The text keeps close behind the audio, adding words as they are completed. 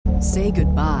Say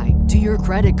goodbye to your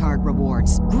credit card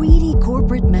rewards. Greedy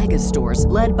corporate mega stores,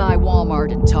 led by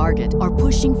Walmart and Target, are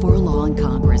pushing for a law in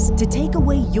Congress to take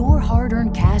away your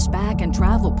hard-earned cash back and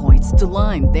travel points to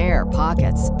line their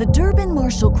pockets. The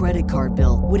Durbin-Marshall credit card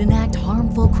bill would enact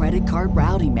harmful credit card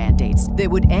routing mandates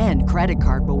that would end credit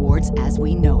card rewards as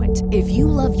we know it. If you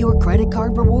love your credit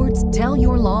card rewards, tell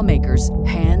your lawmakers,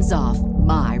 hands off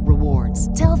my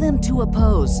rewards. Tell them to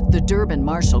oppose the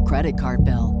Durbin-Marshall credit card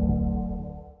bill.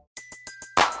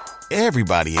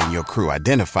 Everybody in your crew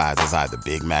identifies as either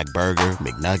Big Mac Burger,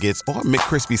 McNuggets, or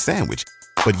McCrispy Sandwich.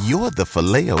 But you're the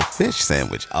Filet-O-Fish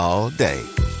Sandwich all day.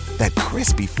 That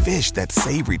crispy fish, that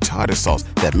savory tartar sauce,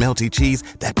 that melty cheese,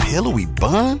 that pillowy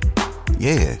bun.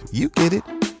 Yeah, you get it.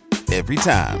 Every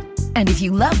time. And if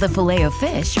you love the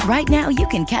Filet-O-Fish, right now you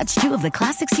can catch two of the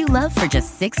classics you love for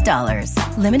just $6.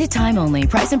 Limited time only.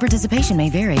 Price and participation may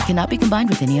vary. Cannot be combined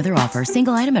with any other offer.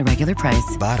 Single item at regular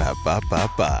price.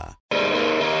 Ba-da-ba-ba-ba.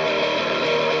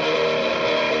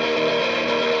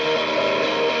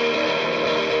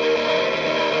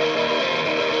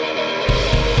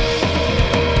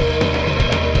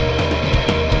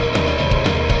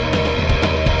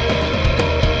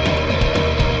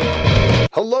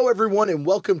 Hello, everyone, and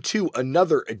welcome to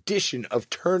another edition of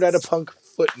Turned Out a Punk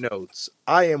Footnotes.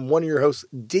 I am one of your hosts,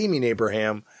 Damian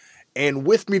Abraham, and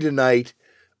with me tonight,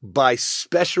 by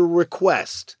special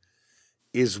request,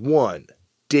 is one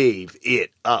Dave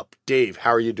It Up. Dave,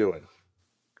 how are you doing?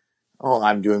 Oh,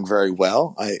 I'm doing very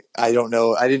well. I don't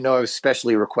know. I didn't know I was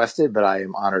specially requested, but I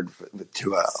am honored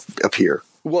to appear.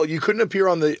 Well, you couldn't appear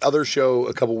on the other show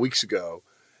a couple weeks ago.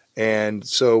 And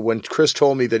so when Chris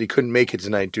told me that he couldn't make it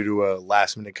tonight due to a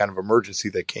last minute kind of emergency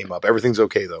that came up, everything's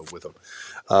okay though with him.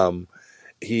 I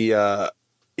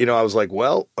was like,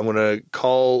 well, I'm going to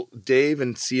call Dave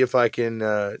and see if I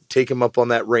can take him up on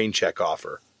that rain check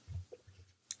offer.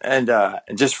 And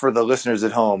just for the listeners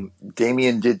at home,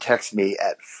 Damien did text me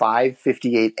at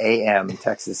 5:58 a.m.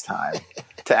 Texas time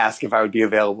to ask if I would be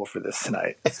available for this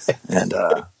tonight. And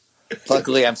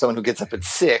luckily I'm someone who gets up at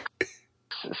 6.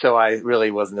 So I really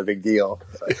wasn't a big deal,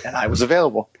 and I was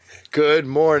available. Good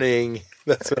morning.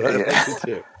 That's what I like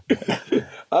to do.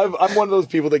 I'm one of those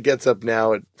people that gets up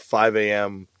now at 5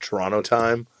 a.m. Toronto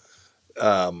time,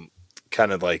 kind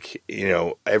of like,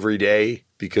 every day,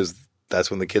 because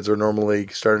that's when the kids are normally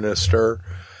starting to stir.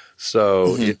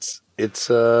 So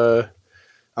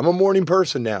I'm a morning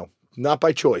person now, not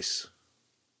by choice.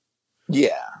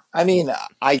 Yeah. I mean,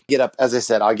 I get up, as I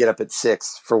said, I'll get up at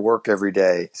 6 for work every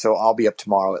day. So I'll be up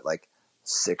tomorrow at like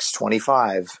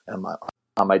 6:25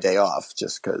 on my day off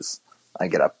just because I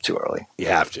get up too early. You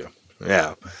have to.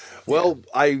 Yeah. Well,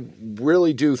 I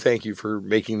really do thank you for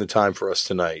making the time for us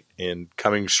tonight and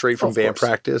coming straight from band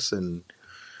practice and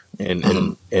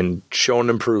showing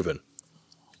and proving.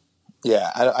 Yeah.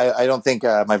 I don't think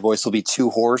my voice will be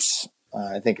too hoarse.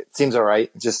 I think it seems all right.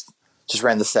 Just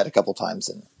ran the set a couple times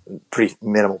and pretty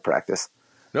minimal practice.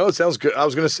 No, it sounds good. I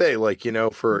was going to say,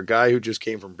 for a guy who just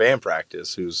came from band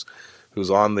practice, who's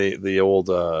on the old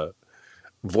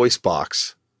voice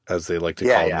box, as they like to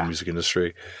call it in the music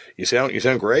industry, you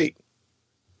sound great.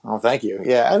 Oh, thank you.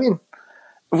 Yeah, I mean,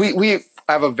 we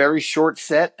have a very short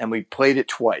set, and we played it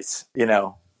twice,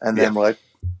 and then we're like,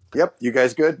 "Yep, you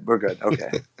guys good? We're good.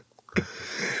 Okay."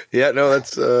 Yeah, no,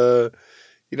 that's I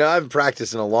haven't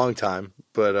practiced in a long time.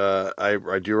 But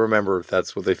I do remember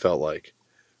that's what they felt like,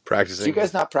 practicing. Do you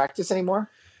guys not practice anymore?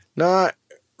 Not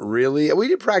really. We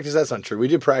did practice. That's not true. We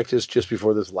did practice just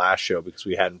before this last show because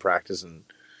we hadn't practiced in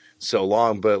so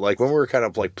long. But when we were kind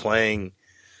of playing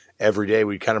every day,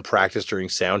 we'd kind of practice during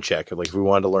sound check. If we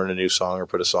wanted to learn a new song or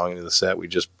put a song into the set,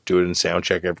 we'd just do it in sound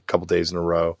check a couple days in a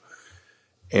row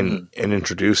and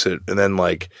introduce it. And then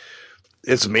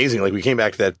it's amazing. We came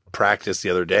back to that practice the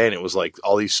other day, and it was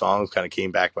all these songs kind of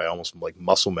came back by almost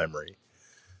muscle memory.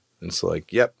 And it's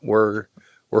yep, we're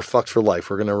fucked for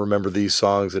life. We're going to remember these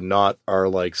songs and not our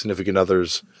significant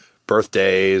others'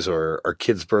 birthdays or our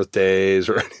kids' birthdays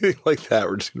or anything like that.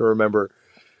 We're just going to remember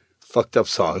fucked up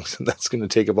songs, and that's going to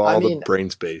take up all the brain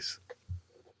space.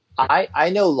 I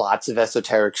know lots of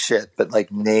esoteric shit, but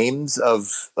names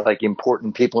of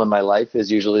important people in my life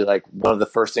is usually one of the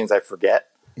first things I forget.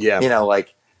 Yeah.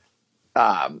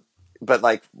 But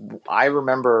I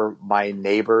remember my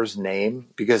neighbor's name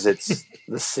because it's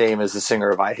the same as the singer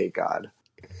of I Hate God.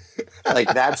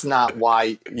 That's not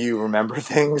why you remember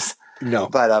things. No.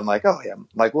 But I'm oh yeah,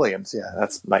 Mike Williams. Yeah,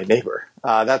 that's my neighbor.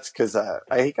 That's because I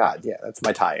Hate God. Yeah, that's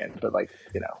my tie-in. But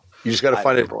you just got to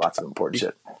find lots of important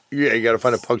shit. Yeah, you got to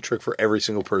find a punk trick for every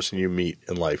single person you meet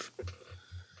in life.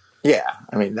 Yeah,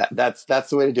 I mean that's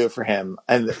the way to do it for him,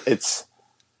 and it's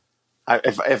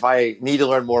if I need to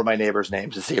learn more of my neighbors'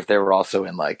 names to see if they were also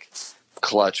in like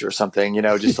Clutch or something,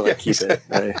 just to like keep it.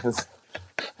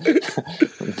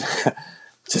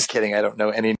 Just kidding. I don't know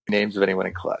any names of anyone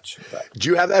in Clutch. But. Do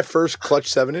you have that first Clutch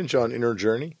 7-inch on Inner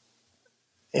Journey?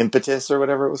 Impetus or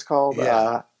whatever it was called?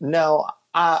 Yeah. No.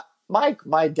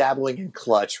 My dabbling in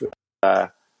Clutch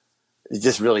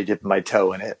just really dipped my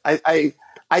toe in it.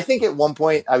 I think at one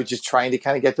point I was just trying to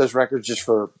kind of get those records just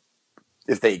for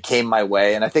if they came my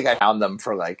way, and I think I found them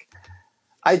for like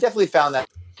I definitely found that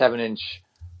 7-inch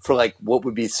for like what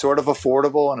would be sort of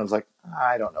affordable, and I was like,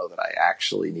 I don't know that I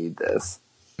actually need this.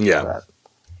 Yeah. But,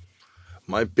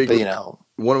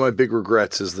 one of my big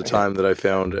regrets is the time that I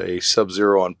found a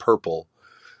Sub-Zero on purple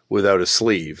without a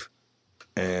sleeve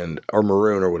or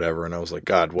maroon or whatever. And I was like,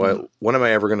 God, when am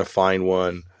I ever going to find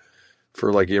one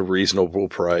for like a reasonable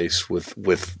price with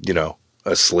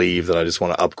a sleeve that I just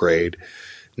want to upgrade?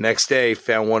 Next day,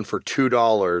 found one for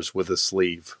 $2 with a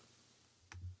sleeve.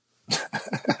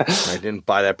 I didn't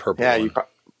buy that purple one. You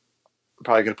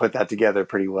probably could have put that together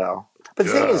pretty well. But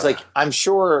the thing is, like, I'm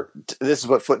sure this is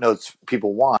what Footnotes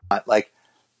people want. Like,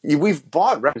 we've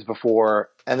bought records before,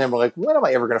 and then we're like, when am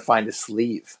I ever going to find a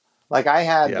sleeve? Like, I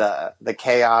had the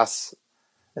Chaos,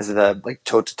 is it the like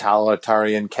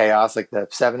totalitarian Chaos, like the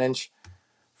 7-inch,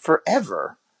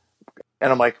 forever.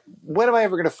 And I'm like, when am I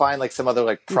ever going to find like some other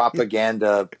like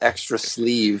propaganda extra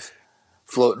sleeve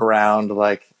floating around?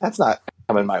 Like, that's not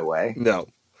coming my way. No.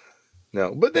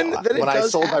 But then when I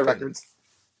sold my records,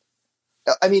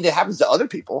 I mean, it happens to other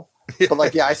people. But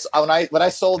like, when I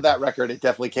sold that record, it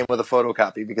definitely came with a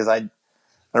photocopy because an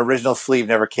original sleeve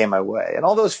never came my way. And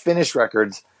all those finished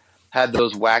records had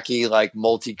those wacky like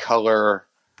multicolor,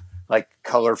 like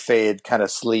color fade kind of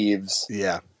sleeves.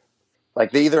 Yeah.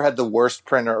 Like they either had the worst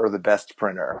printer or the best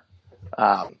printer.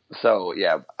 So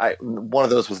yeah, one of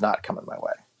those was not coming my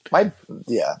way.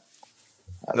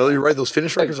 No, you're right. Those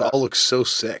finished records all look so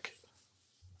sick.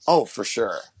 Oh, for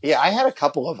sure. Yeah, I had a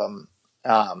couple of them.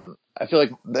 I feel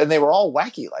like, and they were all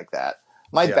wacky like that.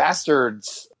 My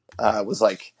Bastards was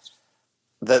like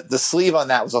the sleeve on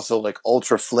that was also like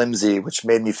ultra flimsy, which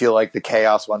made me feel like the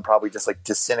Chaos one probably just like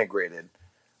disintegrated.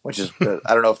 Which is,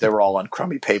 I don't know if they were all on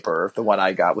crummy paper. Or if the one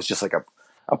I got was just like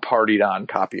a partied on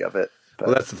copy of it. But.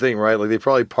 Well, that's the thing, right? Like they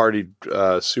probably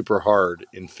partied super hard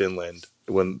in Finland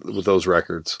with those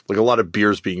records. Like a lot of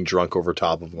beers being drunk over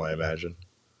top of them, I imagine.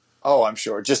 Oh, I'm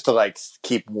sure. Just to like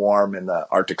keep warm in the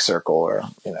Arctic Circle or,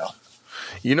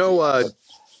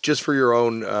 just for your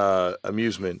own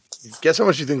amusement, guess how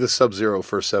much you think the Sub-Zero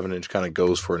first 7-inch kind of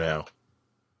goes for now?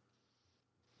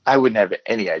 I wouldn't have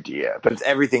any idea, but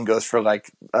everything goes for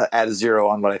like at a zero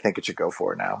on what I think it should go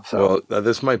for now. So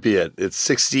this might be it. It's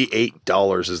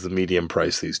 $68 is the median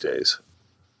price these days.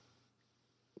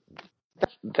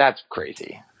 That's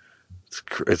crazy.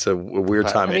 It's a weird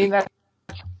time. I mean,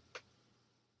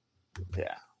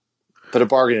 but a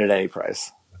bargain at any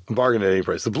price. A bargain at any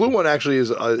price. The blue one actually is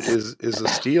a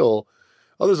steal.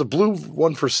 Oh, there's a blue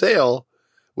one for sale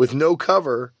with no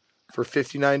cover for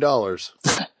 $59.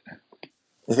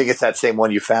 You think it's that same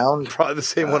one you found? Probably the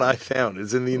same one I found.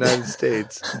 It's in the United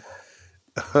States.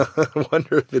 I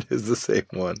wonder if it is the same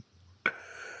one.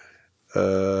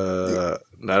 I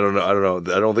don't know.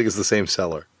 I don't think it's the same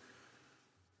seller.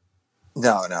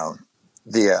 No.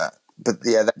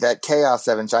 That Chaos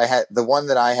 7-inch the one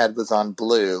that I had was on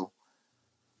blue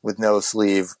with no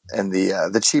sleeve, and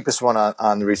the cheapest one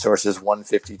on the resource is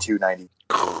 $152.90.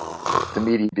 The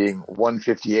median being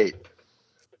 $158.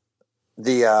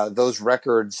 Those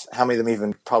records, how many of them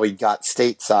even probably got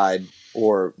stateside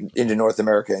or into North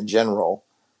America in general,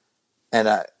 and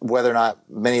whether or not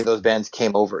many of those bands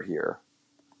came over here.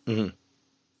 Mm-hmm.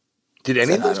 Did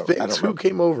any of those bands who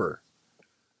came over?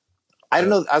 I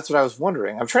don't know. That's what I was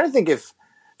wondering. I'm trying to think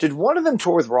did one of them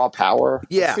tour with Raw Power?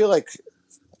 Yeah. I feel like,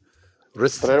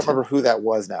 but I don't remember who that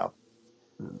was now.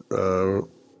 Who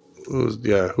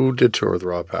did tour with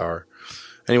Raw Power?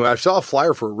 Anyway, I saw a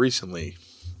flyer for it recently.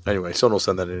 Anyway, someone will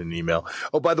send that in an email.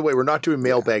 Oh, by the way, we're not doing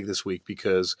mailbag this week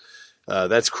because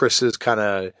that's Chris's kind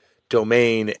of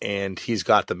domain, and he's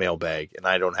got the mailbag, and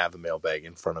I don't have the mailbag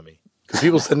in front of me because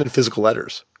people send in physical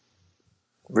letters.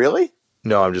 Really?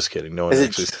 No, I'm just kidding. No one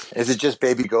actually. Is it just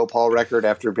Baby Gopal record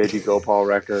after Baby Gopal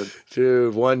record?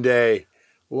 Dude, one day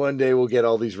we'll get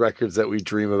all these records that we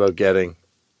dream about getting.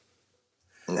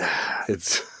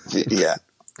 It's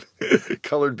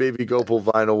colored Baby Gopal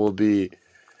vinyl will be.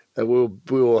 We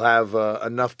will have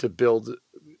enough to build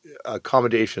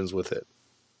accommodations with it.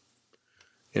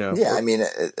 Yeah, I mean,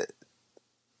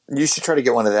 you should try to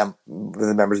get one of them with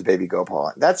the members of Baby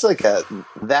Gopal. That's like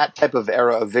that type of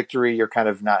era of Victory. You're kind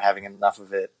of not having enough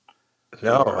of it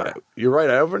No, you're right.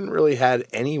 I haven't really had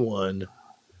anyone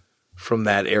from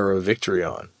that era of Victory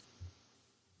on,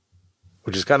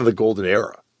 which is kind of the golden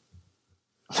era.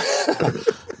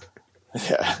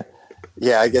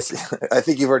 Yeah, I guess I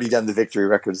think you've already done the Victory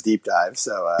Records deep dive.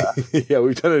 So yeah,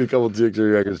 we've done a couple of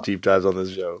Victory Records deep dives on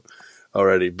this show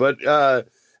already. But how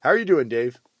are you doing,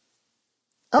 Dave?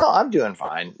 oh, I'm doing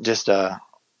fine. Just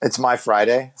it's my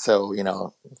Friday, so you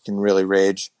can really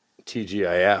rage.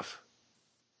 TGIF.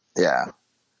 Yeah,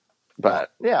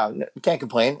 but yeah, can't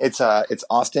complain. It's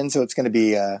Austin, so it's going to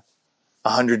be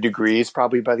 100 degrees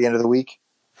probably by the end of the week.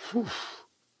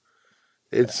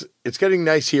 It's getting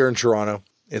nice here in Toronto.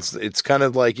 It's kind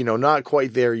of like, not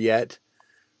quite there yet,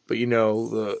 but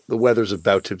the weather's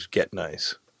about to get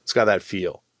nice. It's got that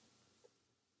feel.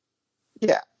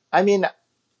 Yeah. I mean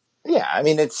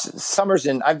it's summers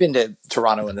I've been to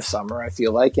Toronto in the summer, I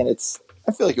feel like, and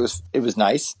I feel like it was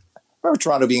nice. I remember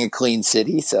Toronto being a clean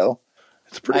city, so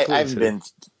it's pretty clean. I haven't been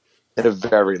in a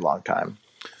very long time.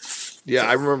 Yeah,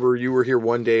 I remember you were here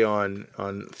one day on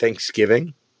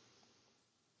Thanksgiving.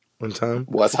 One time.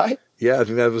 Was I? Yeah, I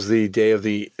think that was the day of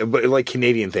but like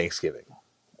Canadian Thanksgiving.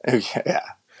 Yeah.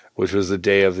 Which was the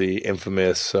day of the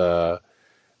infamous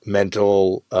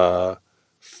mental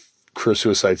Career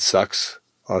Suicide Sucks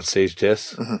on stage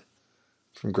diss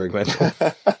from Greg Mental.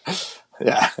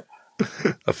 Yeah.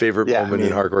 A favorite moment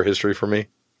in hardcore history for me.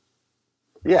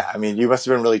 Yeah, I mean, you must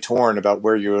have been really torn about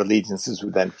where your allegiances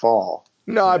would then fall.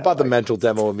 No, I bought the Mental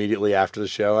demo immediately after the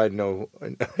show. I had no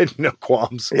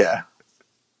qualms. Yeah.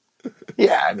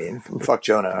 Yeah, I mean, fuck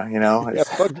Jonah, Yeah,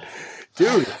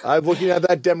 dude, I'm looking at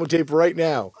that demo tape right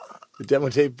now. The demo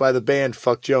tape by the band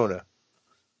Fuck Jonah.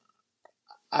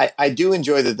 I do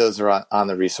enjoy that those are on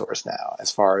the resource now,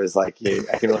 as far as I can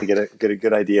really get a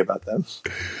good idea about them.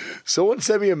 Someone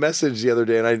sent me a message the other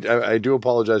day, and I do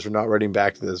apologize for not writing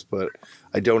back to this, but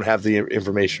I don't have the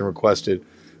information requested.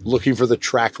 Looking for the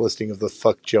track listing of the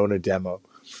Fuck Jonah demo.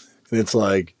 And it's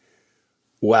like,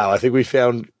 wow, I think we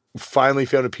finally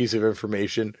found a piece of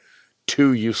information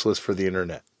too useless for the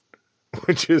internet.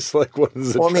 Which is like, what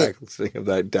is the track listing of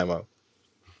that demo?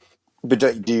 But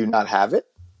do you not have it?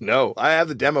 No, I have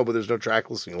the demo, but there's no track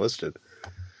listing listed.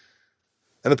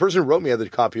 And the person who wrote me had the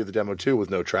copy of the demo too with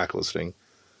no track listing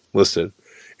listed.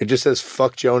 It just says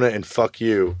Fuck Jonah and Fuck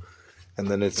You. And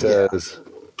then it says...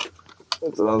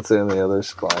 What's it on saying the other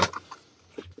spot?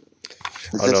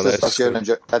 That's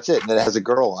it. And it has a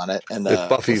girl on it. And it's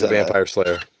Buffy the Vampire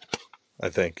Slayer, I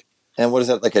think. And what is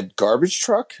that, like a garbage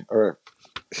truck? Or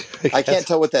I can't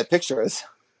tell what that picture is.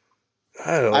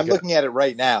 I don't know. I'm looking at it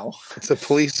right now. It's a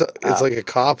police. It's like a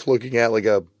cop looking at like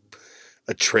a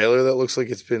trailer that looks like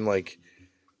it's been like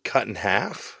cut in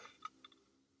half.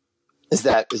 Is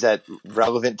that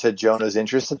relevant to Jonah's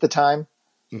interest at the time?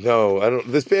 No, I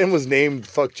don't. This band was named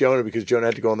Fuck Jonah because Jonah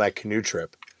had to go on that canoe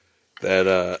trip. That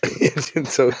and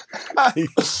so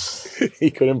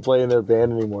he couldn't play in their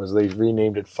band anymore, so they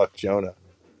renamed it Fuck Jonah.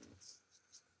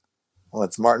 Well,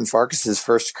 it's Martin Farkas's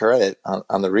first credit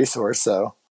on the resource,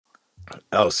 so.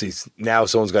 Oh, see, now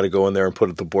someone's got to go in there and put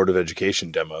up the Board of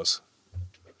Education demos.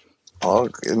 Oh,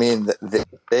 I mean,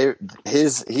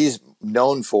 he's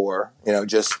known for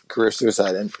just career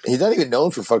suicide, and he's not even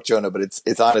known for Fuck Jonah, but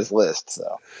it's on his list.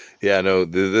 So yeah, no,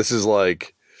 this is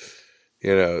like,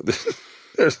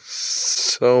 there's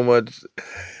so much.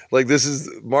 Like, this is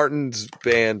Martin's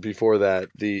band. Before that,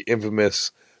 the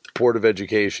infamous Board of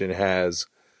Education has,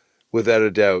 without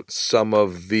a doubt, some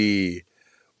of the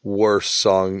worst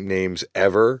song names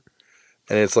ever,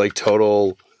 and it's like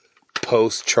total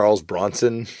post Charles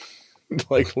Bronson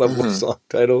like level of song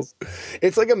titles.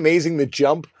 It's like amazing. The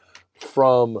jump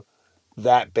from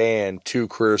that band to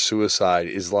Career Suicide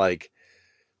is like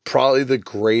probably the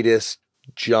greatest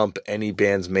jump any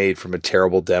band's made from a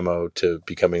terrible demo to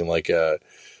becoming like a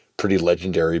pretty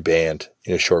legendary band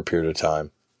in a short period of time.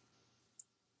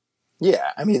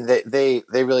 Yeah, I mean they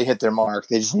really hit their mark.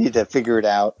 They just need to figure it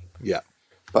out. Yeah.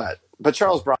 But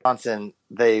Charles Bronson,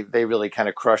 they really kind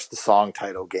of crushed the song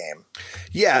title game.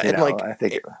 Yeah, I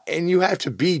think and you have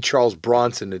to be Charles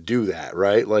Bronson to do that,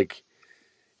 right? Like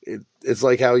it's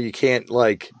like how you can't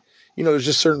there's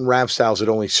just certain rap styles that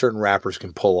only certain rappers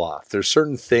can pull off. There's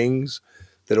certain things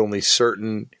that only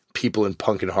certain people in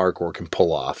punk and hardcore can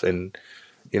pull off, and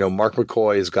Mark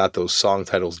McCoy has got those song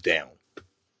titles down.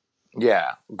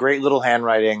 Yeah, great little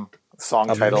handwriting, song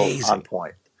titles on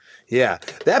point. Yeah,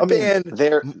 that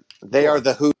band. They are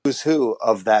the who's who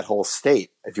of that whole state,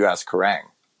 if you ask Kerrang.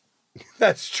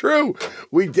 That's true.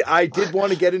 I did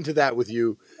want to get into that with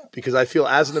you because I feel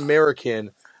as an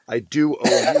American, I do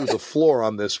owe you the floor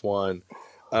on this one.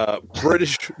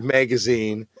 British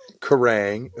magazine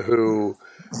Kerrang, who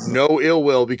no ill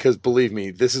will, because believe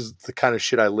me, this is the kind of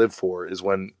shit I live for, is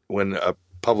when a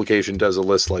publication does a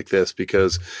list like this,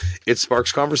 because it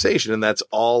sparks conversation, and that's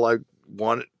all I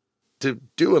want to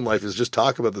do in life, is just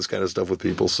talk about this kind of stuff with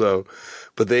people. So,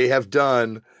 but they have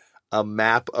done a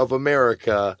map of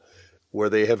America where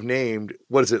they have named,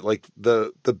 what is it, like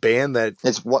the band that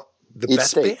It's what the each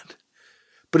best state. band?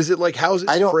 But is it like, how is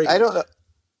it phrased? I don't know.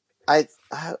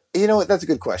 You know what? That's a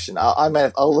good question. Let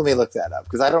me look that up,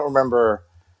 because I don't remember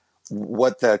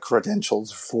what the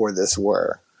credentials for this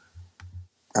were.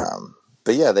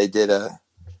 But yeah, they did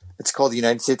it's called the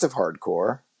United States of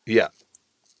Hardcore. Yeah.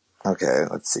 Okay,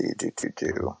 let's see.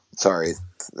 Sorry.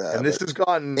 And this has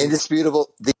gotten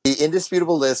the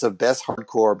indisputable list of best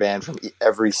hardcore band from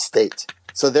every state.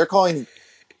 So they're calling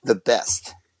the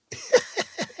best.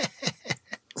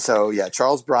 So yeah,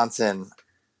 Charles Bronson,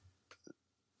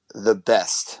 the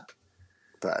best.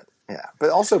 But yeah, but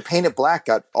also Painted Black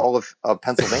got all of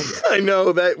Pennsylvania. I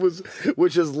know,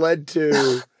 which has led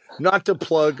to, not to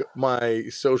plug my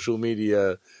social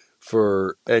media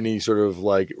for any sort of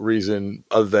like reason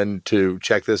other than to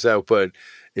check this out, but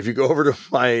if you go over to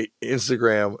my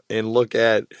Instagram and look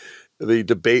at the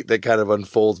debate that kind of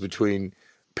unfolds between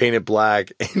Painted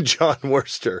Black and John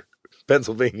Worster,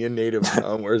 Pennsylvania native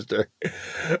John Worster,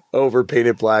 over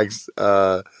Painted Black's,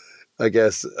 I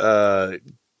guess,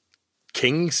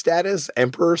 king status,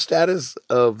 emperor status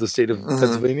of the state of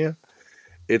Pennsylvania.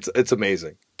 It's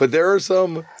amazing. But there are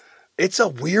it's a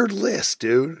weird list,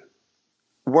 dude.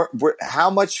 How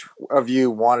much of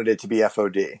you wanted it to be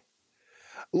FOD?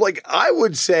 Like, I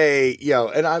would say,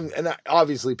 and I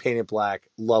obviously Painted Black,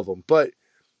 love them, but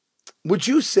would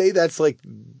you say that's like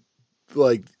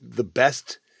the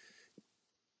best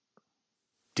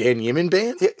Dan Yemin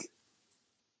band?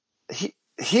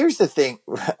 Here's the thing.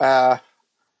 I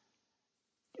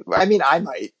mean, I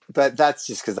might, but that's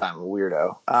just because I'm a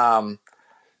weirdo. I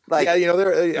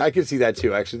can see that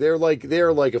too. Actually, they're like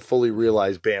a fully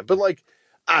realized band, but like,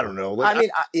 I don't know.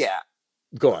 Like, yeah.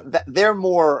 Go on. They're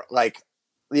more like,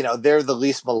 they're the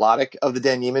least melodic of the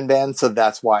Dan Yemin band, so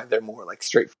that's why they're more like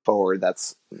straightforward.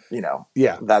 That's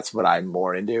that's what I'm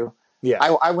more into. Yeah,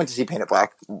 I went to see Painted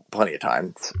Black plenty of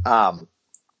times.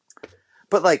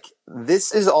 But like,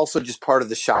 this is also just part of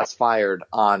the shots fired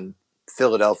on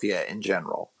Philadelphia in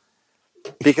general,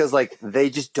 because like they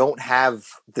just don't have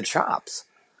the chops.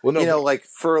 Well, no, like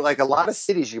for like a lot of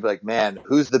cities, you'd be like, man,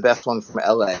 who's the best one from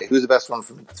LA? Who's the best one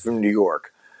from New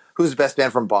York? Who's the best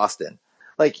band from Boston?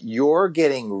 Like, you're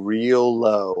getting real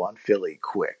low on Philly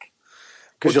quick,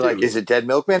 because you're like, is it Dead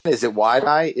Milkman? Is it Wide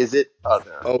Eye? Is it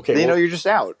other? Okay, you're just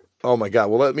out. Oh my God.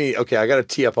 Well, I got to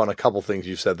tee up on a couple things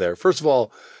you said there. First of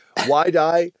all, Wide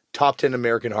Eye, top 10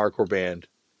 American hardcore band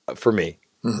for me,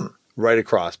 right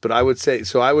across. But I would say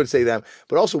them.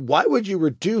 But also, why would you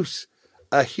reduce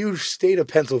a huge state of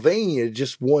Pennsylvania to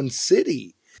just one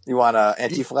city? You want an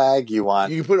anti-flag? You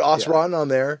can put Osron on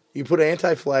there. You put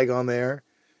anti-flag on there.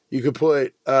 You could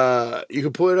put who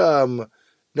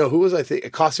was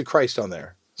Acoustic Christ on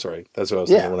there. Sorry, that's what I was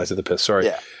thinking when I said the piss. Sorry.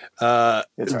 Yeah.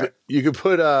 That's right. You could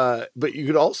put but you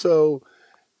could also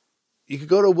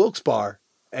go to Wilkes Bar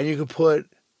and you could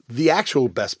put the actual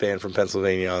best band from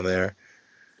Pennsylvania on there.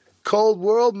 Cold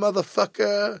World,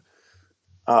 motherfucker.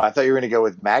 Oh, I thought you were going to go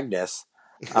with Magnus.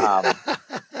 No,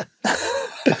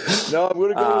 I'm going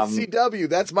to go with CW.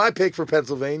 That's my pick for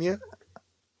Pennsylvania.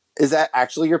 Is that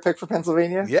actually your pick for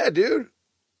Pennsylvania? Yeah, dude.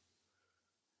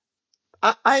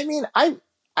 I mean, I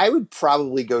would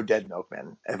probably go Dead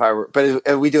Milkman if I were. But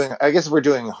are we doing? I guess if we're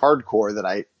doing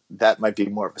hardcore, that might be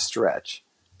more of a stretch.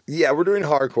 Yeah, we're doing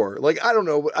hardcore. Like, I don't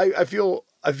know, but I feel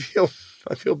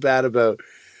bad about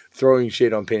throwing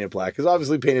shade on Painted Black, because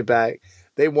obviously Painted Black,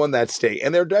 they won that state,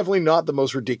 and they're definitely not the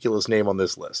most ridiculous name on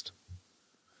this list.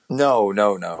 No.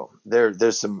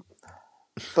 There's some,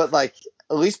 but like,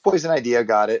 at least Poison Idea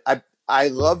got it. I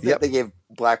love that they gave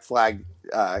Black Flag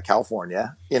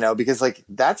California, because like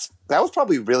that was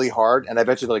probably really hard, and I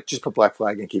bet you like just put Black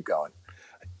Flag and keep going.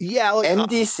 Yeah, like,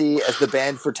 MDC as the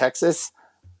band for Texas.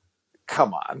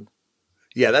 Come on.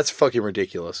 Yeah, that's fucking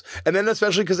ridiculous. And then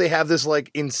especially because they have this like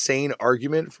insane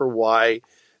argument for why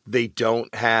they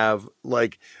don't have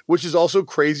like, which is also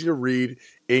crazy to read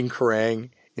in Kerrang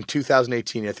in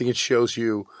 2018. I think it shows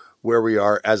you where we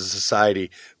are as a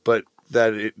society, but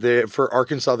that for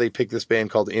Arkansas, they picked this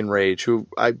band called In Rage, who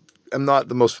I am not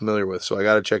the most familiar with, so I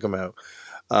got to check them out.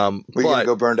 We're going to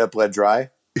go Burned Up, Bled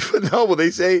Dry? No, well,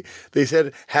 they said,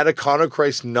 had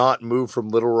Iconochrist not moved from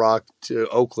Little Rock to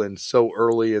Oakland so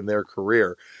early in their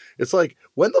career, it's like,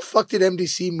 when the fuck did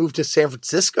MDC move to San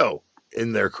Francisco?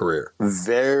 in their career.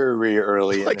 Very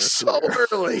early, Like so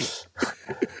early.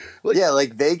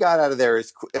 Like they got out of there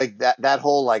as like that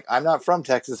whole like I'm not from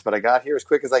Texas, but I got here as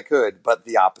quick as I could. But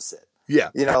the opposite. Yeah,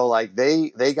 like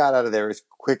they got out of there as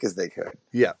quick as they could.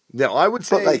 Yeah. Now I would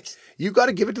say like, you got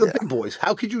to give it to the big boys.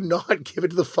 How could you not give it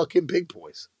to the fucking big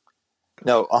boys?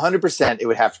 No, 100%. It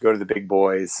would have to go to the big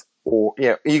boys, or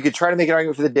you could try to make an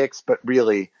argument for the dicks, but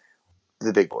really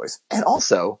the big boys. And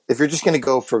also, if you're just going to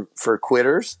go for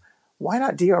quitters, why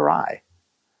not DRI?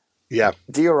 Yeah,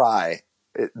 DRI,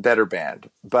 better band.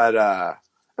 But I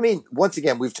mean, once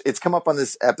again, it's come up on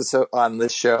this episode on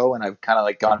this show, and I've kind of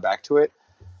like gone back to it.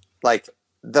 Like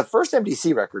the first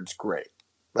MDC record's great.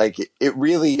 Like it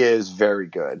really is very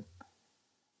good.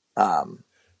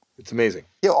 it's amazing.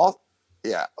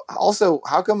 Also,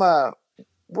 how come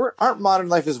aren't Modern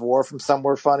Life is War from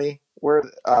somewhere funny? Where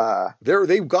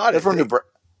they've got they're it. from Nebraska.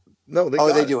 No,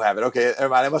 they do have it. Okay, never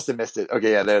mind. I must have missed it.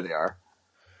 Okay, yeah, there they are.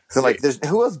 So like, there's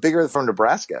who else bigger from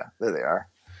Nebraska? There they are.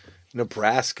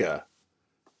 Nebraska.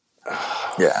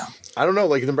 Yeah, I don't know.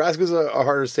 Like Nebraska's a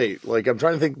harder state. Like I'm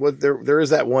trying to think what there is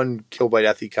that one Kill by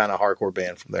Deathy kind of hardcore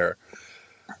band from there.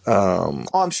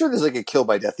 I'm sure there's like a Kill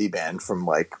by Deathy band from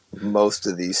like most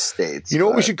of these states. You know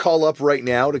what we should call up right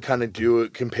now to kind of do a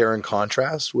compare and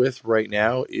contrast with right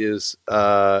now is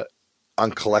on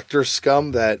Collector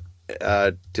Scum, that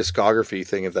discography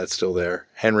thing, if that's still there.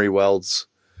 Henry Weld's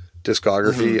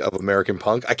discography of American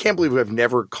punk. I can't believe I've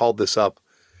never called this up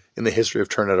in the history of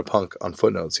Turn Out a Punk on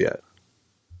Footnotes yet.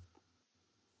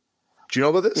 Do you know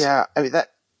about this? Yeah, I mean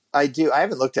that I do. I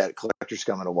haven't looked at Collector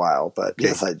Scum in a while, but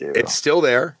yes, I do. It's still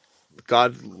there.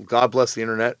 God bless the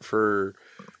internet for,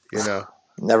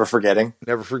 never forgetting.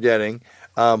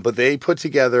 But they put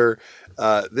together.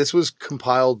 This was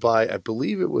compiled by, I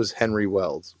believe it was Henry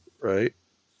Wells, right?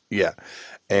 Yeah,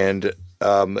 and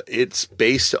it's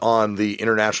based on the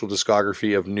International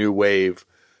Discography of New Wave,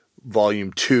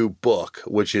 Volume 2 book,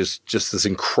 which is just this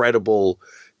incredible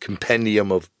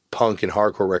compendium of punk and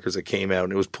hardcore records that came out,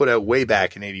 and it was put out way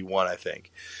back in '81, I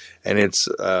think. And it's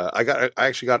I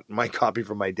actually got my copy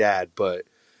from my dad, but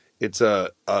it's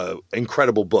a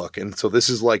incredible book. And so this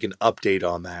is like an update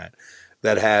on that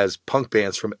has punk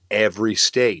bands from every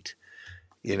state,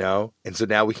 and so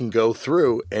now we can go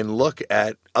through and look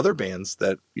at other bands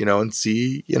that and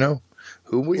see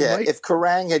who we might. If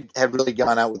Kerrang had really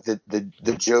gone out with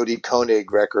the Jody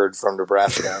Koenig record from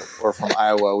Nebraska or from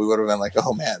Iowa, we would have been like,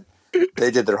 oh man,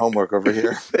 they did their homework over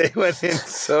here. They went in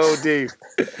so deep.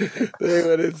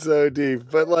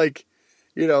 But like,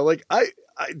 I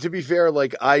to be fair,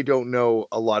 like I don't know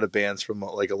a lot of bands from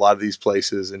like a lot of these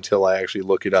places until I actually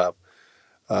look it up.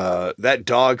 That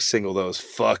Dogs single though is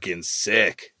fucking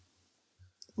sick.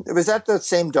 Was that the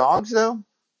same Dogs though?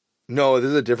 No, this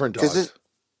is a different Dogs.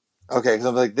 Okay, because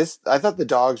I'm like this. I thought the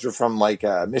Dogs were from like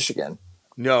Michigan.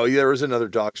 No, there was another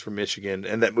Dogs from Michigan,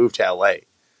 and that moved to LA.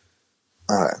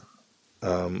 All right.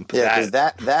 Because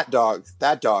that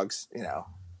Dogs,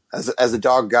 as a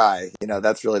dog guy,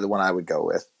 that's really the one I would go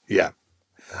with. Yeah.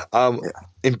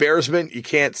 Embarrassment. You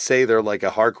can't say they're like a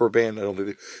hardcore band. I don't think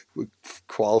they would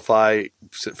qualify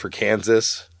for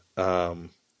Kansas. But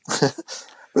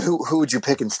who would you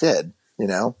pick instead?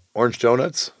 Orange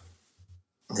Donuts.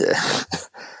 Yeah.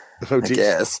 I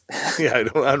guess. Yeah,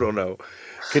 I don't know.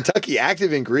 Kentucky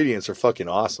Active Ingredients are fucking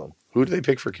awesome. Who do they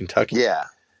pick for Kentucky? Yeah.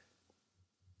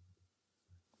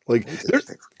 Like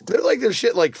they're like their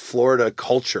shit like Florida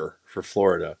Culture for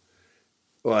Florida.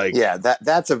 Like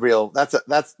that's a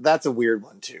weird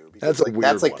one too. Because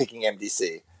that's like picking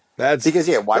MDC. That's because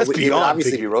why would it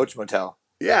obviously be Roach Motel?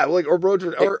 Yeah, like or Roach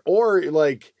or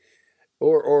like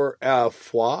or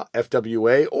FWA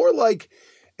FWA or like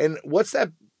and what's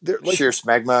that? They're like Sheer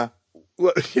Smegma.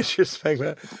 Sheer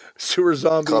Smegma, Sewer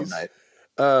Zombies. Club Night.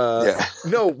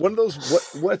 No, one of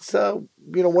those what's one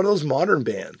of those modern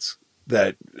bands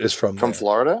that is from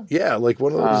Florida. Yeah, like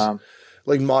one of those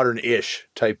like modern-ish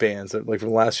type bands that like from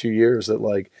the last few years that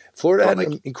like Florida had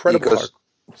an incredible.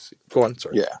 Go on,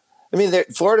 sorry. Yeah, I mean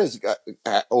Florida's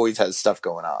always has stuff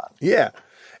going on. Yeah,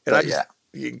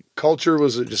 and Culture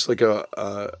was just like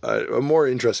a more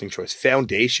interesting choice.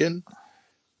 Foundation.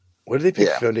 What did they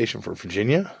pick Foundation for?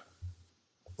 Virginia?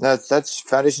 That's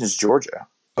Foundation's Georgia.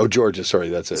 Oh, Georgia. Sorry,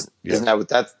 that's it. Yeah. Isn't that what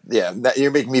that's? Yeah,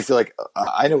 you're making me feel like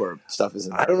I know where stuff is.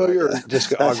 I don't know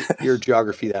your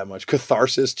geography that much.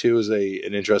 Catharsis too is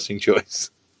an interesting choice.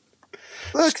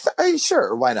 Look,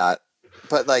 sure, why not?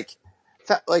 But like,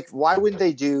 why wouldn't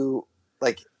they do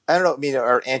like I don't know? I mean,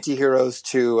 are anti-heroes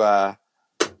to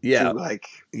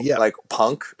like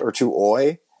punk or to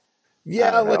oi?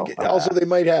 Yeah, like also they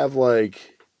might have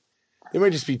like they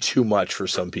might just be too much for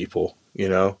some people,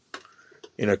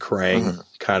 in a Kerrang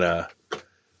kind of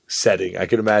setting. I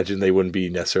could imagine they wouldn't be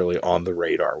necessarily on the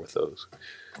radar with those.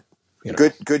 You know.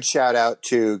 Good shout out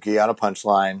to Guyana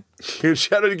Punchline.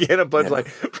 Shout out to Guyana Punchline.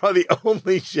 Yeah. Probably the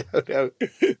only shout out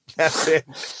that band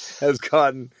has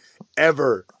gotten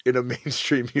ever in a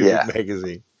mainstream music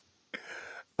magazine.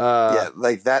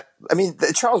 Like that. I mean,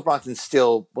 Charles Bronson's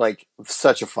still like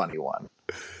such a funny one.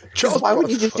 Charles, why would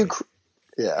you just do?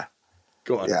 Yeah,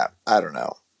 go on. Yeah, I don't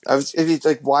know. It's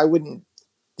like, why wouldn't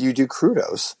you do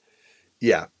Crudos?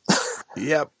 Yeah,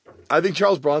 yeah. I think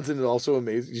Charles Bronson is also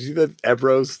amazing. You see that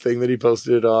Ebros thing that he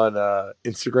posted on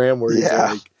Instagram where he's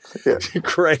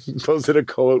Kerrang posted a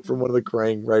quote from one of the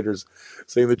Kerrang writers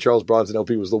saying that Charles Bronson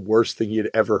LP was the worst thing he had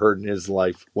ever heard in his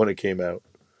life when it came out.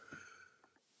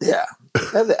 Yeah,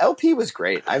 the LP was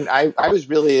great. I was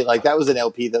really like, that was an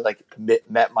LP that like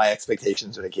met my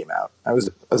expectations when it came out. I was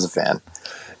a fan.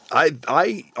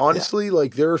 I honestly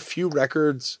like, there are a few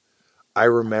records I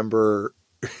remember,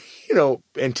 you know,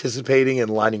 anticipating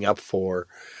and lining up for,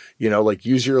 you know, like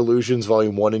Use Your Illusions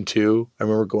Volume 1 and 2. I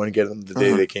remember going to get them the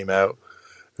day they came out.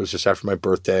 It was just after my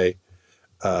birthday.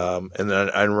 And then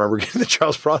I remember getting the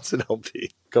Charles Bronson LP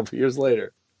a couple years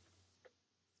later.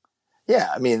 Yeah,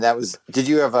 I mean, that was. Did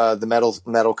you have the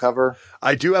metal cover?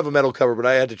 I do have a metal cover, but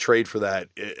I had to trade for that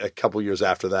a couple years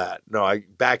after that. No,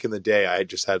 back in the day, I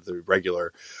just had the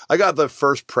regular. I got the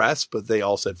first press, but they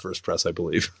all said first press, I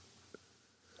believe.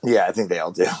 Yeah, I think they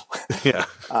all do. Yeah.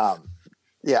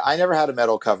 Yeah, I never had a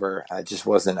metal cover. I just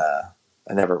wasn't I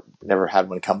never had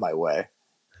one come my way.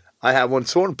 I have one.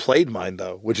 Someone played mine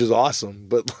though, which is awesome.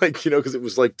 But like, you know, because it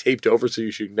was like taped over, so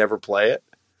you should never play it.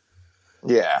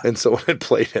 Yeah. And someone had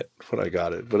played it when I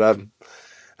got it, but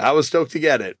I was stoked to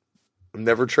get it. I'm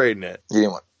never trading it. You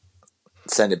didn't want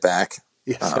to send it back.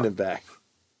 Yeah, send it back.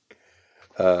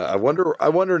 I wonder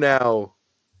now.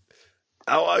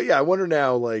 Oh yeah, I wonder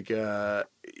now. Like,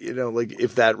 you know, like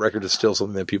if that record is still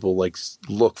something that people like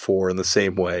look for in the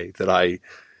same way that I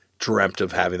dreamt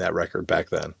of having that record back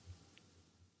then.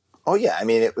 Oh yeah, I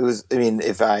mean, it was. I mean,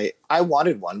 if I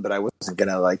wanted one, but I wasn't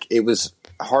gonna like. It was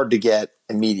hard to get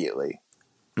immediately.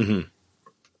 Mm-hmm.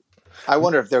 I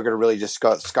wonder if they're going to really just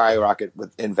skyrocket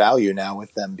in value now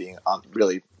with them being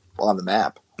really on the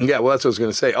map. Yeah, well, that's what I was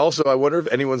going to say. Also, I wonder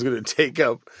if anyone's going to take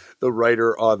up the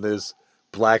writer on this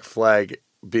Black Flag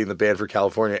being the band for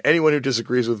California. Anyone who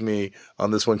disagrees with me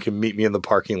on this one can meet me in the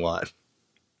parking lot.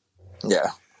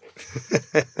 Yeah.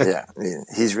 Yeah. I mean,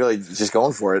 he's really just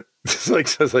going for it. It's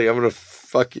like I'm going to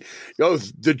fuck you. Yo,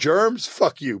 the Germs,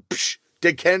 fuck you. Psh.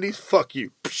 Dead Kennedys, fuck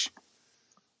you. Psh.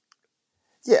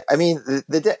 Yeah, I mean, I'm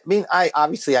going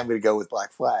to go with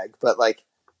Black Flag, but like,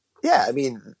 yeah, I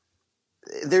mean,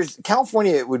 there's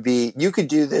California. It would be, you could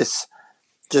do this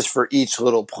just for each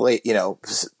little plate, you know,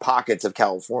 pockets of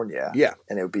California. Yeah,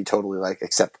 and it would be totally like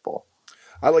acceptable.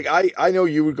 I know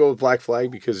you would go with Black Flag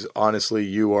because honestly,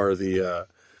 you are the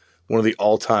one of the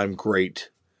all-time great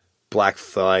Black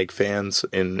Flag fans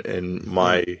in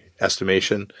my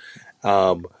estimation.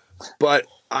 But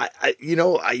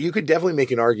you could definitely make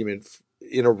an argument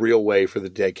in a real way for the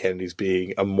Dead Kennedys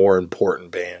being a more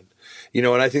important band, you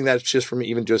know, and I think that's just from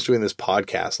even just doing this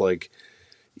podcast. Like,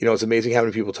 you know, it's amazing how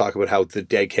many people talk about how the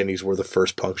Dead Kennedys were the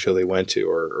first punk show they went to,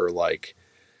 or like,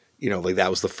 you know, like that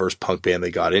was the first punk band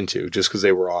they got into just because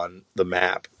they were on the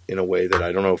map in a way that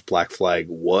I don't know if Black Flag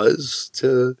was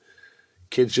to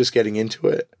kids just getting into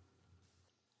it.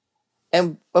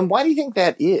 And why do you think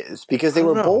that is? Because they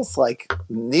were both like,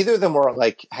 neither of them were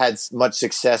like had much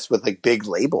success with like big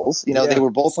labels. You know, They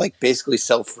were both like basically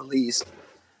self-released.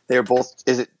 They were both.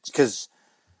 Is it because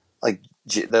like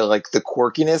the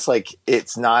quirkiness? Like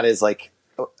it's not as like.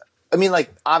 I mean,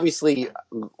 like obviously,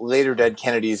 later Dead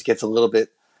Kennedys gets a little bit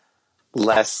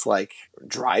less like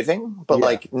driving, but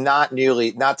like not to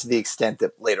the extent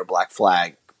that later Black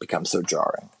Flag becomes so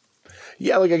jarring.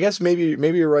 Yeah, like I guess maybe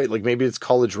you're right. Like maybe it's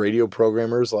college radio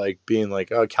programmers like being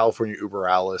like, oh, California Uber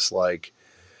Alice, like,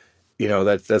 you know,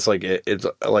 that's like it's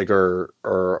like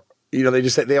or you know,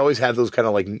 they always have those kind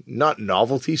of like not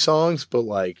novelty songs, but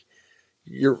like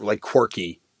you're like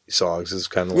quirky songs is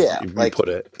kind of like you put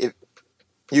it. If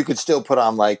you could still put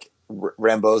on like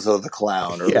Rambozo the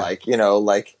Clown or like, you know,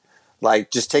 like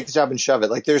just Take the Job and Shove It.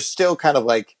 Like there's still kind of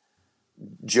like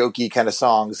jokey kind of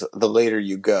songs the later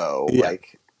you go,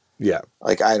 like. Yeah.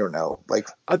 Like, I don't know. Like,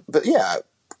 but yeah,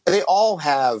 they all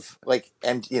have like,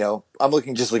 and you know, I'm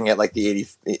looking at like the 80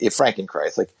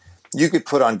 Frankenchrist. Like you could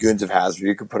put on Goons of Hazard.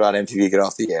 You could put on MTV Get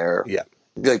Off the Air. Yeah.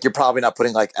 Like you're probably not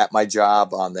putting like At My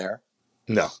Job on there.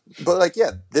 No. But like,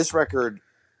 yeah, this record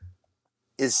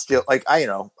is still like, I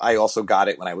also got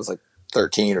it when I was like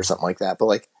 13 or something like that. But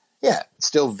like, yeah, it's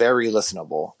still very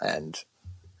listenable and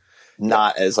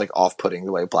not as like off-putting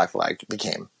the way Black Flag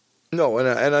became. No,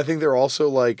 and I think they're also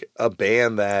like a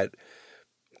band that,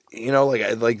 you know,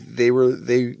 like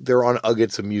they're on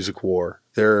Uggets of Music War.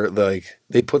 They're like,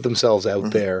 they put themselves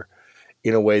out there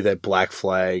in a way that Black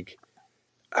Flag,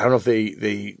 I don't know if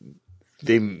they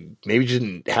maybe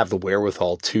didn't have the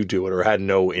wherewithal to do it or had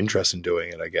no interest in doing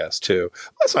it, I guess, too.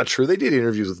 That's not true. They did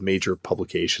interviews with major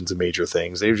publications and major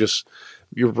things. They were just,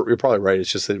 you're probably right.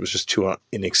 It's just that it was just too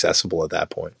inaccessible at that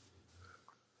point.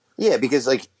 Yeah, because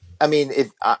like, I mean,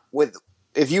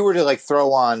 if you were to like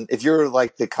throw on, if you're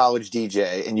like the college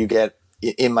DJ and you get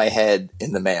In My Head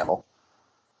in the mail,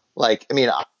 like, I mean,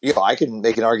 you know, I can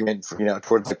make an argument for, you know,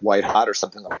 towards like White Hot or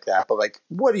something like that, but like,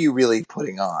 what are you really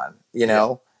putting on, you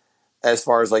know, as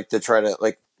far as like to try to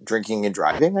like drinking and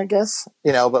driving, I guess,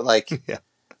 you know, but like,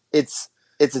 it's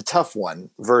a tough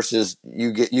one versus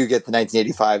you get the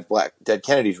 1985 Black Dead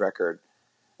Kennedys record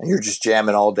and you're just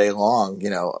jamming all day long,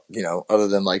 you know, other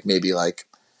than like maybe like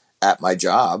At My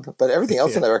Job, but everything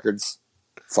else on that record's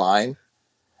fine.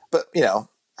 But you know,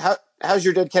 how's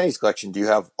your Dead Kennedys collection? Do you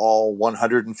have all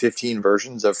 115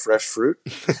 versions of Fresh Fruit? I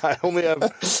think I only have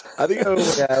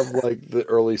like the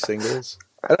early singles.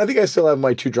 And I think I still have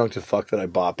my Too Drunk to Fuck that I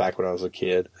bought back when I was a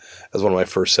kid as one of my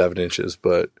first 7-inches.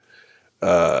 But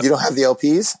you don't have the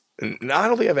LPs? No, I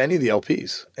don't think I have any of the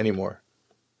LPs anymore.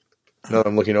 No,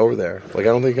 I'm looking over there. Like, I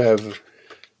don't think I have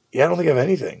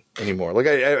anything anymore. Like,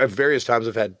 I at various times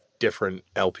I've had different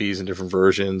LPs and different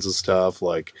versions and stuff.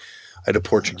 Like, I had a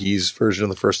Portuguese version of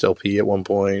the first LP at one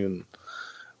point,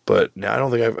 but now I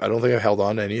don't think I've held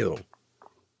on to any of them.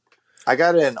 I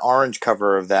got an orange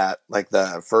cover of that, like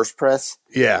the first press.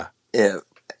 Yeah.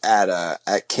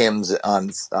 At Kim's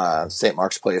on St.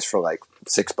 Mark's Place for like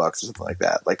 $6 or something like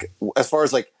that. Like, as far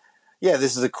as like, yeah,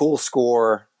 this is a cool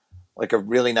score, like a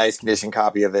really nice condition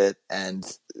copy of it,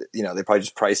 and you know they probably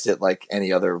just priced it like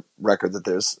any other record that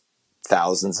there's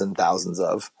thousands and thousands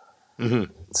of.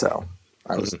 Mm-hmm. So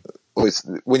I was always,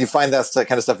 when you find that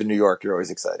kind of stuff in New York, you're always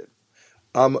excited.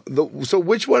 So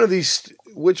which one,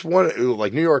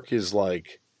 like New York is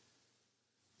like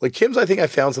Kim's, I think I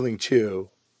found something too.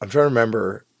 I'm trying to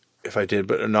remember if I did,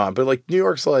 but not. But like New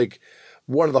York's like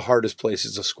one of the hardest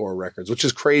places to score records, which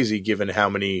is crazy given how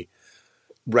many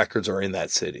records are in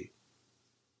that city.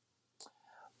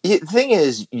 The thing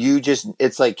is,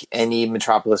 it's like any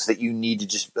metropolis that you need to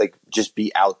just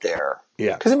be out there.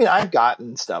 Yeah. Cause I mean, I've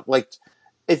gotten stuff like,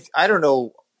 I don't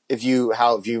know if you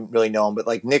really know him, but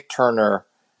like Nick Turner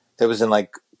that was in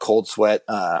like Cold Sweat,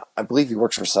 I believe he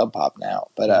works for Sub Pop now,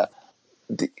 but,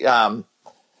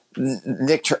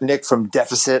 Nick from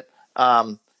Deficit,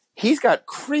 he's got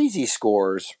crazy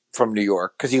scores from New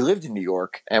York because he lived in New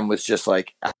York and was just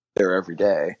like out there every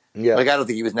day. Yeah. Like, I don't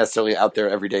think he was necessarily out there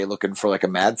every day looking for like a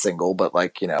Mad single, but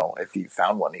like, you know, if he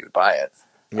found one, he would buy it.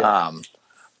 Yeah.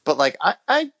 But like,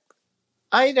 I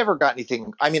never got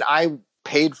anything. I mean, I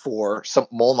paid for some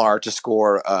Molnar to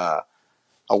score a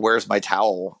Where's My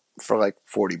Towel for like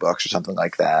 $40 or something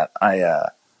like that. I'm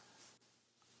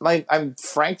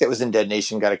Frank that was in Dead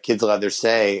Nation got a Kids Leather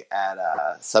Say at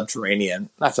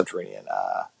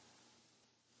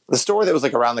the store that was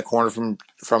like around the corner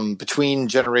from between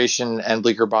Generation and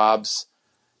Bleecker Bob's.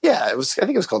 Yeah, I think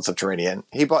it was called Subterranean.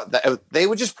 He bought that. They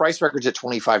would just price records at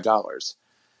 $25.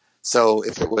 So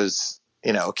if it was,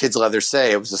 you know, Kids Leather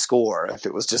Say, it was a score. If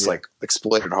it was just like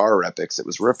exploited horror epics, it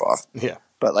was ripoff. Yeah.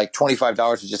 But like $25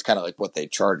 was just kind of like what they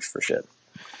charged for shit.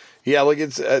 Yeah, like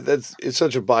it's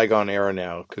such a bygone era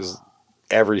now because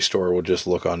every store will just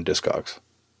look on Discogs.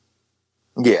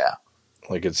 Yeah.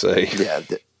 Like it's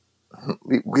because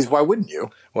why wouldn't you?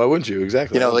 Why wouldn't you?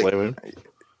 Exactly. You know, like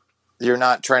you're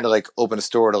not trying to like open a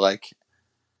store to like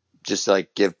just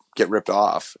like get ripped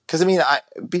off. Because I mean,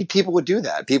 people would do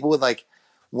that. People would like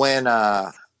when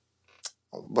Go-Kart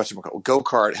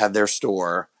had their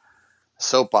store,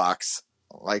 Soapbox,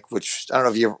 like, which I don't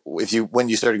know if you when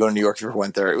you started going to New York, if you ever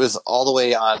went there, it was all the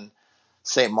way on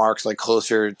St. Mark's, like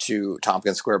closer to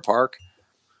Tompkins Square Park.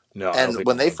 No, and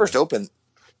when they first opened,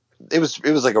 it was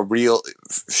like a real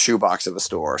shoebox of a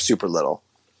store, super little.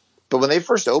 But when they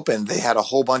first opened, they had a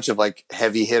whole bunch of like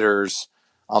heavy hitters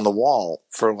on the wall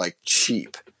for like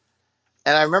cheap.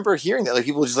 And I remember hearing that like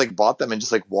people just like bought them and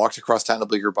just like walked across town to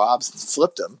Bleecker Bob's and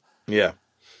flipped them. Yeah.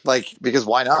 Like, because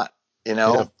why not? You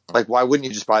know, like, why wouldn't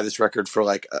you just buy this record for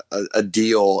like a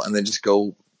deal and then just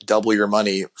go double your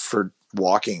money for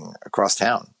walking across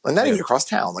town? And not even across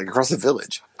town, like across the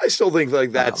village. I still think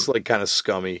like that's like kind of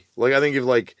scummy. Like, I think if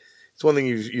like, it's one thing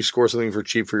you score something for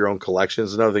cheap for your own collection.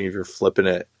 It's another thing if you're flipping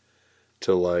it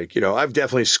to like, you know, I've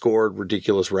definitely scored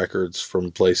ridiculous records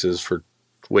from places for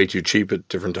way too cheap at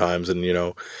different times. And, you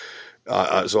know,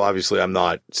 So obviously I'm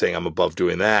not saying I'm above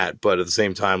doing that, but at the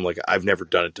same time, like I've never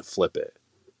done it to flip it.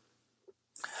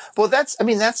 Well, this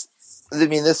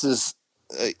is,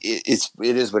 it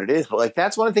is what it is. But like,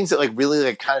 that's one of the things that like really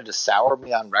like kind of just sour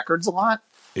me on records a lot.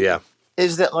 Yeah.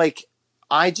 Is that like,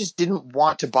 I just didn't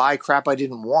want to buy crap I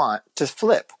didn't want to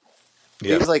flip.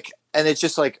 Yeah. It was like, and it's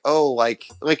just like, oh,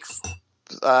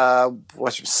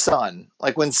 what's Sun?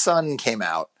 Like when Sun came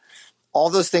out, all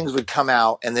those things would come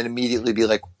out and then immediately be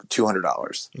like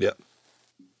 $200. Yeah.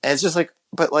 And it's just like,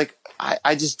 but like,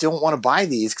 I just don't want to buy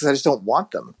these because I just don't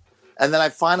want them. And then I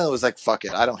finally was like, fuck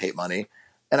it, I don't hate money.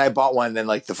 And I bought one and then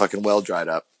like the fucking well dried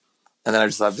up. And then I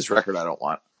just have this record I don't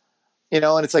want. And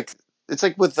it's like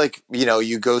with like,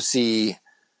 you go see,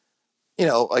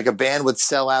 like a band would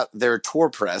sell out their tour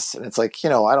press. And it's like, I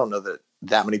don't know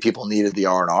that many people needed the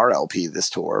R&R LP this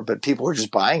tour, but people were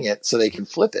just buying it so they can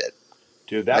flip it.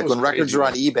 Dude, that like was when records are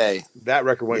on eBay. That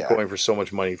record went going for so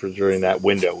much money during that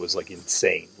window was like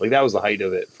insane. Like that was the height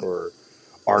of it for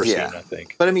our scene, I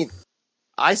think. But I mean,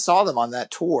 I saw them on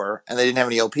that tour and they didn't have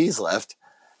any LPs left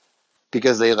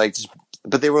because they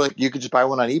but they were like, you could just buy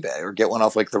one on eBay or get one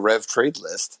off like the Rev trade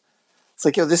list. It's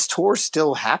like, this tour's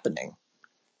still happening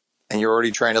and you're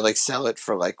already trying to like sell it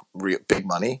for like big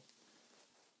money.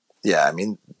 Yeah. I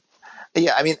mean,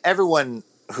 everyone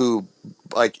who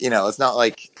like, it's not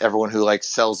like everyone who like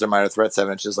sells their Minor Threat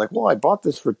 7-inch is like, well, I bought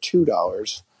this for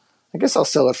 $2. I guess I'll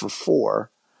sell it for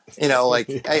 $4.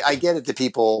 Like I get it that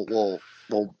people will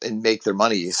make their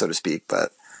money, so to speak,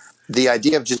 but the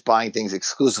idea of just buying things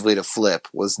exclusively to flip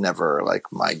was never like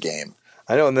my game.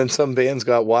 I know, and then some bands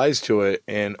got wise to it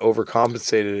and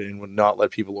overcompensated and would not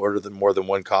let people order them more than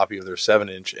one copy of their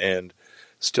 7-inch and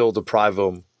still deprive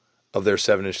them of their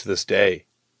 7-inch to this day,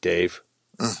 Dave.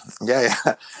 Yeah.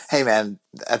 Hey man,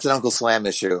 that's an Uncle Slam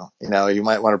issue. You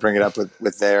might want to bring it up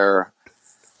with their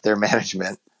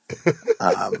management.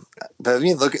 But I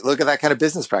mean, look at that kind of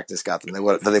business practice got them.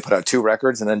 They put out 2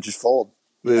 records and then just fold.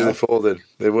 They folded.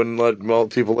 They wouldn't let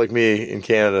people like me in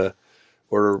Canada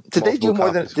order. Did they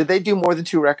do more than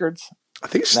 2 records? I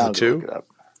think it's the 2.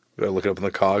 Gotta look it up in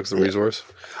the cogs, the resource.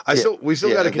 We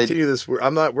still got to continue this. We're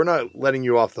not letting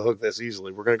you off the hook this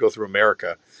easily. We're going to go through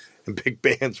America and big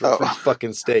bands from each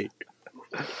fucking state.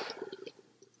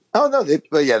 Oh no, they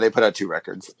put out 2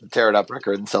 records: Tear It Up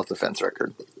record and Self Defense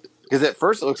record. Because at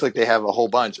first it looks like they have a whole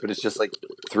bunch, but it's just like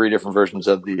 3 different versions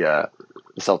of the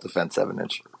Self Defense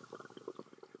 7-inch.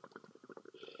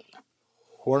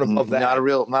 Weren't above that.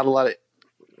 Not a lot of.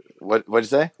 What'd you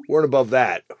say? Weren't above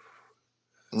that.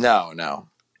 No.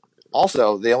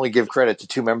 Also, they only give credit to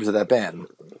 2 members of that band.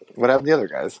 What happened to the other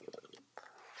guys?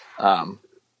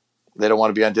 They don't want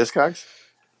to be on Discogs?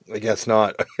 I guess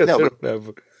not. They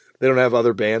don't have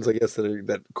other bands, I guess,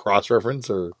 that cross-reference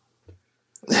or...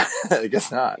 I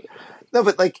guess not. No,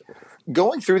 but like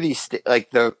going through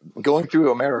going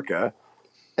through America,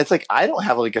 it's like I don't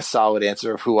have like a solid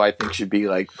answer of who I think should be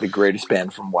like the greatest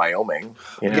band from Wyoming.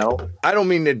 Yeah, I don't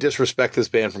mean to disrespect this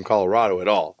band from Colorado at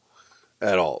all,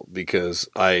 because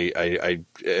I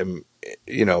am,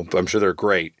 I'm sure they're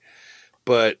great.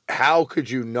 But how could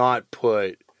you not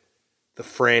put the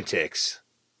Frantics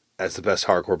as the best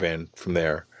hardcore band from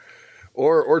there,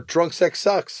 or Drunk Sex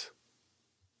Sucks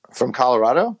from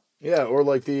Colorado? Yeah, or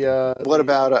like the what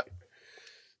about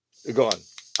go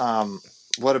on.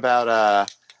 What about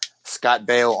Scott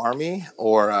Baio Army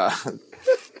or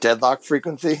Deadlock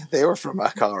Frequency? They were from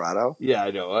Colorado. Yeah,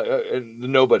 I know. And the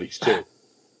Nobodies too.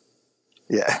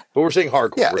 Yeah, but we're saying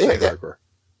hardcore. Yeah, hardcore.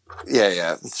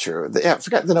 Yeah, that's true. I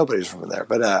forgot the Nobodies from there.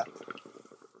 But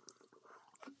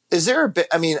is there a bit?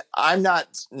 I mean, I'm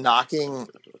not knocking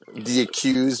The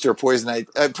Accused or Poison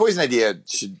Idea. Poison Idea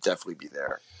should definitely be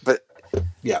there. But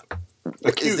yeah,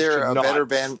 is there a better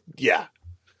band? Yeah,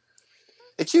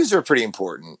 Accused are pretty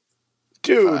important,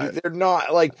 dude. They're not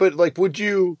but would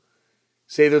you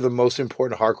say they're the most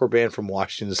important hardcore band from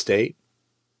Washington State?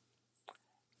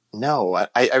 No,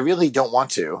 I really don't want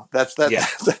to. That's but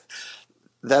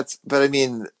I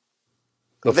mean,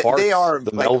 Farts, they are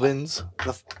the Melvins.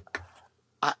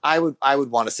 I would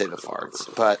want to say the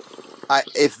Farts, but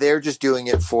if they're just doing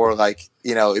it for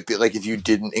it'd be like if you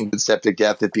didn't include Septic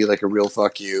Death, it'd be like a real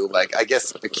fuck you. Like I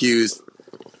guess Accused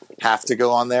have to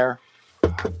go on there.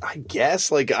 I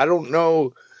guess I don't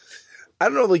know.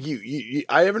 Like you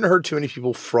I haven't heard too many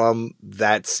people from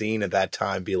that scene at that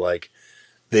time be like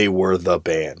they were the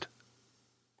band.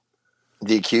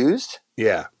 The Accused?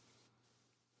 Yeah.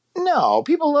 No,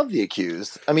 people love The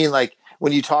Accused. I mean, like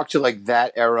when you talk to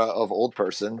that era of old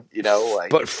person,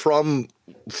 But from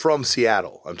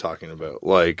Seattle, I'm talking about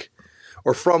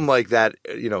or from that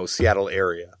Seattle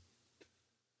area.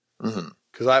 Mm-hmm.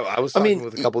 Because I was talking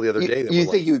with a couple the other day that you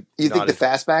were think like, you think the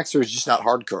fastbacks are just not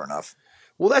hardcore enough?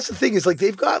 well, that's the thing is like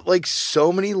they've got like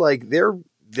so many like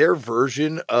their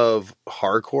version of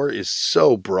hardcore is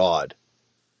so broad.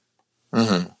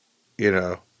 Mm-hmm. You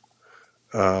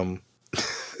know,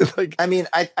 like I mean,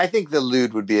 I think the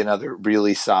lewd would be another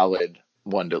really solid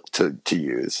one to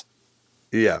use.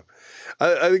 yeah.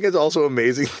 I think it's also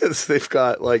amazing that they've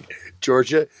got like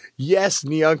Georgia. Yes,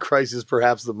 Neon Christ is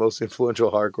perhaps the most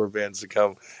influential hardcore bands to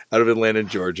come out of Atlanta,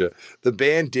 Georgia. The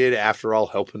band did, after all,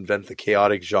 help invent the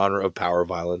chaotic genre of power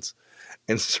violence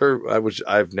and serve, which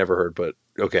I've never heard, but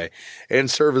okay, and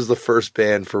serve as the first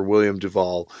band for William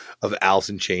Duvall of Alice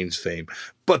in Chains fame.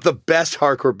 But the best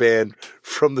hardcore band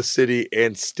from the city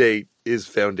and state is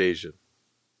Foundation.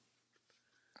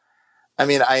 I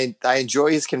mean, I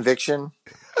enjoy his conviction.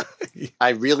 I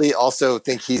really also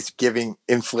think he's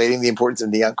inflating the importance of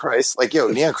Neon Christ. Like, yo,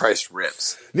 Neon Christ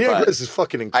rips. Neon Christ is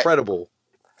fucking incredible.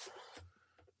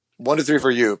 1 to 3 for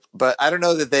you, but I don't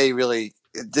know that they really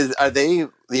are they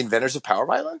the inventors of power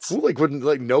violence? Well, like wouldn't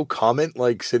like no comment,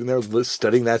 like sitting there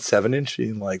studying that 7-inch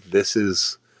and like this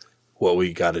is what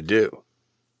we got to do.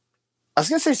 I was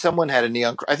gonna say someone had a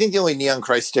Neon. I think the only Neon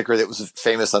Christ sticker that was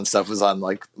famous on stuff was on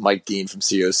like Mike Dean from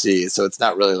COC. So it's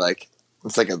not really like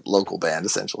it's like a local band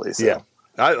essentially. So. Yeah,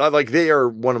 I like they are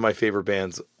one of my favorite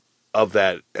bands of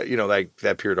that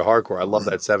that period of hardcore. I love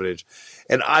that 7-inch,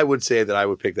 and I would say that I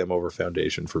would pick them over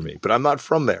Foundation for me. But I'm not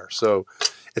from there, so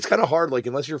it's kind of hard. Like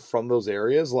unless you're from those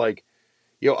areas, like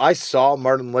I saw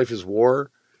Martin Life is War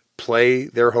play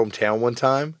their hometown one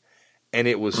time. And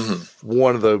it was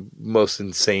one of the most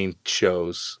insane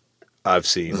shows I've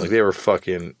seen. Like they were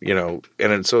fucking,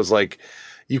 so it's like,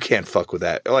 you can't fuck with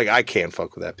that. Like I can't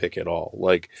fuck with that pick at all.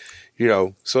 Like,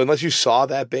 so unless you saw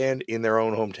that band in their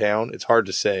own hometown, it's hard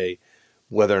to say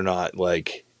whether or not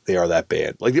like they are that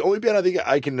band. Like the only band I think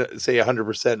I can say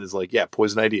 100% is like, yeah,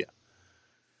 Poison Idea.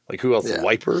 Like who else? Yeah.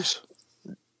 Wipers.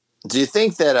 Do you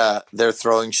think that they're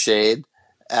throwing shade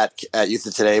at Youth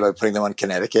of Today by putting them on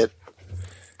Connecticut?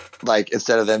 Like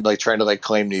instead of them like trying to like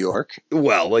claim New York?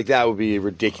 Well, like that would be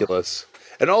ridiculous.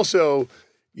 And also,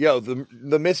 the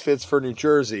Misfits for New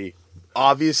Jersey,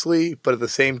 obviously, but at the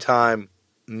same time,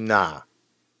 nah.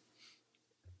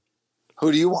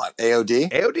 Who do you want? AOD?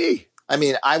 AOD. I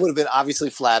mean, I would have been obviously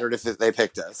flattered if they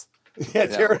picked us.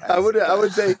 Yeah, I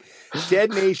would say Dead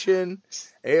Nation,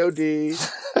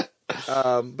 AOD.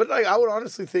 But like I would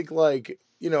honestly think like,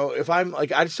 if I'm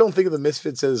like I just don't think of the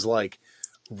Misfits as like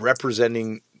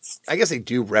representing. I guess they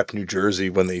do rep New Jersey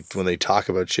when they talk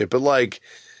about shit, but like,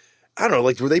 I don't know,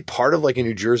 like, were they part of like a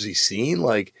New Jersey scene?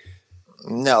 Like,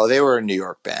 no, they were a New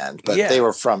York band, but they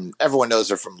were everyone knows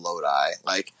they're from Lodi.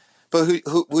 Like, but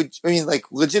who would, I mean,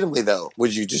 like, legitimately though,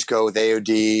 would you just go with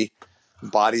AOD,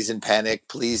 Bodies in Panic,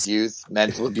 Please Youth,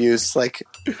 Mental Abuse? Like,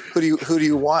 who do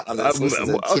you want on this list?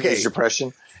 Teenage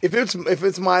Depression? If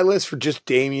it's my list for just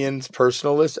Damien's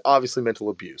personal list, obviously Mental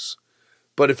Abuse.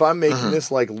 But if I'm making this,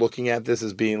 like looking at this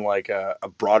as being like a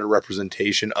broader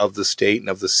representation of the state and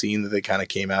of the scene that they kind of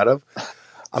came out of,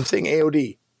 I'm saying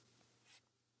AOD.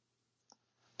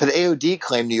 But AOD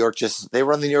claimed New York they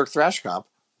were on the New York Thrash Comp.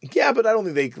 Yeah, but I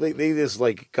don't think they just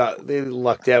like they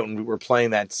lucked out and were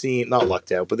playing that scene. Not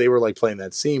lucked out, but they were like playing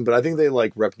that scene. But I think they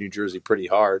like rep New Jersey pretty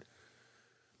hard.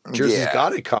 Jersey's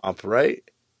got a comp, right?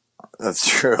 That's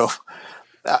true.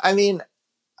 I mean,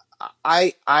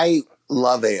 I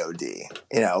love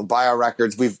AOD. Buy our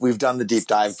records. We've done the deep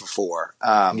dive before.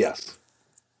 Yes,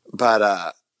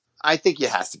 but I think it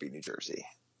has to be New Jersey.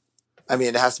 I mean,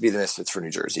 it has to be the Misfits for New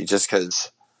Jersey, just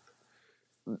because.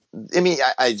 I mean,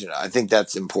 I think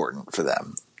that's important for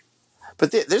them.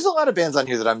 But there's a lot of bands on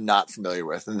here that I'm not familiar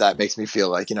with, and that makes me feel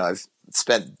like I've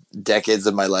spent decades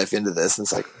of my life into this, and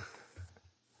it's like,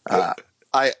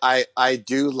 I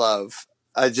do love.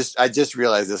 I just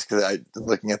realized this because I'm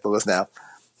looking at the list now.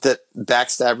 That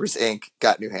Backstabbers Inc.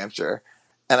 got New Hampshire,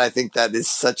 and I think that is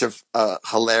such a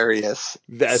hilarious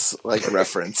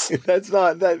reference. That's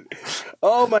not that.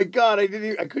 Oh my god, I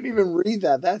couldn't even read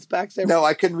that. That's Backstabbers. No,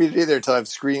 I couldn't read it either until I'm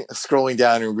scrolling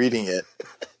down and reading it,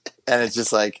 and it's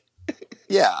just like,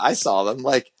 yeah, I saw them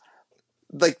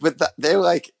but they're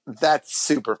like that's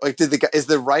super. Like, is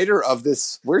the writer of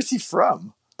this? Where's he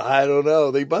from? I don't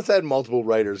know. They must have had multiple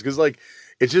writers because like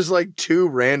it's just like too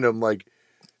random. Like.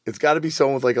 It's got to be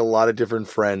someone with like a lot of different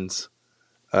friends.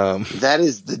 That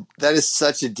is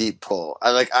such a deep pull.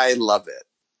 I love it.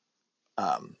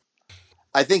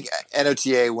 I think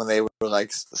NOTA when they were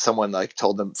like someone like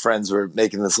told them friends were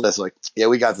making this list like yeah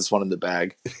we got this one in the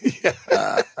bag.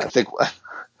 I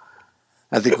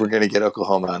think we're gonna get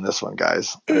Oklahoma on this one,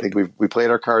 guys. I think we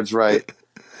played our cards right.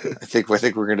 I think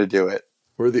we're gonna do it.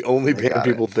 We're the only They band got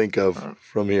people it. think of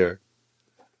from here.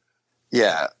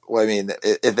 Yeah. Well, I mean,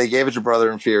 if they gave it to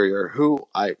Brother Inferior, who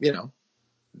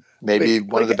maybe Wait,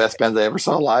 one of the best bands I ever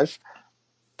saw live,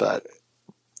 but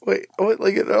like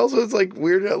it also it's like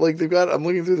weird. Like they've got. I'm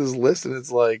looking through this list, and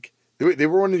it's like they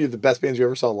were one of the best bands you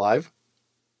ever saw live.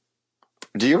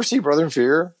 do you ever see Brother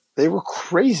Inferior? They were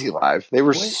crazy live. They were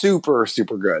What? super,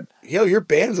 super good. Yo, your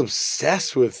band's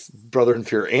obsessed with Brother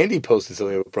Inferior. Andy posted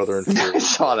something with Brother Inferior. I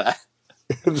saw that.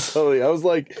 And so I was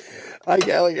like, I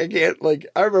can't. Like,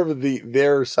 I remember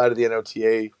their side of the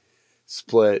NOTA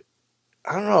split.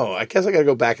 I don't know. I guess I got to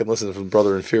go back and listen to some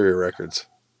Brother Inferior records.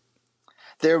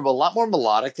 They're a lot more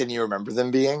melodic than you remember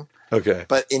them being. Okay,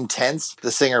 but intense.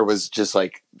 The singer was just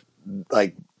like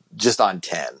just on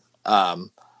 10. I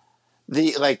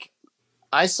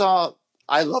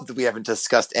love that we haven't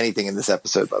discussed anything in this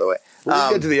episode, by the way.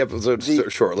 We'll get to the episode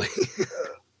shortly.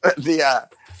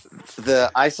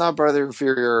 I saw Brother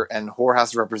Inferior and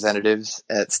Whorehouse Representatives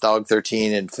at Stog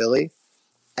 13 in Philly,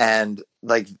 and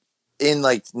like in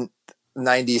like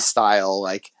 90s style,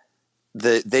 like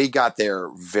they got there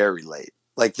very late.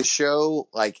 Like the show,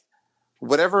 like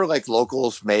whatever like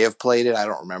locals may have played it, I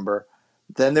don't remember.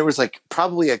 Then there was like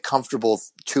probably a comfortable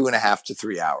 2.5 to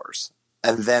 3 hours.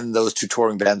 And then those two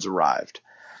touring bands arrived.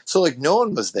 So like no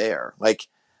one was there. Like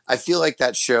I feel like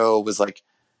that show was like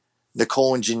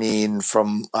Nicole and Janine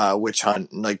from Witch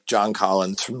Hunt, and like John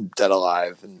Collins from Dead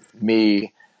Alive, and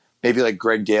me, maybe like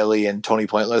Greg Daly and Tony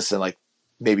Pointless, and like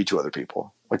maybe 2 other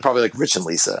people. Like probably like Rich and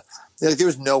Lisa. Like there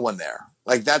was no one there.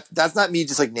 Like that's not me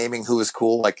just like naming who was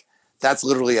cool. Like that's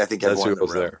literally I think That's everyone who in the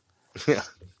was room. there. Yeah.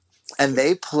 And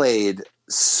they played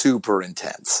super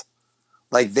intense.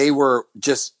 Like they were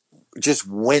just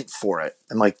went for it.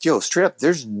 I'm like, yo, straight up,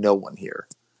 there's no one here.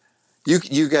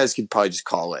 You guys could probably just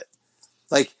call it.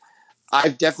 Like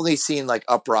I've definitely seen like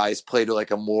Uprise play to like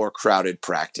a more crowded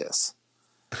practice.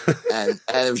 and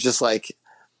it was just like,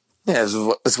 yeah,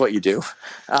 it's what you do.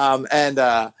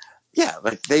 Yeah,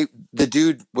 like the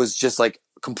dude was just like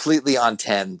completely on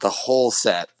 10 the whole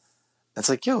set. It's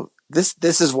like, yo, this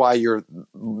is why you'll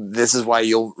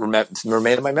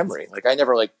remain in my memory. Like I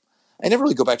never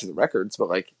really go back to the records, but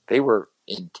like they were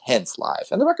intense live,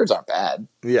 and the records aren't bad.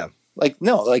 Yeah. Like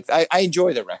no, like I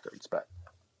enjoy the records, but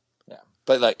yeah,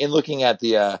 but like in looking at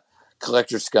the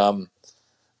Collector Scum,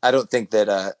 I don't think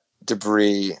that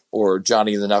Debris or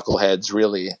Johnny and the Knuckleheads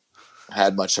really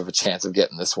had much of a chance of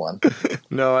getting this one.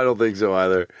 No, I don't think so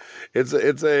either. It's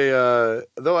a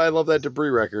though I love that Debris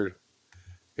record.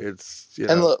 It's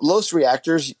and Los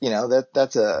Reactors,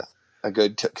 that's a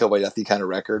good Kill by Deathy kind of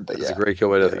record. But it's a great Kill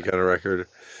by Deathy kind of record.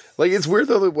 Like it's weird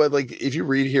though that when, like if you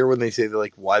read here when they say that,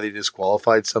 like why they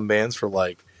disqualified some bands for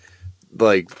like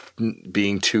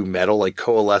being too metal, like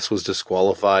Coalesce was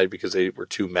disqualified because they were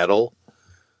too metal.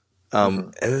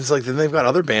 And it's like then they've got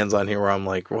other bands on here where I'm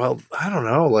like, well, I don't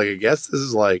know. Like I guess this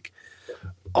is like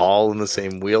all in the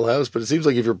same wheelhouse, but it seems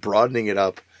like if you're broadening it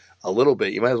up a little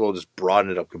bit, you might as well just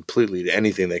broaden it up completely to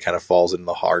anything that kind of falls in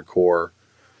the hardcore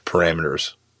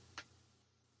parameters.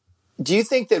 Do you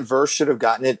think that Verse should have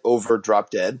gotten it over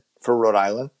Drop Dead for Rhode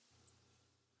Island?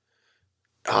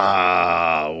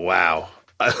 Wow.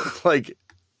 I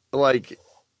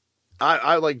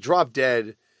like Drop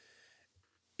Dead.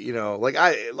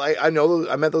 I know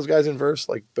I met those guys in Verse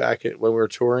like back when we were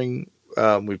touring.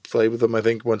 We played with them, I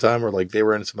think, one time, or like they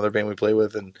were in some other band we played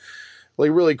with, and like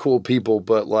really cool people.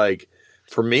 But like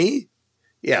for me,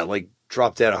 yeah, like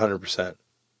Drop Dead 100%.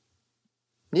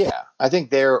 Yeah, I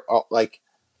think they're like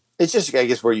it's just I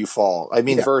guess where you fall. I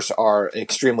mean, Verse are an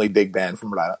extremely big band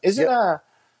from Rhode Island. Isn't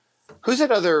who's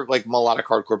that other like melodic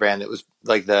hardcore band that was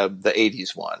like the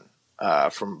 80s one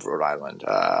from Rhode Island?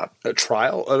 A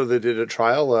Trial? Oh, they did a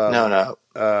Trial? No,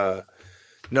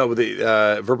 but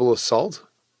the Verbal Assault.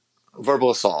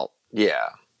 Verbal Assault. Yeah.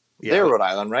 They're Rhode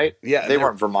Island, right? Yeah. They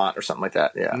weren't Vermont or something like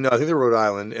that. Yeah. No, I think they're Rhode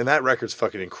Island. And that record's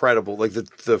fucking incredible. Like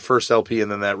the first LP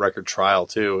and then that record Trial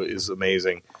too is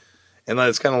amazing. And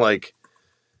it's kind of like,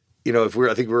 I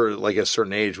think we're like a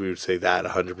certain age, we would say that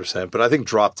 100%. But I think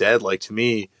Drop Dead, like to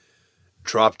me,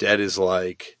 Drop Dead is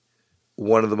like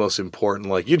one of the most important,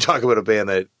 like you talk about a band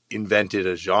that invented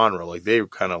a genre. Like they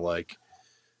kind of like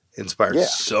inspired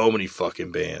so many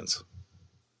fucking bands.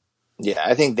 Yeah,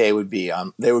 I think they would be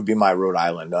my Rhode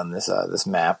Island on this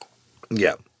map.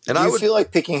 Yeah, and I would feel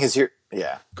like picking his here.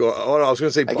 Yeah, go. Oh, no, I was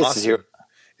going to say Boston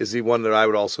is the one that I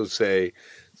would also say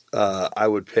I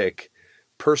would pick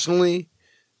personally.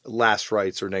 Last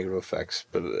Rites or Negative Effects,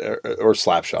 but or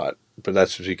Slapshot, but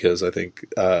that's just because I think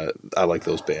I like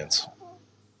those bands.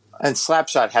 And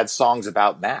Slapshot had songs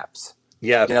about maps.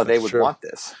 Yeah, they would want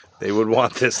this. They would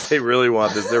want this. They really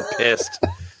want this. They're pissed.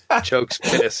 Choke's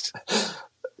pissed.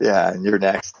 Yeah, and you're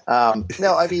next.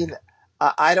 No, I mean,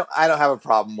 I don't have a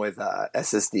problem with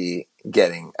SSD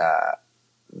getting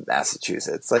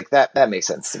Massachusetts. Like that makes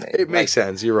sense to me. It makes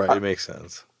sense. You're right. It makes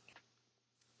sense.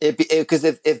 Because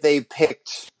if they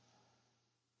picked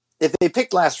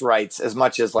last rites as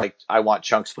much as like I want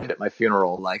chunks played at my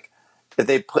funeral, like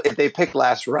if they pick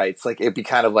last rites, like it'd be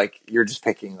kind of like you're just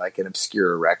picking like an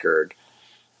obscure record,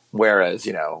 whereas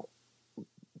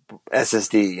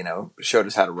SSD showed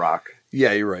us how to rock.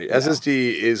 Yeah, you're right.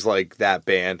 SSD is like that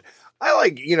band. I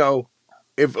like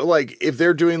if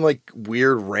they're doing like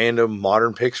weird random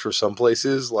modern picks for some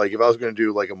places, like if I was going to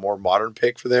do like a more modern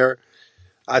pick for there,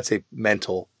 I'd say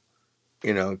Mental.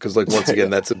 Because like once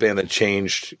again, that's a band that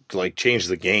changed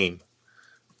the game.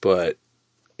 But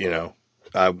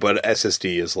but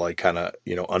SSD is like kind of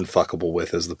unfuckable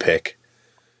with as the pick.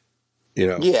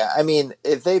 Yeah, I mean,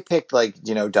 if they picked like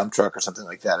Dump Truck or something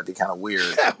like that, it'd be kind of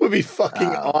weird. That would be fucking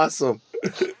awesome.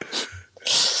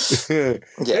 Yeah,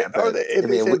 but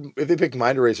if they picked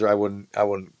Mind Eraser, I wouldn't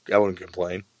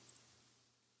complain.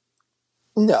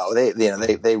 No,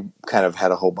 they kind of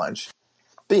had a whole bunch.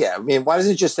 But yeah, I mean, why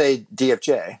doesn't it just say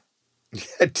DFJ? Yeah,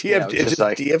 DFJ, just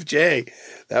like DFJ.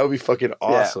 That would be fucking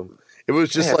awesome. Yeah. It was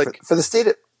just for the state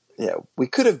of we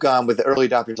could have gone with the early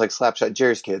adopters like Slapshot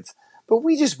Jerry's Kids, but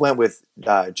we just went with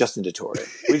Justin DeTore.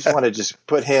 We just want to just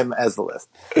put him as the list.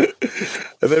 And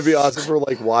that'd be awesome for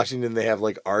like Washington. They have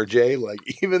like RJ. Like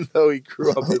even though he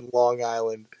grew up in Long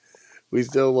Island, we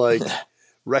still like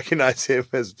recognize him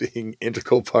as being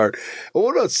integral part. Well,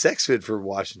 what about Sex Fit for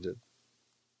Washington?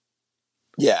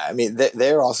 Yeah, I mean, they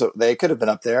could have been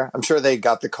up there. I'm sure they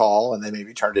got the call and they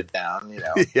maybe turned it down.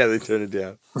 Yeah, they turned it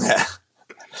down.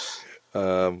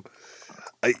 Yeah.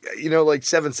 Like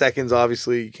 7 seconds.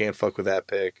 Obviously, you can't fuck with that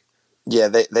pick. Yeah,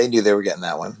 they knew they were getting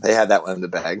that one. They had that one in the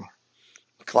bag.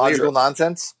 Logical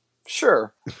nonsense.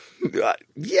 Sure.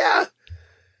 Yeah.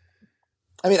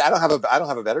 I mean, I don't have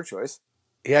a better choice.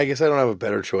 Yeah, I guess I don't have a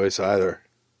better choice either.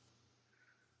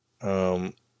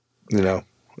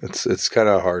 It's kind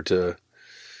of hard to.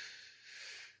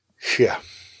 Yeah,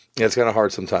 it's kind of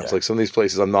hard sometimes. Yeah. Like some of these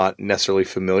places, I'm not necessarily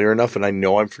familiar enough, and I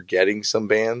know I'm forgetting some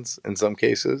bands in some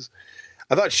cases.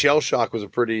 I thought Shell Shock was a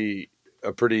pretty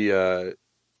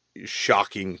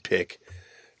shocking pick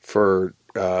for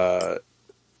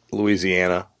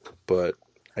Louisiana, but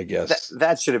I guess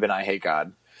that should have been I Hate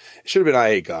God. It should have been I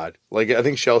Hate God. Like I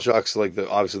think Shell Shock's like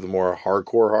obviously the more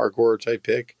hardcore type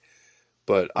pick,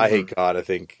 but I Hate God. I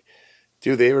think,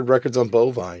 dude, they had records on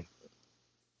Bovine.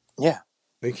 Yeah.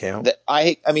 They count.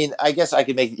 I mean, I guess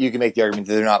you can make the argument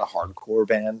that they're not a hardcore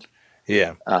band.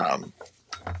 Yeah.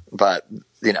 But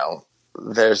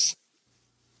there's,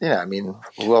 I mean,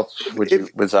 who else what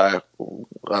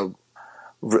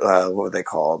were they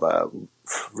called?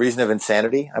 Reason of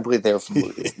Insanity. I believe they were from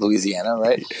Louisiana,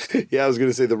 right? Yeah, I was going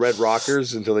to say the Red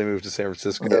Rockers until they moved to San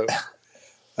Francisco.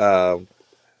 Yeah.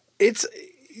 It's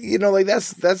like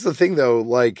that's the thing though.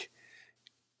 Like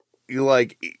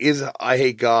is I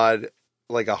Hate God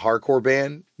like a hardcore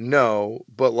band? No,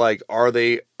 but like, are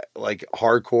they like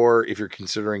hardcore if you're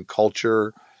considering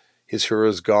Culture, His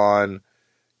Hero's Gone,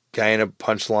 Guyana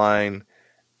Punchline,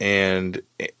 and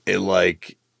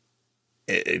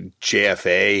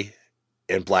JFA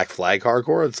and Black Flag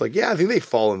hardcore? It's like, yeah, I think they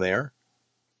fall in there.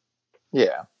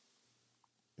 Yeah.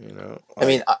 I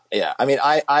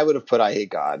would have put I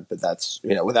Hate God, but that's,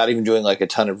 without even doing like a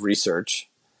ton of research,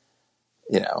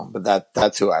 but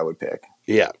that's who I would pick.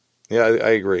 Yeah. Yeah, I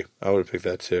agree. I would have picked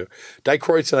that too. Die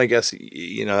Kreutzen, I guess,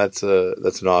 that's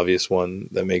an obvious one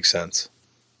that makes sense.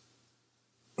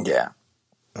 Yeah.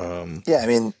 I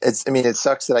mean, it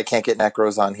sucks that I can't get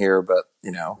Necros on here, but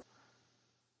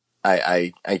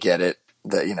I get it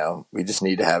that, we just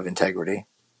need to have integrity.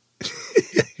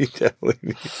 Yeah, you definitely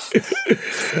need.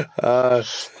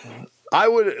 I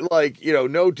would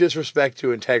no disrespect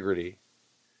to Integrity.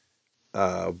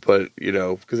 But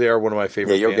because they are one of my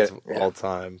favorite bands of all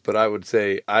time. But I would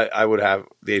say I would have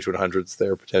the H100s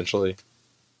there potentially.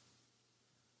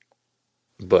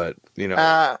 But you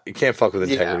can't fuck with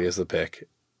Integrity as the pick.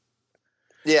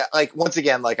 Yeah, like once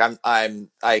again, like I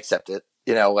accept it.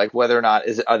 Like whether or not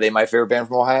are they my favorite band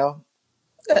from Ohio?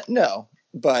 No,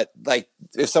 but like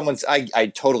if someone's,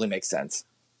 I totally makes sense.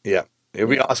 Yeah, it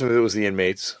would be awesome if it was the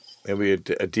Inmates. It would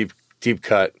be a deep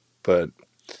cut, but.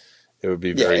 It would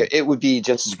be it would be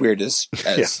just as weird as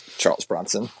Charles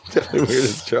Bronson. Definitely weird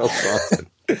as Charles Bronson.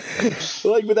 But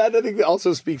that I think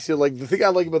also speaks to the thing I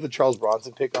like about the Charles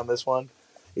Bronson pick on this one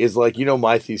is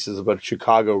my thesis about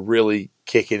Chicago really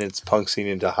kicking its punk scene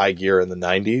into high gear in the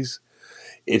 90s.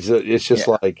 It's just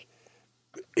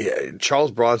Yeah,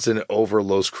 Charles Bronson over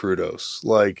Los Crudos.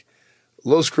 Like,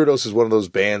 Los Crudos is one of those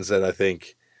bands that I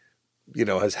think,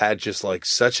 has had just like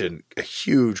such a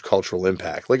huge cultural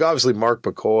impact. Like, obviously Mark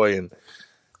McCoy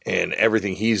and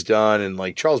everything he's done, and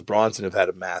like Charles Bronson have had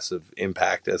a massive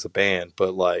impact as a band,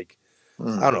 but like,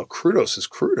 I don't know, Crudos is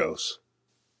Crudos.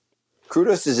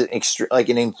 Crudos is an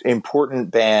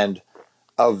important band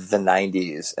of the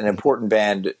 90s, an important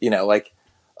band,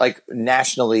 like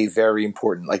nationally very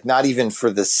important, like not even for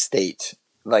the state,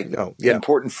 like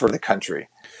important for the country.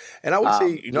 And I would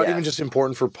say not even just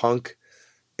important for punk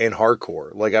and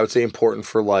hardcore. Like, I would say important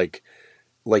for like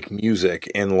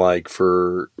music and like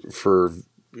for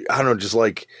I don't know, just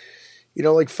like,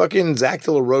 like fucking Zach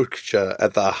De La Rocha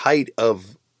at the height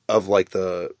of like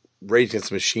the Rage Against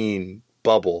the Machine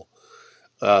bubble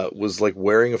was like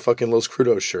wearing a fucking Los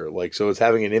Crudos shirt. Like, so it's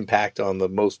having an impact on the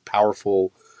most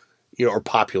powerful, or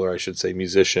popular, I should say,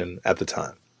 musician at the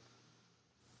time.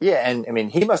 Yeah, and I mean,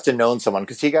 he must have known someone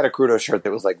because he got a Crudo shirt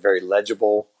that was like very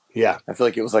legible. Yeah, I feel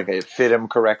like it was like it fit him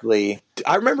correctly.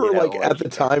 I remember at the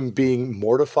time being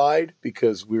mortified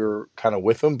because we were kind of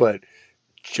with him, but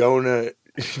Jonah,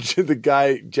 the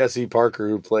guy Jesse Parker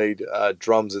who played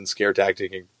drums in Scare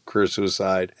Tactic and Career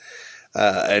Suicide,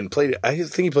 and I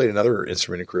think he played another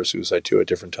instrument in Career Suicide too at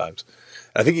different times.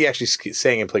 I think he actually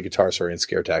sang and played guitar, in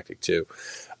Scare Tactic too.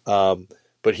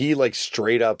 But he like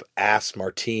straight up asked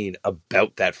Martine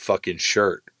about that fucking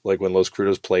shirt. Like when Los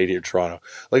Crudos played here in Toronto,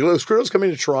 like Los Crudos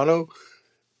coming to Toronto,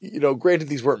 granted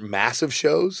these weren't massive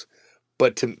shows,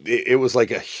 but it was like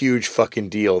a huge fucking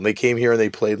deal. And they came here and they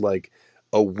played like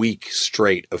a week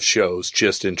straight of shows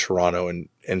just in Toronto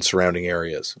and surrounding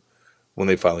areas when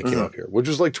they finally came up here, which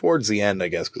was like towards the end, I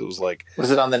guess. Cause it was like,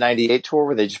 was it on the 98 tour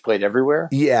where they just played everywhere?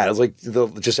 Yeah. It was like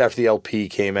just after the LP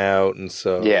came out. And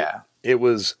so it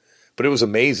was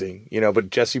amazing, but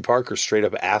Jesse Parker straight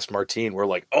up asked Martine, we're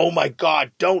like, oh my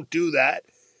God, don't do that.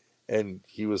 And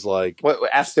he was like, what,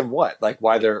 asked him what? Like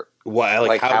why they're,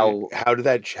 how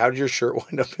did your shirt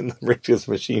wind up in the Rage Against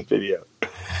the Machine video?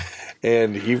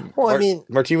 And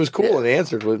Martine was cool and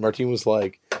answered. Martine was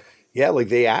like, yeah, like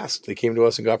they came to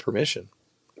us and got permission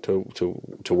to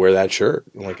wear that shirt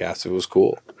and like asked if it was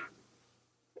cool.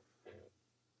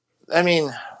 I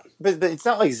mean, but it's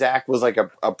not like Zach was like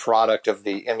a product of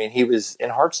he was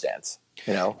in Heartstance,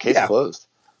 case closed.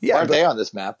 Yeah. Why aren't they on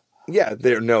this map? Yeah,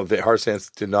 the Heartstance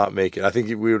did not make it. I think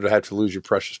we would have to lose your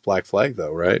precious black flag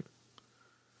though, right?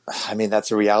 I mean,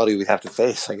 that's a reality we'd have to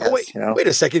face, I guess. Oh, wait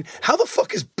a second. How the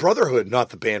fuck is Brotherhood not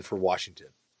the band for Washington?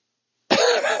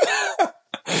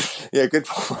 Yeah, good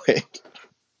point.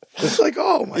 It's like,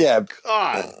 oh my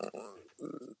God.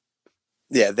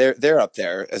 Yeah, they're up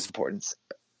there as importance.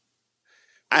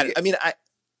 It'd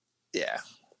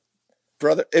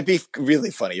be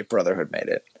really funny if Brotherhood made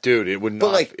it. Dude, it would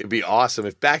not. It'd be awesome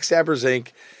if Backstabbers Inc.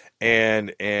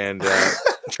 and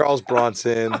Charles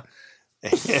Bronson,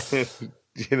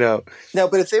 No,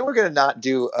 but if they were going to not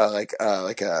do a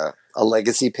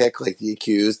legacy pick like The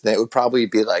Accused, then it would probably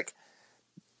be like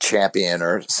Champion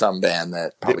or some band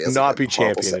that probably would not be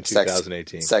Champion in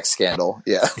 2018. Sex scandal,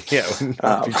 yeah. Yeah, it would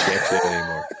not be Champion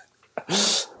anymore.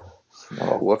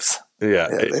 Oh, whoops. Yeah,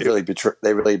 they really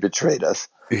betrayed us.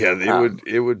 Yeah,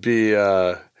 it would be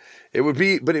awesome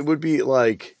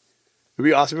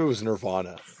if it was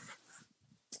Nirvana.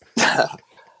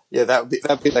 Yeah,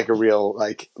 that'd be like a real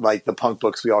like the punk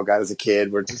books we all got as a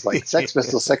kid, where it's just like Sex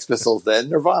Pistols, then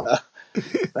Nirvana.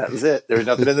 That was it. There was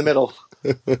nothing in the middle.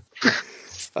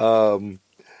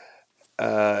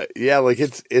 Like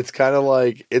it's kind of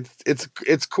like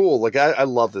it's cool. Like I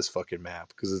love this fucking map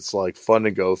because it's like fun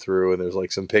to go through, and there's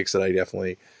like some picks that I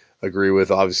definitely agree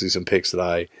with. Obviously, some picks that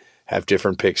I have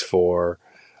different picks for,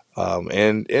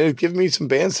 and it gives me some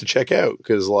bands to check out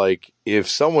because like if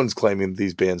someone's claiming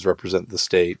these bands represent the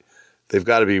state, they've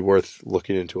got to be worth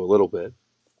looking into a little bit.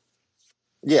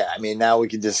 Yeah, I mean now we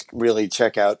can just really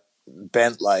check out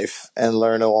Bent Life and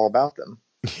learn all about them.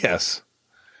 Yes.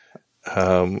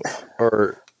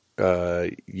 Or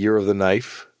Year of the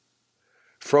Knife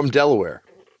from Delaware.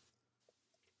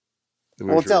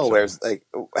 Well, Delaware's like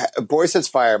Boy Sets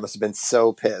Fire must have been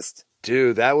so pissed.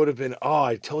 Dude, that would have been. Oh,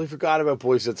 I totally forgot about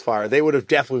Boy Sets Fire. They would have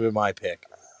definitely been my pick.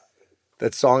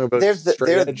 That song about they're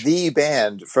the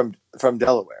band from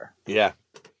Delaware. Yeah,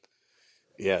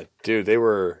 yeah, dude. They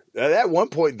were at one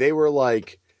point. They were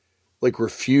like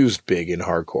Refused big in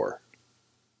hardcore.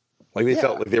 Like they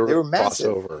felt like they were cross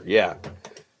over,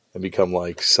 and become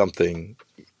like something,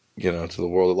 to the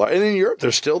world at large. And in Europe,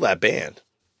 they're still that band.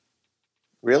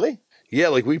 Really? Yeah,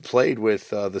 like we played with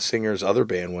the singer's other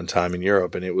band one time in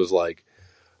Europe, and it was like,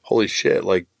 holy shit!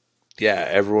 Like, yeah,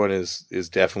 everyone is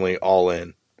definitely all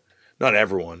in. Not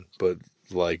everyone, but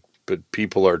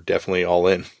people are definitely all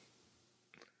in.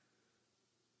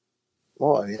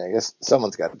 Well, I mean, I guess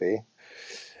someone's got to be.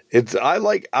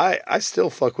 I still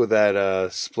fuck with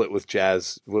that split with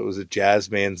Jazz. What was it? Jazz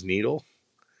Man's Needle.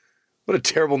 What a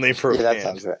terrible name for a Yeah, that band.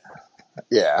 sounds right.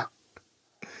 Yeah.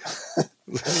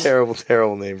 Terrible,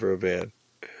 terrible name for a band.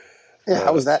 Yeah,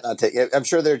 how was that not taken? I'm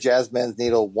sure their Jazz Man's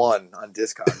Needle won on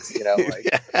Discogs,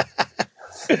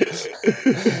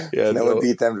 Yeah, no one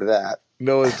beat them to that.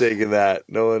 No one's taking that.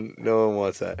 No one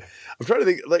wants that. I'm trying to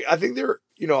think. Like, I think they're,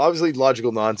 obviously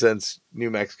Logical Nonsense, New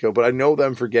Mexico, but I know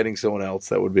them for getting someone else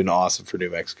that would have been awesome for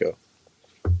New Mexico.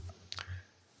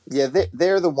 Yeah,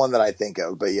 they're the one that I think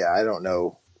of, but yeah, I don't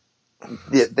know.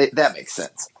 Yeah, that makes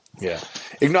sense. Yeah,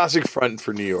 Agnostic Front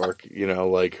for New York.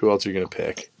 Like, who else are you going to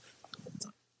pick?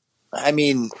 I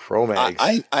mean,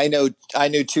 Cro-Mags. I know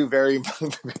two very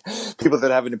people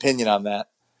that have an opinion on that,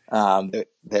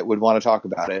 that would want to talk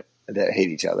about it, that hate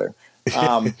each other.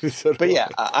 But yeah,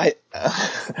 I'm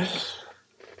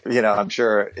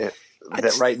sure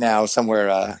that right now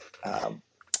somewhere, God,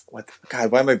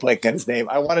 why am I blanking on his name?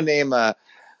 I want to name,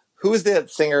 who was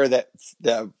that singer the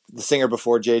singer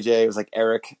before JJ? It was like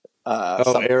Eric.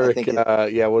 Eric.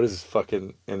 What is his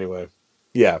fucking, anyway?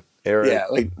 Yeah. Eric. Yeah,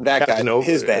 like that Casanova,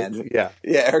 guy, his band. Yeah,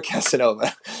 Eric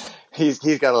Casanova. He's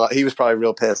got a lot. He was probably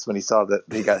real pissed when he saw that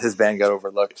his band got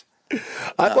overlooked.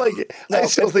 I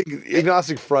still think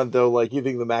Agnostic Front, though. Like, you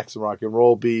think the Maxim Rock and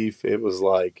Roll beef? It was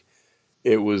like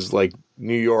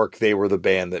New York. They were the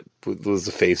band that was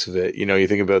the face of it. You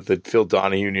think about the Phil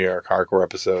Donahue New York hardcore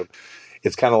episode.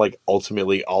 It's kind of like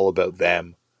ultimately all about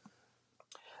them.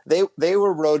 They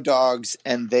were road dogs,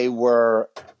 and they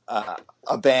were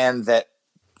a band that.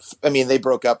 I mean, they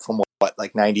broke up from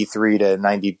like 93 to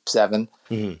 97,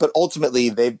 but ultimately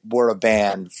they were a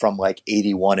band from like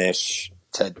 81-ish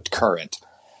to current.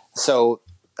 So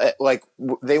like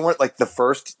they weren't like the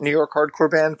first New York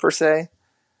hardcore band per se,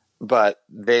 but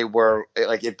they were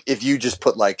like, if you just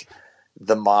put like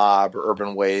the Mob or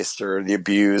Urban Waste or the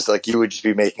Abused, like you would just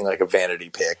be making like a vanity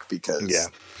pick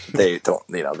because they don't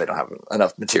have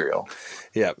enough material.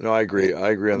 Yeah, no, I agree.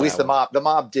 I agree on that. At least the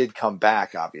Mob did come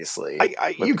back, obviously.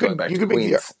 You could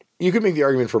make the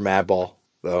argument for Madball,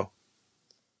 though.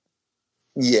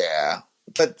 Yeah,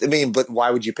 but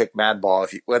why would you pick Madball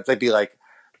if you? That'd be like,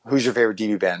 who's your favorite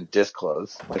DB band?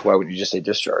 Disclose. Like, why wouldn't you just say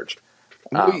Discharge?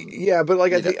 Yeah, but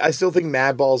like I still think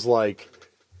Madball's like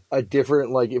a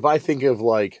different, like, if I think of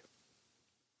like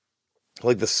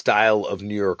the style of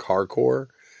New York hardcore,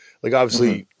 like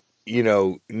obviously.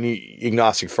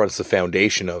 Agnostic Front's the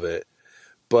foundation of it,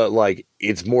 but like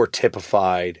it's more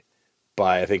typified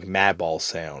by, I think, Madball's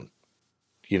sound,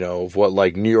 of what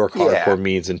like New York hardcore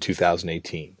means in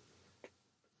 2018.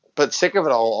 But Sick of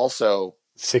It All also.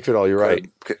 Sick of It All, you're right.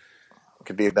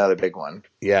 Could be another big one.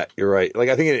 Yeah, you're right. Like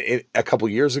I think a couple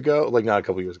years ago, like not a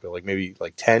couple years ago, like maybe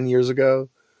like 10 years ago,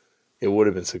 it would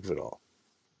have been Sick of It All.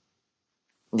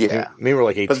 Yeah. Maybe we're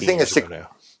like 18 but the thing years is, ago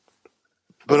now.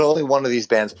 But only one of these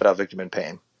bands put out Victim in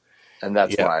Pain. And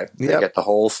that's why they get the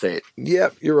whole state.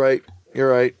 Yep, you're right. You're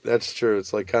right. That's true.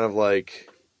 It's like kind of like,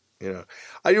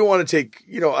 I do want to take,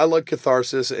 I like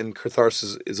Catharsis, and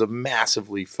Catharsis is a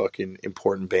massively fucking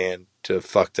important band to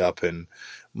Fucked Up and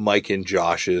Mike and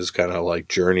Josh's kind of like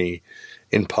journey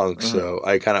in punk. So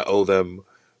I kind of owe them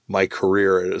my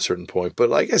career at a certain point. But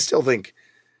like, I still think,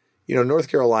 North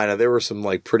Carolina, there were some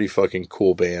like pretty fucking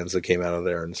cool bands that came out of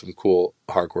there, and some cool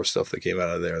hardcore stuff that came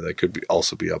out of there that could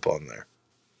also be up on there.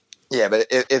 Yeah, but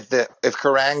if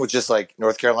Kerrang was just like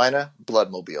North Carolina,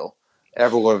 Bloodmobile,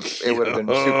 it would have been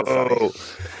super funny.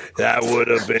 That would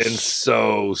have been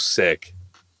so sick.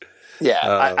 Yeah,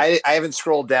 I haven't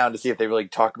scrolled down to see if they really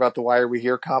talk about the Why Are We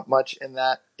Here comp much in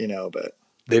that, but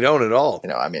they don't at all.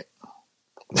 I mean,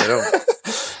 they don't.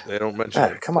 They don't mention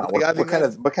it. Come on,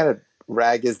 what kind of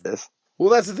rag is this? Well,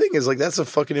 that's the thing, is like that's a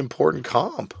fucking important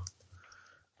comp,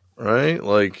 right?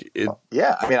 Like it.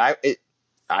 Yeah, I mean,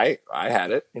 I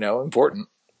had it, important.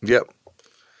 Yep.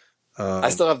 I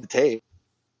still have the tape.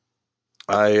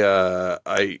 I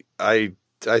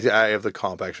have the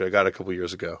comp, actually. I got it a couple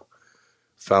years ago.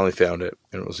 Finally found it,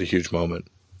 and it was a huge moment.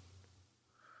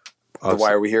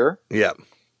 Why Are We Here? Yeah.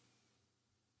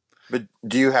 But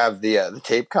do you have the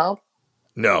tape comp?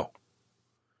 No.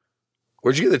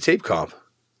 Where'd you get the tape comp?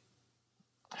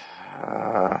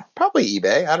 Probably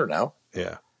eBay. I don't know.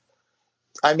 Yeah.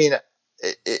 I mean,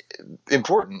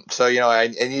 important. So, I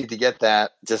needed to get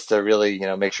that just to really,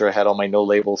 make sure I had all my no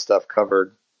label stuff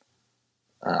covered.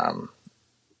 But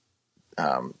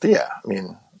yeah, I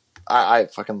mean, I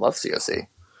fucking love COC.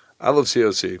 I love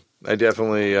COC. I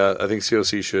definitely, I think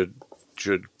COC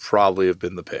should probably have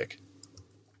been the pick.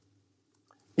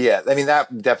 Yeah, I mean,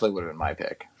 that definitely would have been my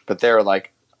pick. But they're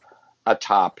like a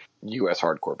top U.S.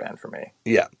 hardcore band for me.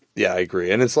 Yeah, yeah, I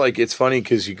agree. And it's like it's funny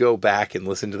because you go back and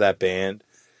listen to that band.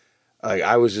 Like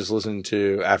I was just listening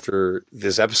to after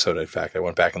this episode. In fact, I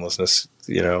went back and listened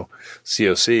to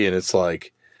COC, and it's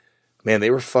like, man, they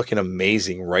were fucking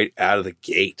amazing right out of the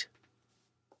gate.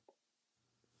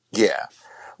 Yeah.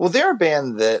 Well, they're a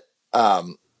band that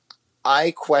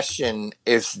I question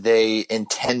if they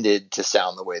intended to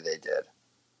sound the way they did.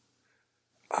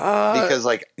 Because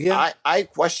like yeah. I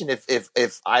question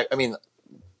if I mean,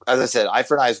 as I said, Eye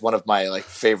for an Eye is one of my like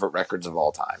favorite records of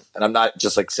all time, and I'm not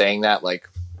just like saying that like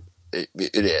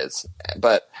it is,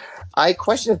 but I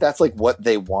question if that's like what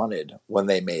they wanted when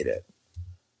they made it.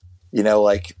 You know,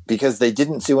 like because they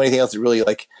didn't do anything else that really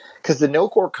like because the no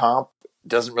core comp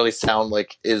doesn't really sound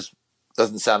like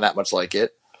doesn't sound that much like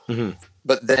it. Mm-hmm.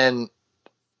 But then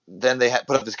they had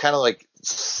put up this kind of like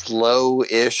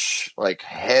slow-ish, like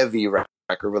heavy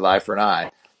record with Eye for an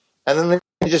Eye, and then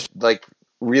they just like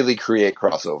really create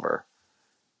crossover.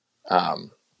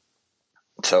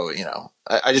 So you know,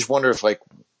 I just wonder if like,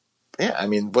 yeah, I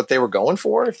mean, what they were going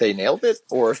for, if they nailed it,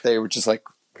 or if they were just like,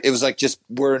 it was like just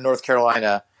we're in North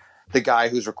Carolina, the guy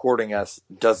who's recording us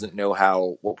doesn't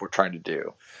know what we're trying to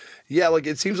do. Yeah, like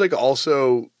it seems like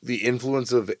also the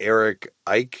influence of Eric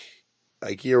Ike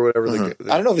or whatever. Mm-hmm.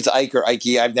 I don't know if it's Ike or Ike.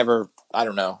 I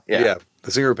don't know. Yeah,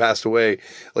 the singer who passed away.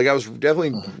 Like I was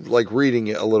definitely like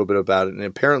reading a little bit about it, and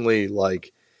apparently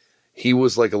like he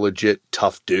was like a legit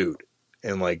tough dude,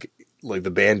 and like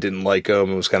the band didn't like him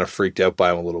and was kind of freaked out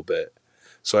by him a little bit.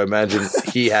 So I imagine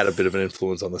he had a bit of an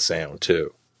influence on the sound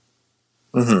too.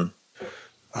 Mm-hmm.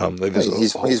 Like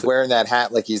he's wearing that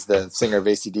hat like he's the singer of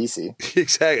AC/DC.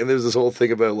 Exactly, and there's this whole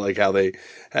thing about like how they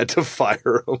had to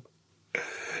fire him.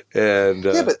 And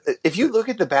yeah, but if you look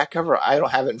at the back cover, I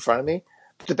don't have it in front of me.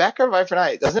 But the back cover of Eye for an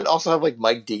Eye doesn't it also have like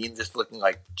Mike Dean just looking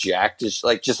like jacked, just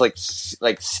like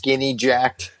skinny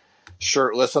jacked,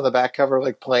 shirtless on the back cover,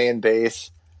 like playing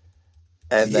bass,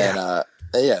 and then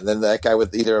then that guy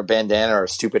with either a bandana or a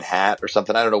stupid hat or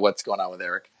something. I don't know what's going on with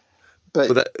Eric.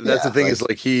 But that's the thing is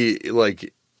like he has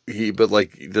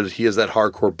that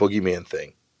hardcore boogeyman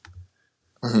thing.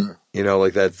 Mm-hmm. You know,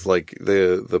 like that's like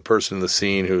the person in the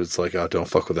scene who's like, oh, don't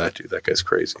fuck with that dude. That guy's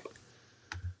crazy.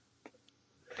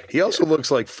 He also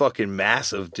looks like fucking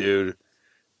massive, dude,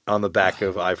 on the back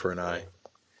of Eye for an Eye.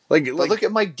 But look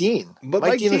at Mike Dean. But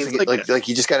Mike Dean looks like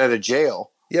he just got out of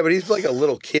jail. Yeah, but he's like a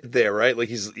little kid there, right? Like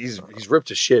he's ripped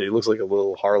to shit. He looks like a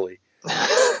little Harley.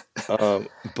 But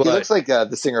he looks like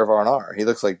the singer of R&R. He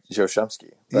looks like Joe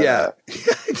Shumsky. Yeah,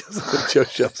 he does look like Joe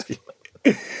Shumsky.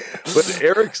 But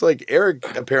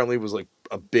Eric apparently was like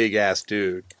a big ass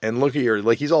dude, and look at here,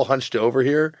 like he's all hunched over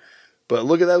here, but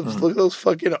look at that, look at those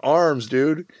fucking arms,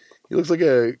 dude. He looks like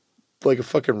a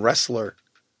fucking wrestler.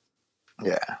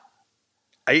 Yeah,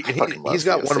 he's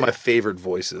got one of my favorite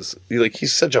voices.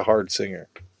 He's such a hard singer.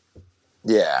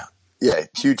 Yeah,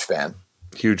 huge fan.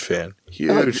 Huge fan.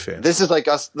 This is like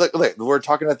us. Look, we're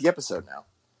talking about the episode now.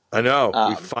 I know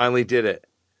we finally did it.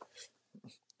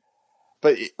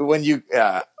 But when you,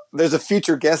 there's a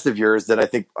future guest of yours that I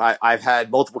think I've had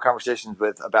multiple conversations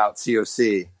with about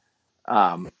COC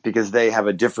because they have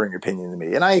a differing opinion than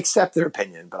me, and I accept their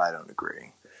opinion, but I don't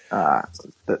agree.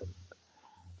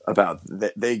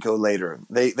 They go later.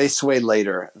 They sway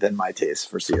later than my taste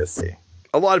for COC.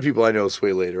 A lot of people I know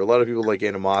sway later. A lot of people like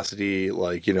Animosity.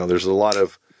 Like there's a lot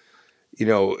of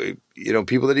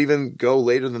people that even go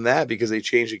later than that because they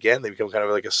change again. They become kind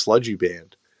of like a sludgy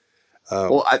band.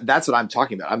 Well, that's what I'm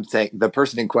talking about. I'm saying the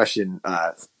person in question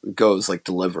goes like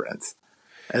Deliverance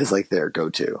as like their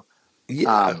go-to.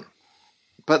 Yeah.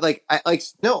 But like, I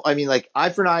mean, like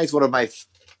Eye for an Eye is one of my.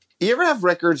 You ever have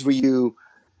records where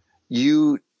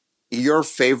your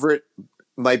favorite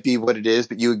might be what it is,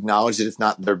 but you acknowledge that it's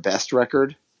not their best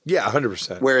record? Yeah,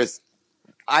 100%. Whereas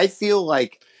I feel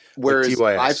like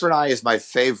Eye for an Eye is my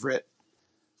favorite.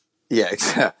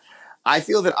 Yeah, I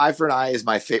feel that Eye for an Eye is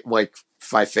my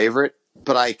favorite,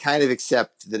 but I kind of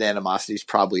accept that Animosity is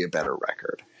probably a better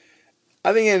record.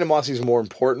 I think Animosity is a more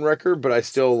important record, but I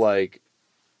still like.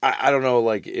 I don't know,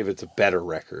 like if it's a better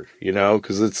record,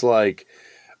 because it's like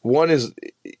one is,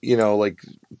 like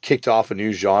kicked off a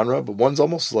new genre, but one's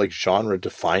almost like genre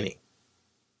defining.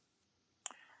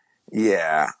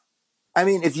 Yeah, I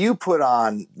mean, if you put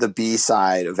on the B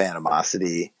side of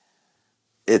Animosity,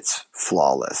 it's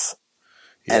flawless.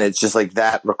 Yeah. And it's just like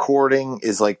that recording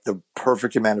is like the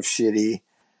perfect amount of shitty.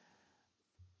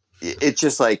 It's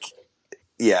just like,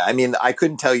 yeah, I mean, I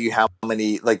couldn't tell you how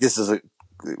many, like this is a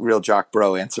real jock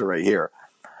bro answer right here.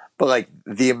 But like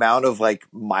the amount of like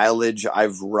mileage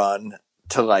I've run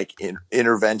to like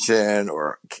Intervention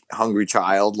or Hungry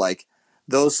Child, like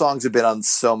those songs have been on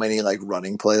so many like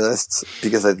running playlists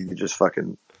because I think they're just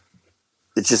fucking,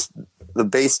 it's just the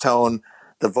bass tone,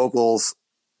 the vocals,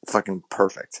 fucking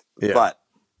perfect. Yeah. But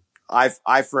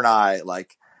eye for an eye,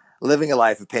 like living a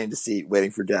life of pain, deceit,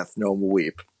 waiting for death, no one will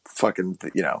weep. Fucking,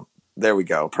 you know, there we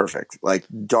go. Perfect. Like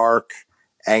dark,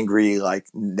 angry, like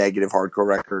negative hardcore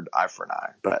record, eye for an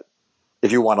eye. But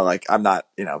if you want to, like, I'm not,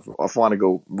 you know, if I want to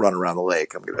go run around the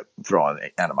lake, I'm going to throw on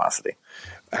Animosity.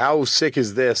 How sick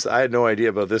is this? I had no idea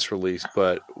about this release,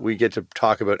 but we get to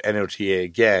talk about NOTA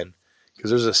again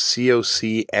because there's a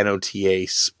COC NOTA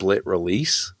split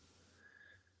release.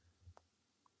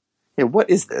 Yeah, what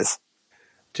is this?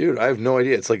 Dude, I have no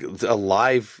idea. It's like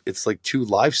it's like 2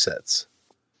 live sets.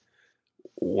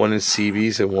 One is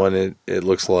CB's and one it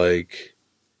looks like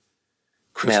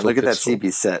Crystal Man, look Pistol. At that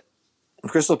CB set.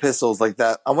 Crystal Pistol is like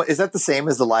that. Is that the same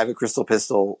as the Live at Crystal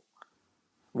Pistol?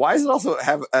 Why does it also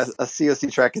have a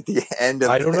COC track at the end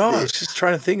of I don't know. I was just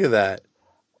trying to think of that.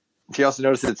 Do you also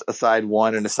notice it's a side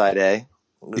 1 and a side A?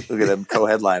 Look at them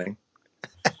co-headlining.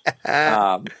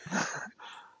 Now,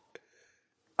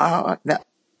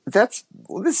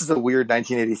 this is a weird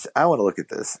 1980s. I want to look at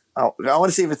this. I want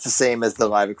to see if it's the same as the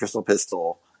Live at Crystal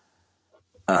Pistol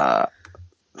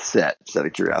set. Just out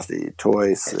of curiosity.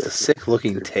 Toys. It's a sick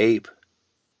looking tape.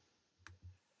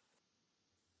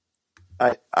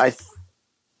 I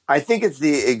think it's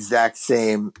the exact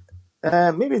same.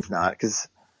 Maybe it's not because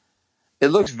it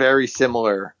looks very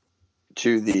similar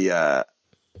to the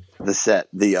set,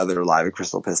 the other Live at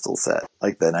Crystal Pistol set,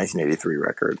 like the 1983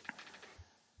 record.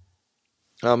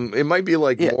 It might be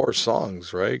like more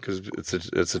songs, right? Because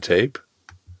it's a tape.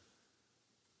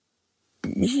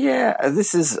 Yeah,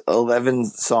 this is 11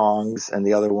 songs, and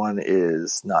the other one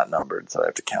is not numbered, so I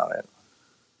have to count it.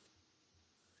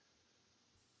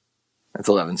 It's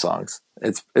 11 songs.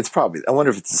 It's probably. I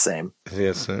wonder if it's the same.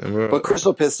 Yes, but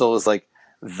Crystal Pistol is like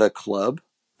the club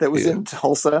that was in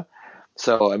Tulsa.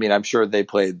 So I mean, I'm sure they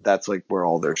played. That's like where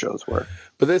all their shows were.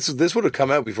 But this would have come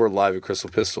out before Live at Crystal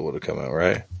Pistol would have come out,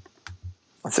 right?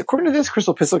 So according to this,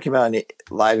 Crystal Pistol came out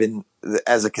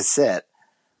as a cassette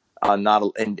not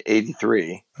in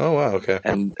 '83. Oh wow, okay.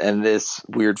 And this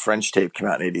weird French tape came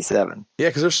out in '87. Yeah,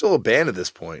 because they're still a band at this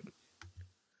point.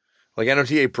 Like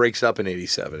NOTA breaks up in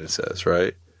 '87, it says,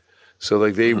 right? So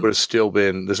like they would have still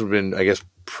been. This would have been, I guess,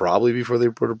 probably before they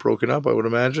would have broken up. I would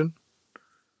imagine.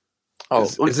 Oh,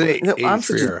 isn't it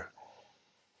 '83?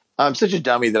 I'm such a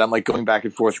dummy that I'm like going back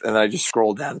and forth, and then I just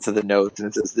scroll down to the notes, and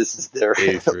it says this is their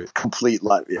complete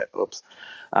live. Yeah, oops,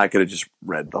 I could have just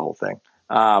read the whole thing.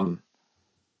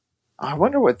 I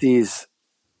wonder what these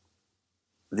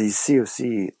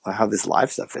COC, how this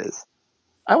live stuff is.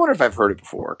 I wonder if I've heard it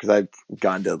before because I've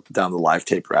gone down the live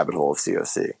tape rabbit hole of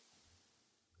COC.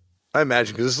 I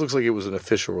imagine because this looks like it was an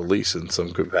official release in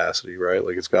some capacity, right?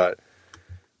 Like it's got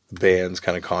bands'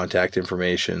 kind of contact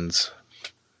informations,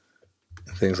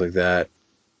 things like that.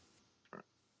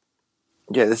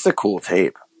 Yeah, this is a cool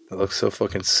tape. It looks so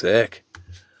fucking sick.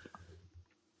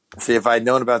 See, if I'd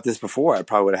known about this before, I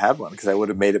probably would have had one because I would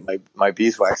have made it my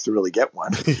beeswax to really get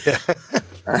one. Yeah.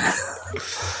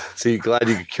 So you glad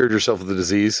you cured yourself of the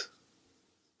disease?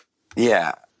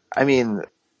 Yeah, I mean,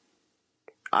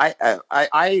 I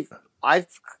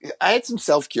had some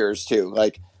self cures too.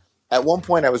 Like at one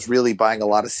point, I was really buying a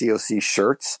lot of COC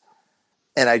shirts,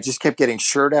 and I just kept getting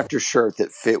shirt after shirt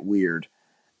that fit weird.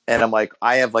 And I'm like,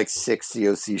 I have like 6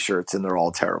 COC shirts, and they're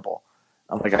all terrible.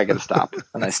 I'm like, I gotta stop,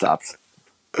 and I stopped.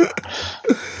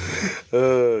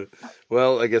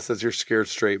 Well, I guess that's your scared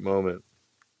straight moment.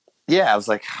 Yeah, I was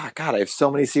like, oh, God, I have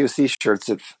so many COC shirts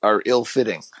that are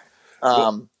ill-fitting.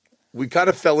 We kind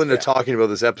of fell into talking about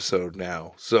this episode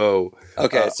now, so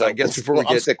okay. So I guess before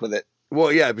I'm sick with it.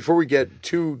 Well, yeah, before we get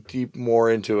too deep more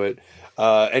into it,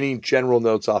 any general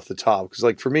notes off the top? Because,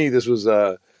 like, for me, this was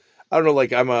I don't know,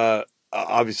 like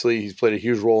obviously he's played a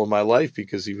huge role in my life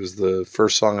because he was the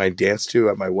first song I danced to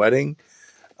at my wedding.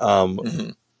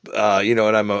 You know,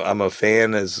 and I'm a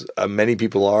fan, as many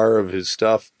people are, of his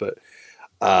stuff, but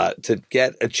to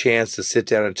get a chance to sit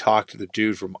down and talk to the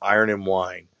dude from Iron and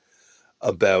Wine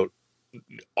about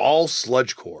all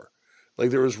sludgecore,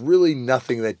 like there was really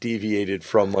nothing that deviated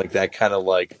from like that kind of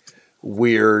like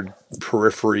weird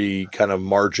periphery kind of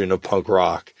margin of punk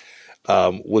rock,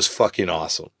 was fucking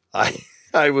awesome.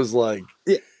 I was like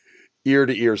ear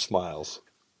to ear smiles.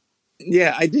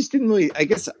 Yeah, I just didn't really. I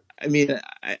guess. I mean,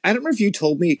 I don't know if you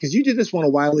told me because you did this one a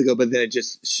while ago, but then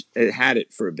it had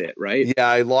it for a bit, right? Yeah,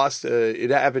 I lost. It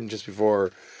happened just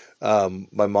before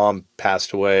my mom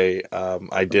passed away,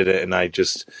 I did it, and I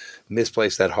just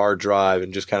misplaced that hard drive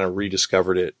and just kind of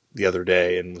rediscovered it the other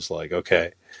day and was like,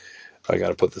 okay, I got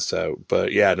to put this out.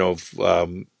 But yeah, no,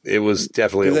 it was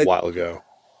definitely a while ago.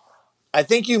 I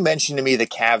think you mentioned to me the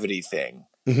cavity thing.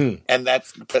 Mm-hmm. And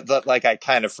that's like I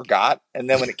kind of forgot. And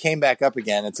then when it came back up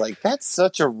again, it's like, that's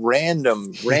such a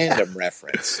random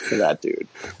reference for that dude.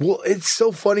 Well, it's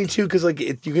so funny too, because like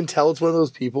you can tell it's one of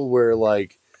those people where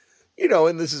like, you know,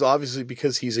 and this is obviously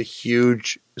because he's a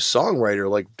huge songwriter,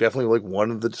 like definitely like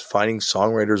one of the defining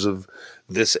songwriters of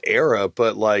this era.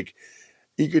 But like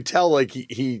you could tell like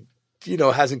he you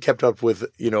know, hasn't kept up with,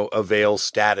 you know, Avail's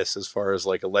status as far as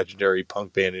like a legendary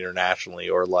punk band internationally,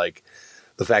 or like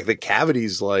the fact that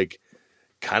Cavity's like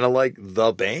kind of like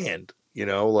the band, you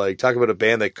know, like talk about a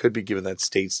band that could be given that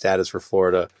state status for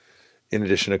Florida in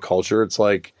addition to Culture. It's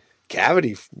like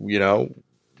Cavity, you know,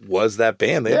 was that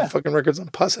band. They had fucking records on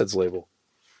Pusshead's label.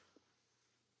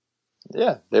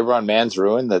 Yeah, they were on Man's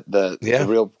Ruin, the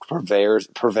real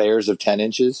purveyors of 10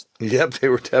 inches. Yep, they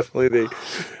were definitely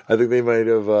I think they might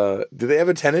have. Did they have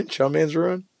a 10-inch on Man's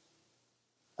Ruin?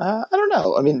 I don't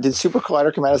know. I mean, did Super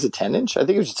Collider come out as a 10-inch? I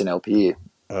think it was just an LP.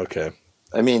 Okay.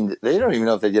 I mean, they don't even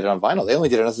know if they did it on vinyl. They only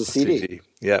did it as a CD.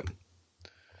 Yep.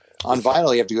 On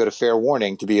vinyl, you have to go to Fair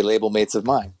Warning to be label mates of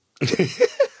mine.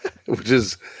 Which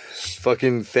is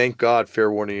fucking, thank God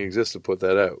Fair Warning exists to put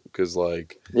that out. Because,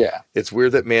 like, yeah, it's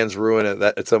weird that Man's Ruin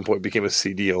at some point became a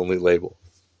CD-only label.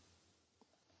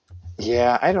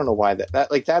 Yeah, I don't know why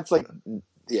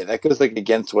that goes like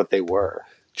against what they were.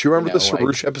 Do you remember the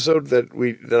Sarouche episode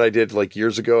that I did like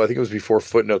years ago? I think it was before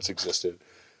Footnotes existed.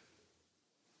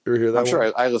 You ever hear that? I'm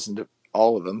sure I listened to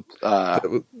all of them.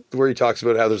 Where he talks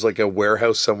about how there's like a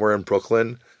warehouse somewhere in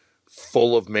Brooklyn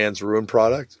full of Man's Ruin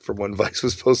product from when Vice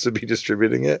was supposed to be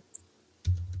distributing it.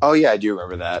 Oh yeah, I do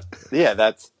remember that. Yeah,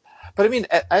 but I mean,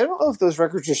 I don't know if those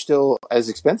records are still as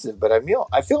expensive, but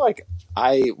I feel like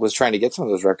I was trying to get some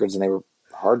of those records and they were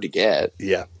hard to get.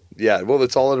 Yeah. Yeah. Well,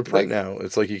 it's all at a print now.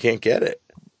 It's like you can't get it.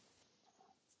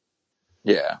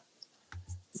 Yeah.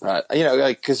 You know,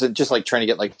 like, because just like trying to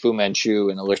get like Fu Manchu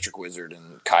and Electric Wizard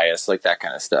and Caius, like that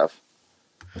kind of stuff.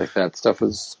 Like that stuff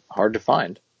was hard to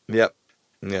find. Yep.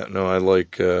 Yeah. No, I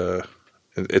like.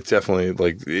 It's definitely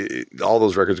like all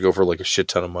those records go for like a shit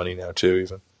ton of money now too.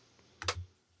 Even.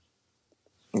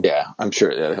 Yeah, I'm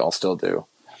sure they all still do.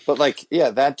 But like, yeah,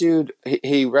 that dude,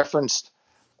 he referenced,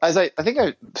 as I think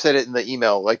I said it in the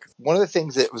email. Like one of the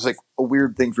things that was like a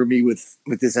weird thing for me with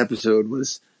this episode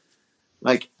was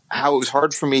like how it was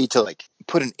hard for me to like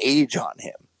put an age on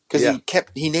him, because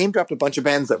he name dropped a bunch of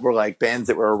bands that were like bands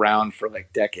that were around for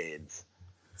like decades.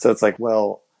 So it's like,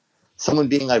 well, someone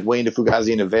being like Wayne to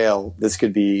Fugazi and Avail, this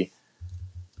could be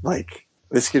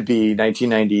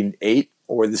 1998,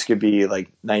 or this could be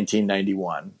like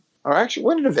 1991. Or actually,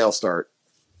 when did Avail start?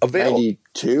 Avail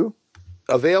 92.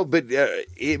 Avail, but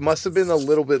it must have been a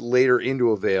little bit later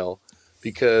into Avail,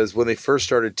 because when they first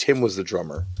started, Tim was the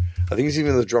drummer. I think he's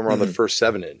even the drummer on the first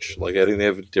 7-inch. Like, I think they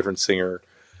have a different singer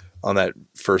on that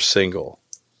first single.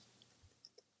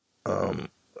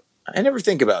 I never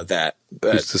think about that,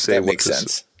 but who's to say that makes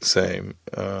sense. Same.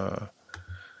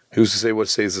 Who's to say what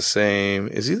stays the same?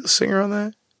 Is he the singer on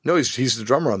that? No, he's the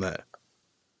drummer on that.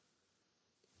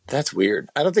 That's weird.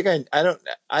 I don't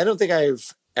think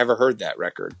I've ever heard that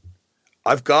record.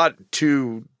 I've got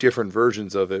 2 different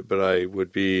versions of it, but I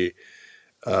would be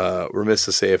remiss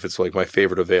to say if it's like my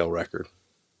favorite Avail record.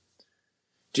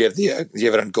 Do you have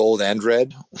it on gold and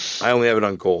red? I only have it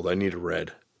on gold. I need a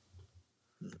red.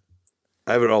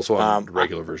 I have it also on the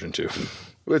regular version too.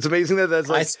 It's amazing that that's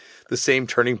like the same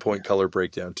Turning Point color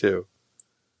breakdown too.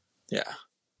 Yeah.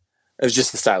 It was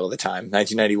just the style of the time.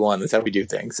 1991. That's how we do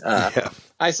things.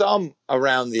 I saw him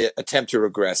around the Attempt to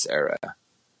Regress era.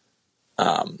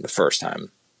 The first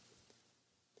time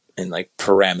in like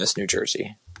Paramus, New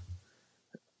Jersey.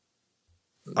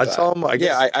 I saw him. I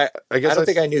don't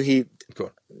think I knew he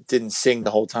didn't sing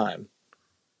the whole time.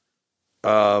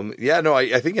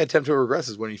 I think Attempt to Regress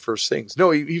is when he first sings.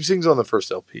 No, he sings on the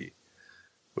first LP,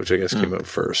 which I guess came out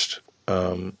first.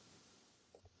 Does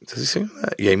he sing on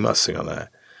that? Yeah, he must sing on that.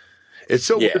 It's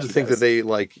so weird to think that they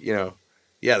like, you know,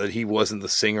 that he wasn't the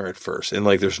singer at first, and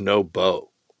like there's no bow.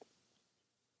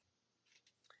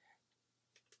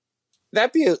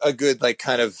 That'd be a good like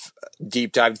kind of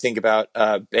deep dive to think about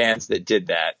bands that did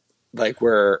that, like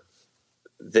where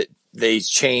that they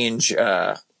change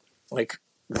like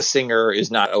the singer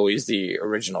is not always the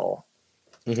original,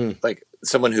 like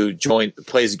someone who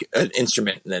plays an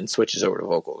instrument and then switches over to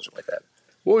vocals or like that.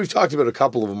 Well, we've talked about a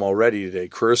couple of them already today.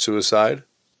 Career Suicide,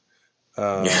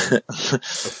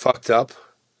 Fucked Up,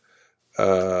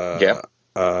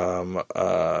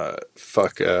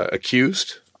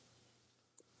 Accused.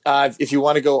 If you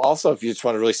want to go, also, if you just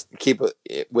want to really keep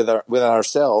it within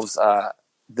ourselves,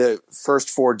 the first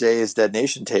 4 days Dead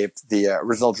Nation tape, the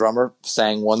original drummer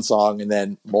sang one song, and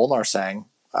then Molnar sang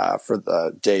for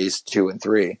the days 2 and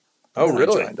 3. Oh, and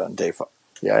really? I joined on day 5.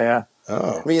 Yeah.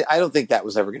 Oh, I mean, I don't think that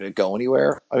was ever going to go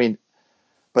anywhere. I mean,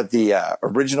 but the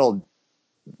original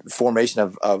formation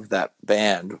of that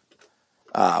band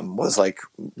was like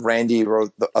Randy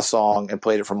wrote a song and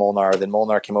played it for Molnar. Then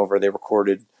Molnar came over. They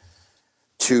recorded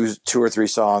two or three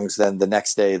songs. Then the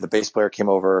next day, the bass player came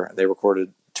over and they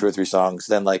recorded 2 or 3 songs.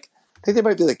 Then I think there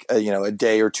might be a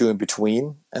day or 2 in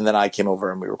between. And then I came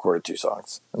over and we recorded 2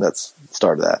 songs, and that's the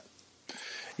start of that.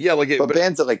 yeah, But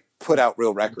bands that put out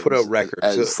real records,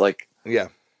 as yeah,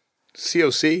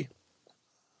 COC,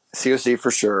 COC for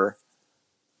sure.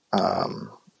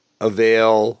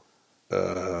 Avail.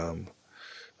 Didn't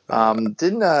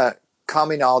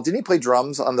Kaminal, didn't he play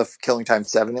drums on the Killing Time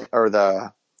 7 or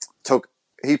the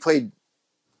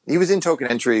he was in Token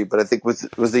Entry, but I think was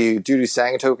the dude who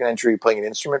sang a Token Entry playing an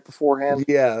instrument beforehand?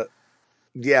 Yeah,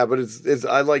 but it's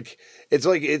almost like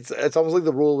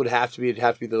the rule would have to be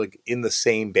like in the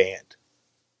same band.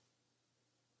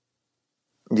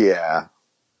 Yeah,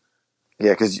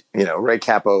 because Ray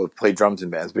Capo played drums in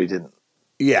bands, but he didn't.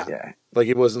 Yeah, like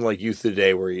it wasn't like Youth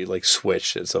Today where he like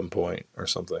switched at some point or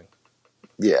something.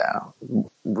 Yeah,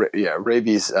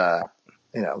 Raby's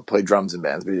played drums in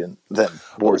bands, but he didn't. Then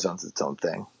Warzone's its own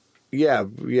thing. Yeah.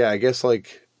 I guess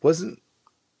wasn't.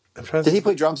 I'm trying to Did he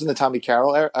play drums in the Tommy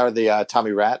Carroll era or the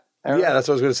Tommy Rat era? Yeah, that's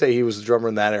what I was going to say. He was a drummer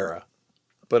in that era,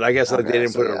 but I guess they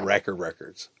didn't put it on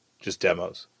records, just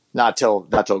demos. Not till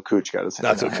Cooch got his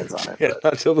hands on it. Yeah,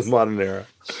 not till the modern era.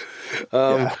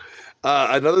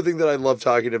 Another thing that I love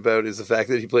talking about is the fact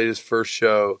that he played his first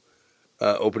show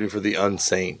opening for the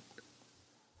Unsane.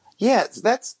 Yeah,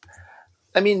 that's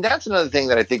another thing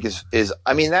that I think is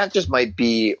that just might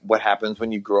be what happens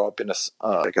when you grow up in a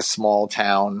small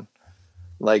town,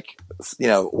 I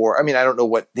don't know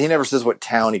what, he never says what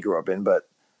town he grew up in, but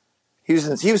he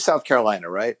was South Carolina,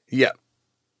 right? Yeah.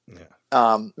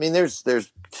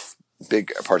 There's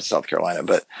big parts of South Carolina,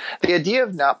 but the idea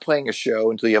of not playing a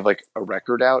show until you have a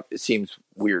record out, it seems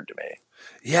weird to me.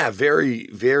 Yeah, very,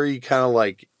 very kind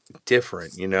of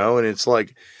different, and it's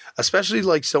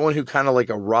especially someone who kind of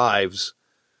arrives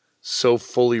so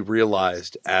fully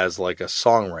realized as a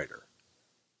songwriter.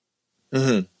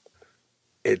 Mm-hmm.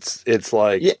 It's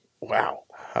wow,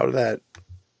 how did that?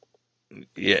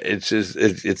 Yeah, it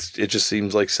just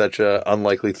seems like such a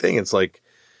unlikely thing.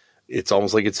 It's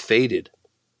almost like it's fated.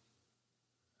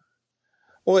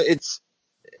 Well, it's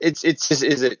just,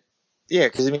 is it? Yeah,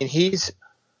 because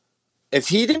if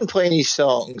he didn't play any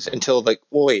songs until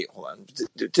wait, hold on.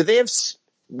 Do they have?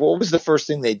 What was the first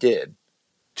thing they did?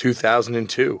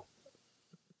 2002.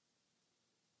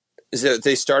 Is it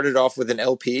they started off with an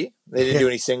LP? They didn't do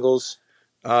any singles.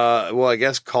 Well, I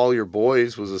guess "Call Your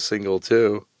Boys" was a single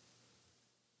too.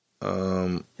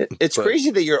 It's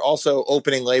crazy that you're also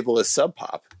opening label as Sub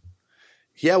Pop.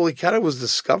 Yeah, well, he kind of was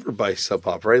discovered by Sub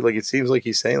Pop, right? It seems like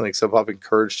he's saying Sub Pop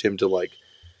encouraged him to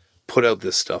put out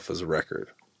this stuff as a record.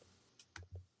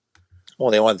 Well,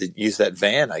 they wanted to use that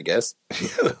van, I guess.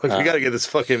 We got to get this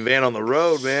fucking van on the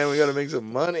road, man. We got to make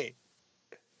some money.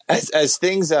 As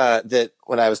things that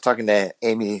when I was talking to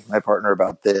Amy, my partner,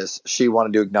 about this, she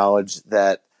wanted to acknowledge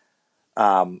that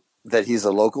that he's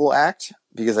a local act,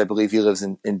 because I believe he lives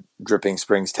in Dripping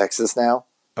Springs, Texas now,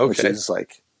 which is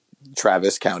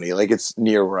Travis County, it's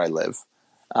near where I live.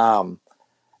 And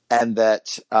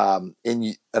that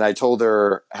and I told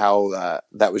her how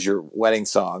that was your wedding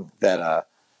song, that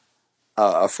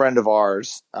a friend of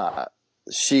ours,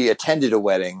 she attended a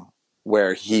wedding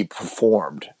where he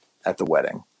performed at the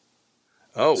wedding.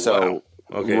 Oh, so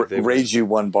wow. Okay. Raised you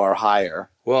one bar higher.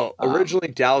 Well, originally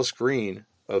Dallas Green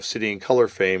of City and Color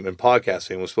fame and podcast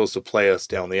fame was supposed to play us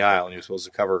down the aisle, and he was supposed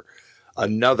to cover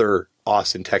another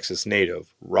Austin, Texas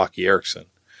native, Rocky Erickson.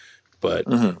 But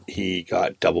he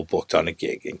got double booked on a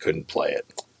gig and couldn't play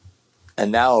it.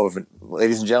 And now,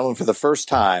 ladies and gentlemen, for the first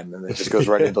time, and it just goes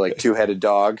right into Two-Headed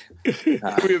Dog. It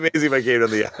would be amazing if I came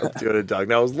down the aisle, Two-Headed Dog.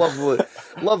 Now, it was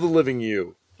Love the Living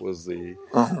You was the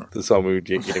song we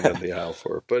came down the aisle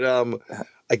for. But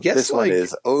I guess this one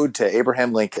is Ode to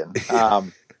Abraham Lincoln.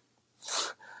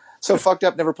 So Fucked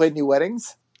Up never played any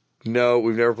weddings? No,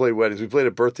 we've never played weddings. We played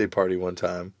a birthday party one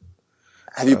time.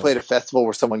 Have you played a festival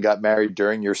where someone got married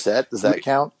during your set? Does that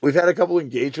count? We've had a couple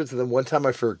engagements, and then one time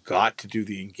I forgot to do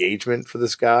the engagement for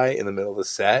this guy in the middle of the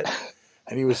set,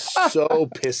 and he was so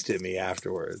pissed at me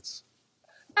afterwards.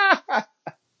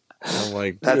 I'm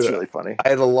like, That's dude, really funny. I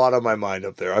had a lot on my mind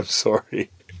up there. I'm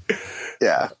sorry.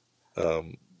 Yeah.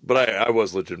 But I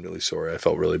was legitimately sorry. I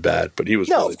felt really bad, but he was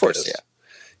No, really of course, pissed.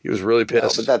 He was really No,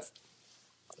 pissed. but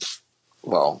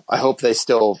well, I hope they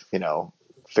still,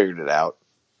 figured it out.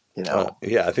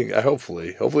 Yeah, I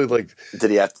hopefully, like,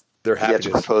 Did he have they're did he have happy to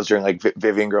propose during like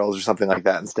Vivian Girls or something like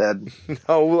that instead?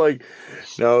 No,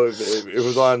 it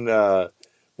was on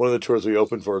one of the tours we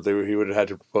opened for. He would have had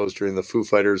to propose during the Foo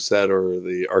Fighters set or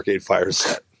the Arcade Fire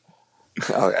set.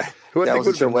 Okay. Who I I think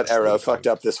wasn't sure been what less era than fucked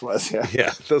up this was. Yeah.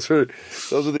 Yeah, those were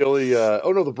the only.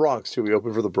 Oh no, the Bronx too. We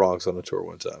opened for the Bronx on a tour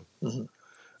one time.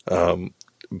 Mm-hmm.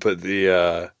 But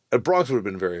the Bronx would have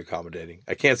been very accommodating.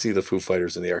 I can't see the Foo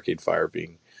Fighters and the Arcade Fire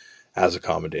being as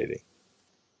accommodating.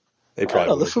 They I don't probably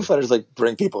know. The would Foo have Fighters like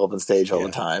bring people up on stage all Yeah.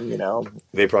 the time.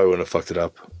 They probably wouldn't have fucked it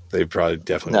up. They probably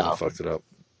definitely wouldn't have fucked it up.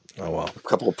 Oh well. A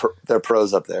couple of they're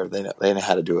pros up there. They know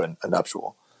how to do a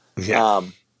nuptial. Yeah.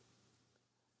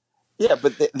 Yeah,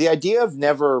 but the idea of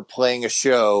never playing a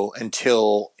show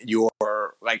until your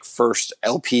like first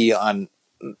LP on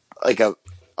like a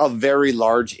very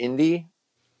large indie,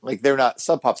 like they're not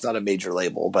Sub Pop's not a major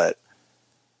label, but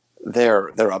they're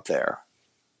up there.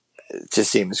 It just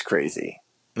seems crazy.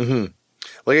 Mm-hmm.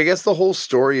 Like I guess the whole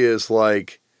story is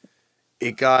like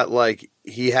it got like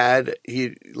he had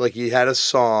a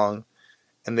song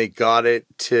and they got it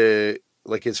to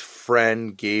like his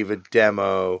friend gave a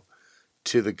demo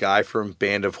to the guy from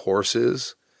Band of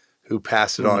Horses who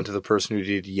passed it on to the person who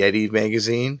did Yeti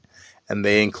magazine, and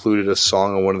they included a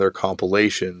song on one of their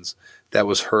compilations that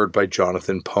was heard by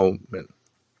Jonathan Popeman.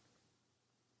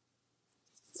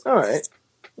 All right.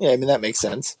 Yeah, I mean that makes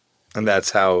sense. And that's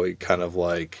how it kind of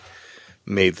like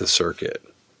made the circuit,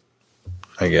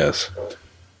 I guess.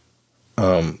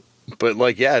 But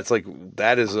like, yeah, it's like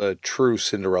that is a true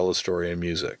Cinderella story in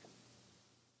music.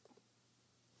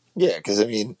 Yeah, because I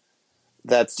mean,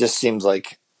 that just seems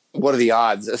like what are the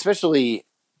odds, especially,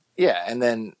 yeah, and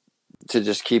then to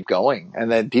just keep going,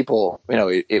 and then people,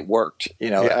 it worked.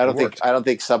 Yeah, I don't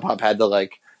think Sub Pop had to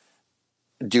like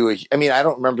do I mean, I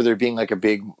don't remember there being like a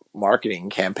big marketing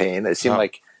campaign. It seemed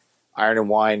like Iron and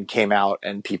Wine came out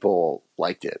and people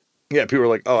liked it. Yeah, people were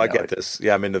like, "Oh, I get this.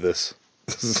 Yeah, I'm into this."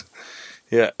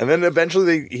 Yeah, and then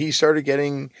eventually he started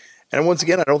getting, and once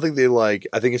again, I don't think they like.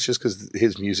 I think it's just because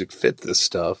his music fit this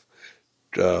stuff.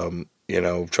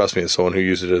 Trust me, as someone who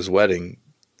used it at his wedding,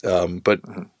 but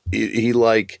he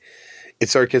like it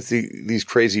starts gets these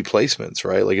crazy placements,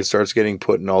 right? Like it starts getting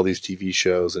put in all these TV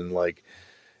shows and like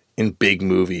in big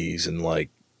movies and like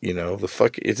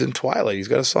it's in Twilight. He's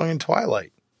got a song in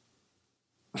Twilight.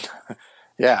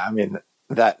 Yeah, I mean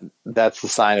that's the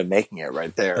sign of making it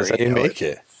right there. That's how you make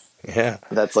it. Yeah,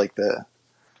 that's like the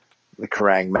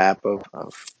Kerrang map of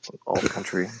all the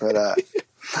country. But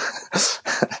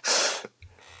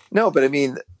no, but I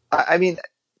mean,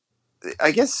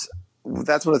 I guess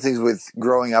that's one of the things with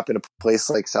growing up in a place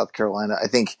like South Carolina. I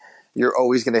think you're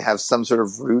always going to have some sort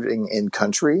of rooting in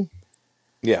country.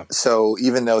 Yeah. So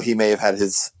even though he may have had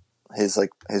his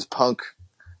punk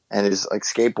and his like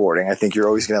skateboarding, I think you're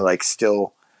always going to like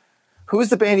still. Who was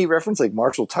the band he referenced? Like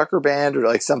Marshall Tucker Band or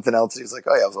like something else? He's like,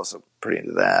 oh yeah, I was also pretty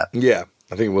into that. Yeah,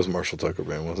 I think it was Marshall Tucker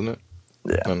Band, wasn't it?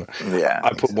 Yeah.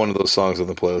 I put one of those songs on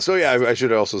the playlist. So yeah, I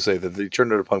should also say that the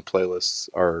Turn It Up Punk playlists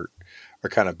are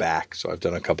kind of back. So I've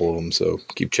done a couple of them. So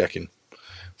keep checking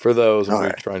for those. I'm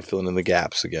going to try and fill in the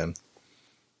gaps again.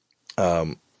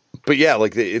 But yeah,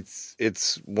 like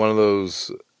it's one of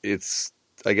those. It's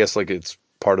I guess like it's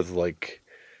part of like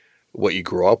what you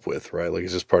grew up with, right? Like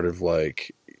it's just part of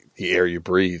like the air you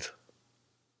breathe.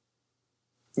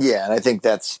 Yeah, and I think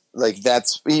that's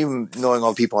even knowing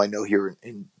all the people I know here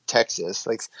in Texas.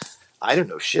 Like, I don't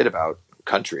know shit about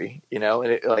country, and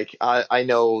I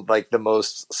know like the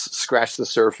most scratch the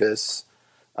surface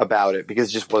about it because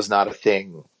it just was not a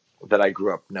thing that I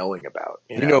grew up knowing about.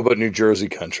 You know about New Jersey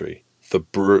country, the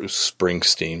Bruce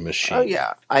Springsteen machine. Oh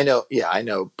yeah, I know. Yeah, I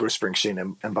know Bruce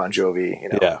Springsteen and Bon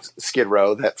Jovi. Skid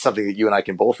Row. That's something that you and I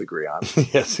can both agree on.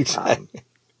 Yes, exactly.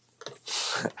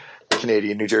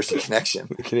 Canadian New Jersey connection.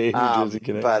 Canadian New Jersey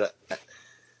connection. But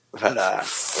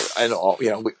I know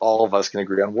all of us can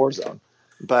agree on Warzone.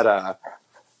 But I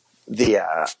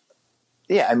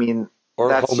mean, or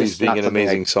that's Homies being an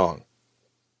amazing song.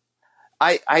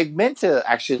 I meant to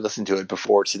actually listen to it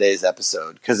before today's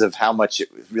episode because of how much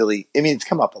it was really. I mean, it's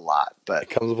come up a lot, but it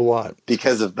comes up a lot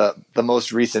because of the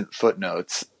most recent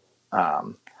footnotes.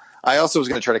 I also was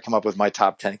going to try to come up with my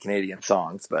top 10 Canadian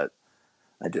songs, but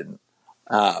I didn't.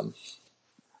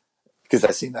 Because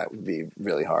I seen that would be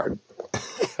really hard.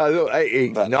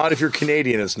 Not if you're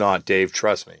Canadian, it's not, Dave.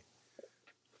 Trust me.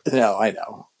 No, I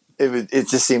know. It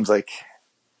just seems like,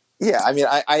 Yeah, I mean,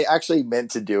 I actually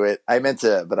meant to do it. I meant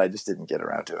to, but I just didn't get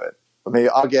around to it. But maybe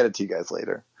I'll get it to you guys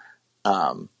later.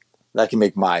 That can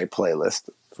make my playlist,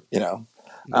 you know.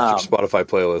 That's your Spotify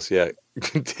playlist, yeah.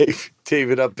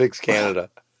 David Up picks Canada.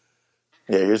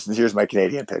 Yeah, here's my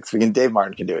Canadian picks. Dave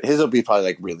Martin can do it. His will be probably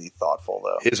like really thoughtful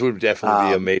though. His would definitely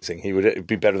be amazing. He would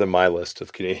be better than my list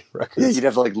of Canadian records. Yeah, you'd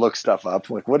have to like look stuff up.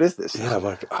 Like, what is this? Yeah,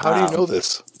 like, how do you know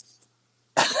this?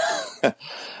 But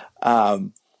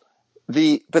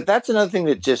that's another thing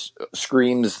that just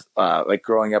screams like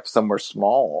growing up somewhere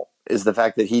small is the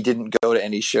fact that he didn't go to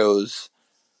any shows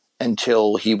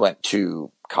until he went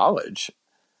to college,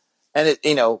 and it,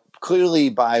 you know, clearly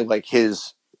by like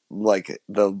his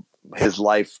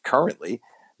life currently,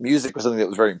 music was something that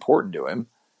was very important to him,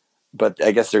 but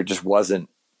I guess there just wasn't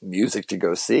music to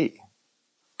go see.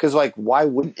 Because like, why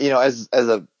wouldn't, you know, as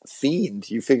a fiend,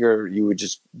 you figure you would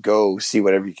just go see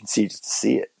whatever you can see just to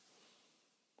see it.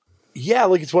 Yeah,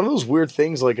 like it's one of those weird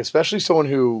things, like especially someone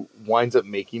who winds up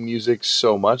making music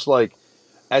so much, like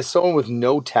as someone with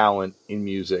no talent in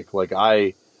music, like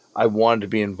I wanted to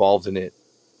be involved in it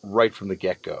right from the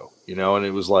get-go, you know, and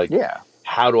it was like, Yeah.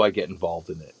 how do I get involved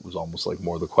in it? Was almost like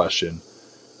more the question.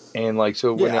 And like,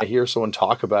 so when I hear someone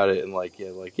talk about it and like,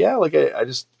 I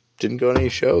just didn't go to any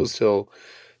shows till,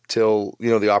 you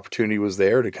know, the opportunity was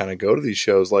there to kind of go to these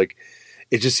shows. Like,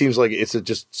 it just seems like it's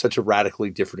just such a radically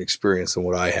different experience than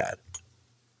what I had.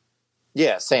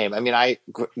 Yeah, same. I mean,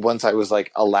 once I was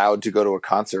like allowed to go to a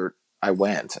concert, I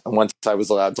went. And once I was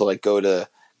allowed to like go to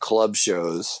club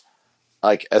shows,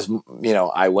 like as you know,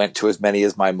 I went to as many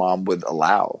as my mom would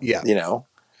allow. Yeah, you know.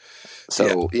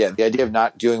 So yeah, the idea of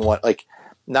not doing one, like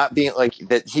not being like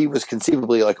that, he was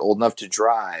conceivably like old enough to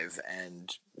drive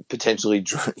and potentially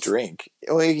drink.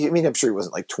 I mean, I'm sure he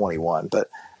wasn't like 21, but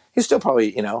he's still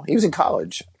probably, you know, he was in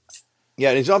college. Yeah,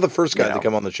 and he's not the first guy to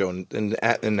come on the show and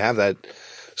have that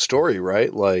story,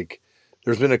 right? Like,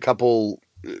 there's been a couple.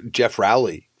 Jeff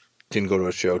Rowley didn't go to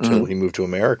a show till he moved to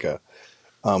America.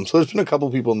 So there's been a couple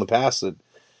of people in the past that,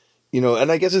 you know,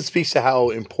 and I guess it speaks to how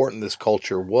important this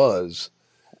culture was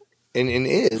and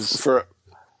is.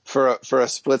 For a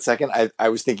split second, I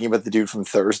was thinking about the dude from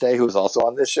Thursday who was also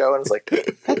on this show, and I was like,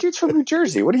 that dude's from New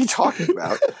Jersey. What are you talking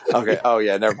about? Okay. Oh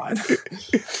yeah, never mind.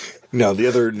 No, the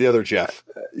other Jeff.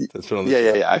 That's been on the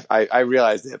show. Yeah. I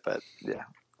realized it, but yeah.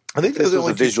 I think this was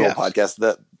a visual podcast.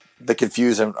 The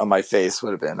confusion on my face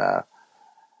would have been,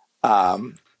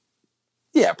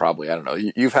 yeah, probably. I don't know.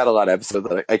 You've had a lot of episodes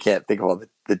that I can't think of all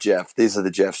the Jeff. These are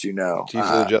the Jeffs you know. These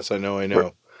are the Jeffs I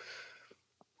know.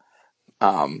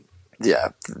 Yeah,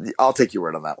 I'll take your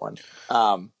word on that one.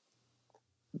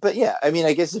 But yeah, I mean,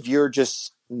 I guess if you're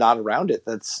just not around it,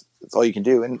 that's all you can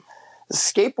do. And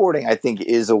skateboarding, I think,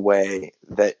 is a way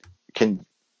that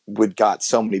would got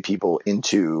so many people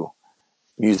into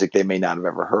music they may not have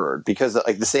ever heard, because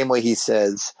like the same way he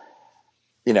says,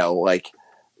 you know, like,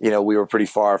 you know, we were pretty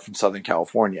far from Southern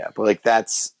California, but like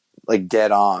that's like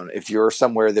dead on. If you're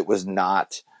somewhere that was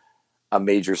not a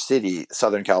major city,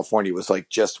 Southern California was like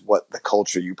just what the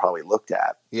culture you probably looked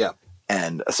at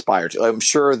and aspired to. I'm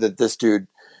sure that this dude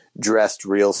dressed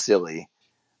real silly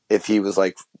if he was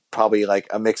like probably like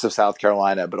a mix of South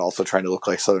Carolina, but also trying to look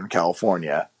like Southern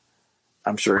California.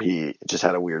 I'm sure he just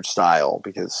had a weird style,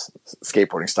 because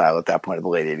skateboarding style at that point in the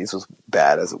late 80s was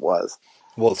bad as it was.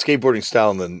 Well, skateboarding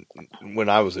style, and then when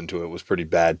I was into it, was pretty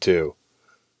bad too.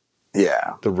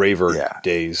 Yeah. The raver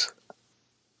days.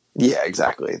 Yeah,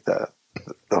 exactly. The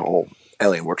whole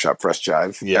Alien Workshop Fresh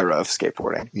Jive era of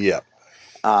skateboarding. Yeah.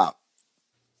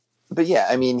 But yeah,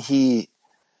 I mean,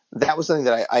 that was something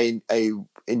that I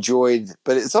enjoyed,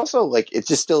 but it's also like, it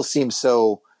just still seems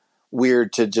so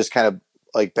weird to just kind of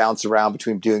like bounce around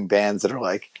between doing bands that are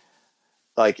like,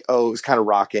 oh, it was kind of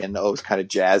rockin', oh, it was kind of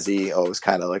jazzy, oh, it was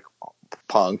kind of like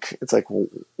punk. It's like, well,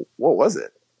 what was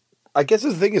it? I guess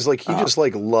the thing is, like, he just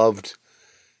like loved,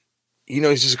 you know,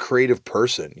 he's just a creative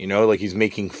person, you know, like he's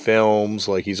making films,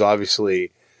 like he's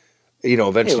obviously, you know,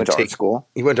 eventually he went to art school.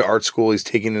 He went to art school. He's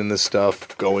taking in this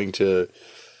stuff, going to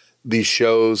these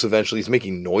shows. Eventually he's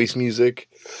making noise music.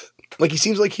 Like, he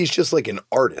seems like he's just like an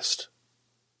artist.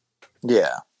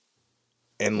 Yeah.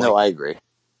 And no, I agree.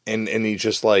 And he's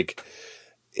just like,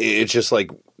 it's just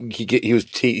like he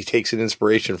takes an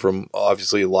inspiration from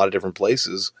obviously a lot of different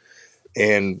places.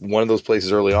 And one of those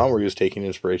places early on where he was taking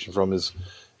inspiration from is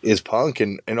punk.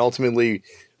 And ultimately,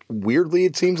 weirdly,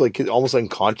 it seems like almost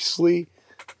unconsciously,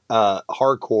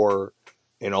 hardcore,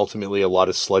 and ultimately a lot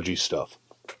of sludgy stuff.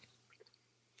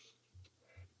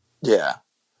 Yeah.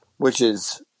 Which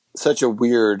is such a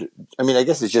weird, I mean, I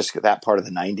guess it's just that part of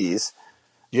the 90s.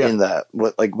 Yeah. In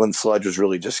like when sludge was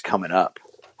really just coming up,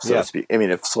 so to speak. I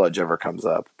mean, if sludge ever comes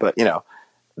up, but you know,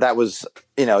 that was,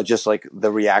 you know, just like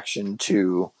the reaction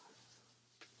to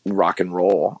rock and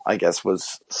roll, I guess,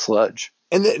 was sludge.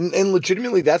 And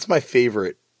legitimately, that's my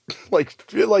favorite.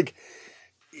 like,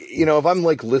 you know, if I'm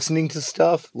like listening to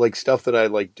stuff, like stuff that I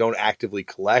like don't actively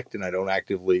collect and I don't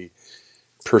actively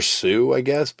pursue, I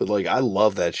guess, but like I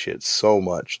love that shit so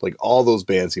much. Like all those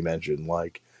bands you mentioned,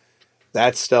 like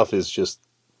that stuff is just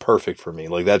perfect for me.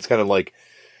 Like that's kind of like,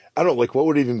 I don't know, like what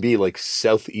would it even be, like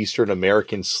Southeastern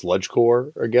American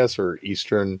sludgecore, I guess, or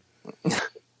Eastern.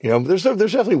 You know, there's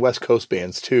definitely West Coast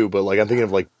bands too, but like I'm thinking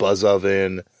of like Buzz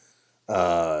Oven,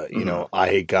 you know, I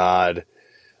Hate God,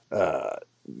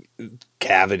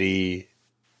 Cavity.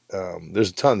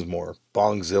 There's tons more.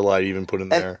 Bongzilla I'd even put in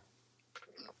there.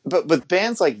 But with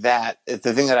bands like that, the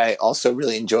thing that I also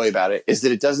really enjoy about it is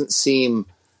that it doesn't seem,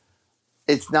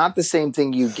 it's not the same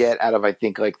thing you get out of, I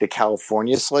think, like the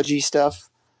California sludgy stuff.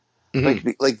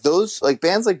 Mm-hmm. Like those, like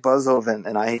bands like Buzz Oven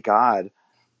and I Hate God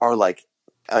are like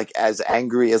as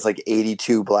angry as like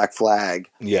 82 Black Flag.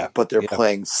 Yeah. But they're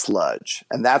playing sludge.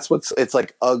 And that's it's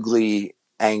like ugly,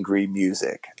 angry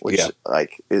music, which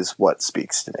like is what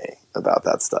speaks to me about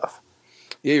that stuff.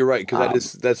 Yeah, you're right,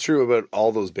 because that's true about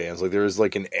all those bands. Like there is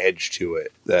like an edge to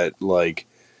it that like,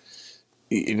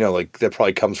 you know, like that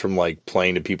probably comes from like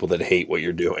playing to people that hate what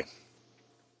you're doing.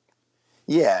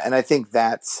 Yeah, and I think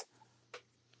that's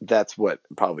what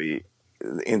probably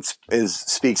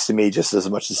speaks to me just as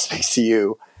much as it speaks to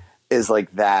you, is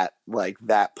like that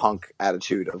punk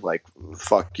attitude of like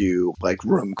fuck you, like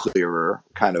room clearer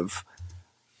kind of.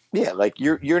 Yeah, like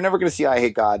you're never going to see I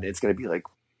Hate God. It's going to be like,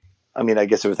 I mean, I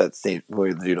guess it was that stage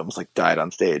where the dude almost like died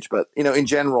on stage, but you know, in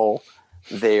general,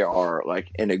 they are like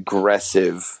an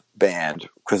aggressive band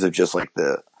because of just like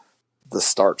the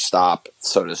start stop,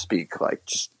 so to speak, like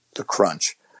just the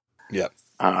crunch. Yeah.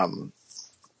 And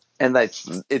like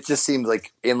it just seems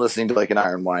like in listening to like an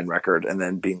Iron Wine record and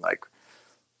then being like,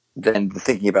 then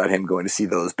thinking about him going to see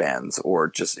those bands or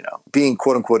just, you know, being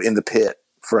quote unquote in the pit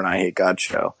for an I Hate God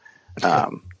show.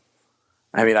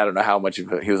 I mean, I don't know how much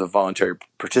he was a voluntary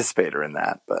participator in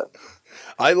that, but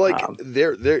I like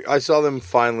I saw them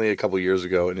finally a couple years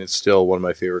ago, and it's still one of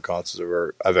my favorite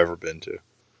concerts I've ever been to.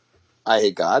 I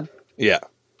Hate God. Yeah.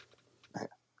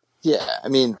 Yeah. I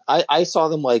mean, I saw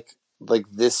them like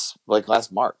this, like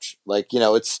last March, like, you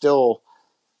know, it's still,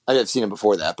 I've seen them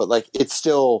before that, but like, it's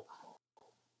still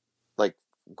like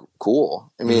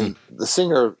cool. I mean, the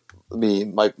singer,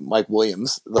 Mike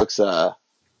Williams looks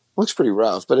pretty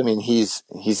rough, but I mean, he's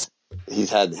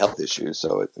had health issues,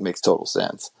 so it makes total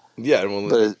sense. Yeah, well,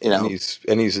 but you know,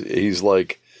 he's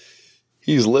like,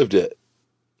 he's lived it.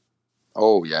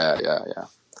 Oh yeah.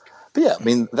 But yeah, I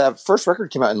mean, that first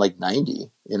record came out in like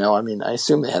 '90. You know, I mean, I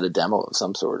assume they had a demo of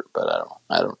some sort, but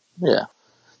I don't. Yeah,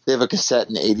 they have a cassette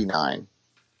in '89.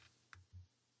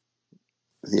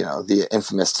 You know, the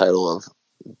infamous title of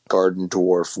 "Garden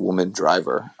Dwarf Woman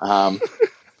Driver."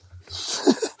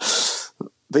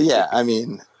 But yeah, I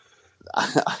mean,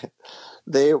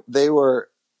 they were,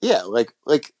 yeah, like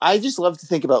I just love to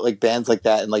think about like bands like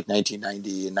that in like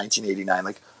 1990 and 1989.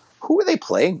 Like, who were they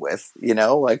playing with? You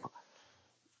know, like,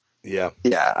 yeah,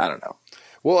 I don't know.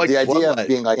 Well, like the idea of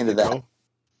being like into that, know?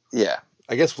 Yeah.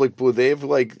 I guess like would they have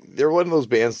like they're one of those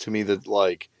bands to me that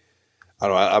like I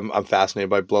don't know. I'm fascinated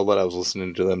by Bloodlet. I was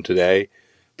listening to them today,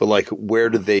 but like where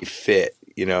do they fit?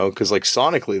 You know, because like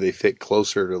sonically they fit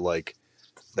closer to like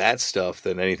that stuff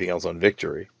than anything else on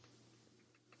Victory.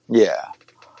 Yeah.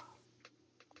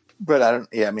 But I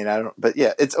don't. But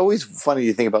yeah, it's always funny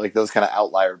to think about like those kind of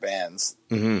outlier bands.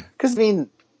 Because I mean,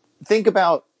 think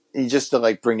about just to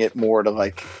like bring it more to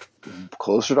like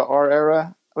closer to our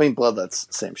era. I mean, Bloodlet's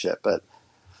same shit, but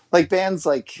like bands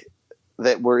like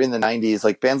that were in the '90s,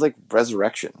 like bands like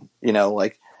Resurrection. You know,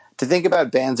 like to think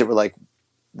about bands that were like,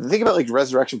 think about like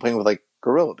Resurrection playing with like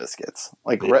Gorilla Biscuits.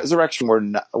 Like Resurrection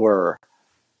were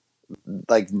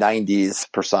like '90s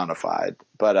personified,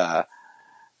 but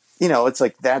you know, it's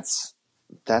like that's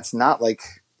not like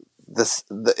this.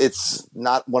 It's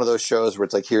not one of those shows where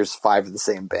it's like here's 5 of the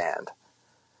same band.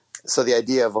 So the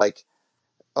idea of like,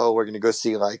 oh, we're gonna go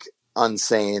see like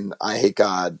Unsane, I Hate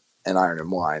God, and Iron and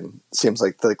Wine seems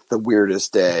like the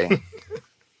weirdest day.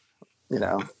 You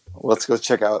know, let's go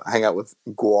hang out with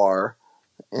Guar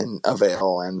in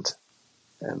Avail and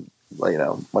you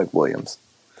know, Mike Williams.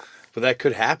 But that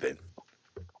could happen.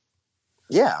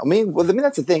 Yeah, I mean,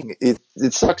 that's the thing. It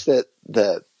sucks that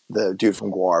the dude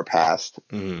from Guar passed.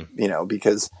 You know,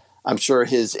 because I'm sure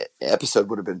his episode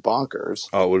would have been bonkers.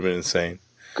 Oh, it would have been insane.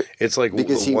 It's like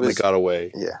because the one that got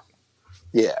away.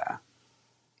 Yeah.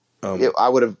 I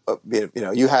would have. You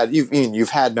know, you've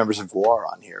had members of Guar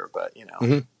on here, but you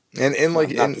know, and like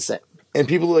not the same. And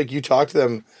people like you talk to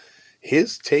them,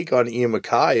 his take on Ian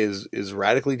MacKaye is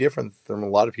radically different from a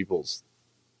lot of people's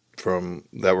from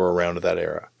that were around at that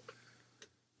era.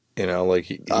 You know, like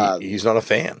he's not a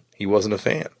fan. He wasn't a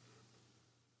fan.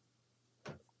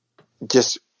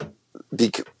 Just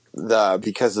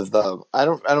because of the I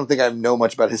don't think I know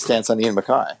much about his stance on Ian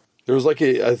MacKaye. There was like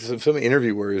some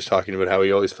interview where he was talking about how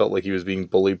he always felt like he was being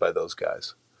bullied by those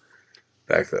guys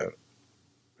back then.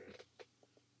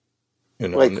 You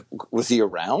know, like, was he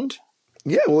around?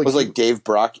 Yeah, well, was like Dave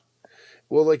Brock.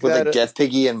 Well, like with that, like Death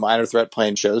Piggy and Minor Threat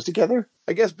playing shows together.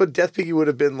 I guess, but Death Piggy would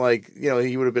have been like, you know,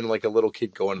 he would have been like a little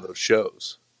kid going to those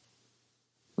shows.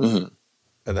 Mm-hmm.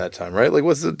 At that time, right? Like,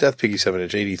 what's the Death Piggy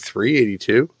 7-inch? 83,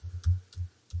 82?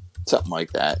 Something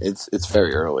like that. It's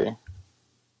very early.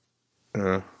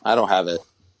 I don't have it.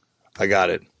 I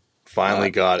got it. Finally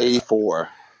got it. 84.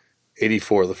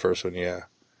 84, the first one, yeah.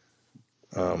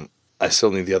 I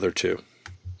still need the other two,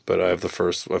 but I have the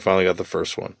first. I finally got the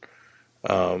first one,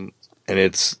 and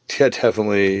it's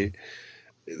definitely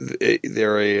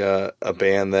they're a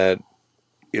band that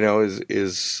you know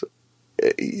is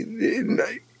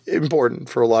important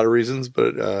for a lot of reasons,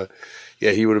 but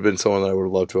yeah, he would have been someone that I would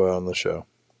have loved to have on the show.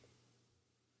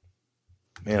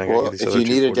 Man, well, if you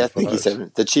need a Death Piggy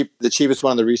 7, the cheapest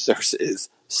one on the resource is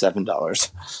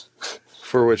 $7.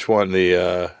 For which one?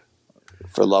 The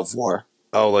for Love War.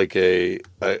 Oh, like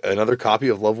another copy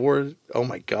of Love War? Oh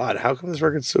my God! How come this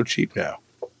record's so cheap now?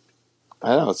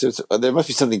 I don't know. There must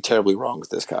be something terribly wrong with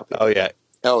this copy. Oh yeah.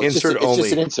 Oh, it's insert just only. It's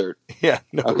just an insert. Yeah.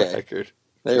 No record.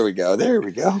 There we go. There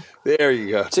you go.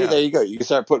 See, there you go. You can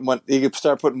start putting one. You can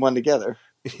start putting one together.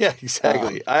 Yeah,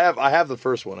 exactly. I have the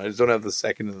first one. I just don't have the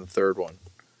second and the third one.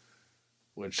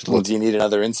 Do you need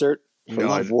another insert for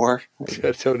Love War?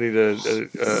 I don't need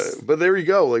but there you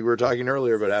go. Like we were talking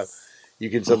earlier about how you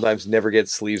can sometimes never get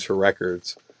sleeves for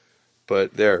records,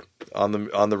 but there on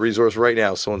the resource right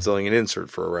now, someone's selling an insert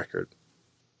for a record.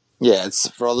 Yeah, it's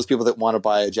for all those people that want to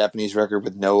buy a Japanese record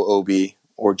with no OB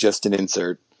or just an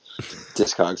insert.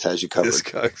 Discogs has you covered.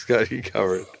 Discogs got you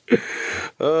covered.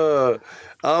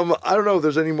 I don't know if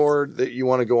there's any more that you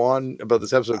want to go on about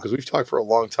this episode because we've talked for a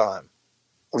long time.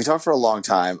 We talked for a long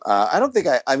time. I don't think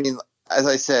I mean, as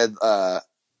I said, let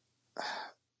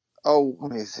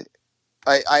me see.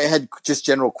 I had just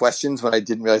general questions when I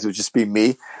didn't realize it would just be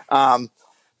me.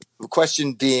 The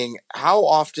question being, how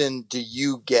often do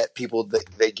you get people that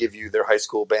they give you their high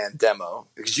school band demo?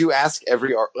 Because you ask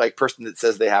every person that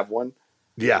says they have one.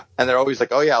 Yeah. And they're always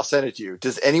like, oh yeah, I'll send it to you.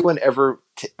 Does anyone ever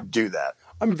do that?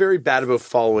 I'm very bad about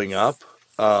following up.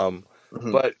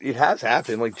 But it has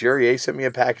happened. Like Jerry A sent me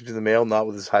a package in the mail, not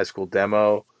with his high school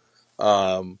demo.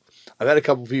 I've had a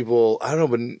couple people, I don't know,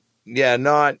 but yeah,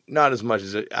 not as much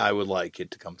as I would like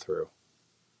it to come through.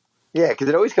 Yeah, because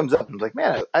it always comes up and I'm like,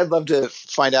 man, I'd love to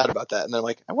find out about that. And they're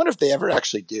like, I wonder if they ever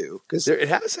actually do. Because it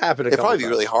has happened. It'd probably be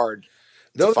really hard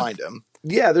to find them.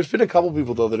 Yeah, there's been a couple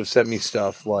people though that have sent me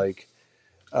stuff like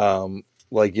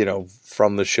you know,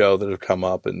 from the show that have come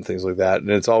up and things like that, and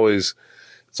it's always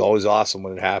awesome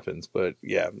when it happens. But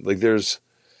yeah, like there's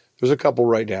a couple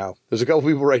right now. There's a couple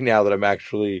people right now that I'm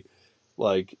actually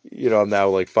like, you know, I'm now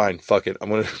like, fine, fuck it, I'm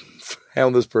gonna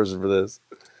hound this person for this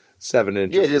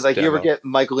 7-inch. Yeah, just like demo. You ever get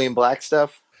Michael Ian Black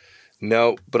stuff?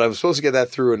 No, but I'm supposed to get that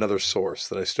through another source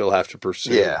that I still have to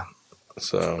pursue. Yeah,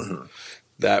 so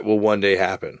that will one day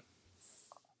happen.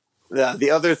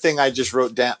 The other thing I just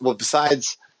wrote down, well,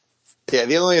 besides,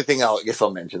 the only other thing I'll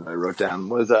mention that I wrote down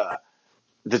was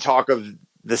the talk of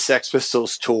the Sex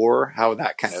Pistols tour, how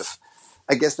that kind of,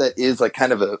 I guess that is like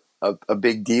kind of a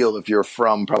big deal if you're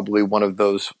from probably one of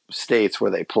those states where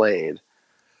they played.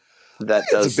 That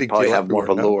does probably have more of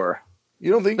a lure.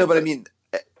 You don't think? No, but I mean,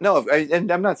 no, and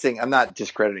I'm not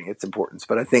discrediting its importance,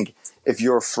 but I think if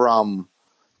you're from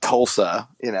Tulsa,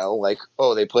 you know, like,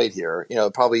 oh, they played here, you know,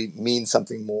 it probably means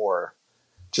something more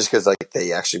just because like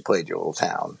they actually played your little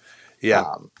town.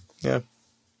 Yeah. Yeah.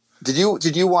 Did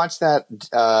you watch that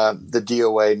the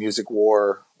DOA Music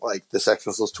War, like the Sex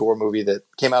Pistols tour movie that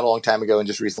came out a long time ago and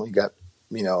just recently got,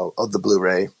 you know, the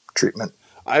Blu-ray treatment?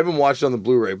 I haven't watched it on the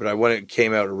Blu-ray, but when it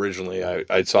came out originally,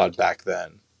 I saw it back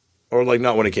then, or like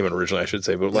not when it came out originally, I should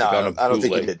say, but like on a bootleg. I don't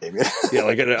think you did, David. Yeah,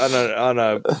 like on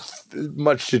a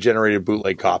much degenerated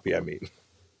bootleg copy. I mean,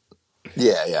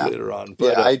 yeah. Later on,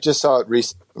 but, I just saw it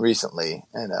recently,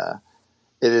 and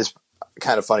it is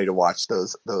kind of funny to watch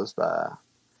those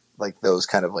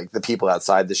kind of like the people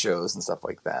outside the shows and stuff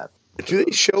like that. Do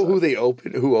they show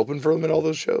who opened for them at all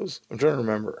those shows? I'm trying to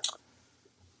remember.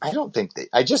 I don't think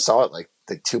I just saw it like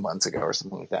 2 months ago or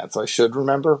something like that, so I should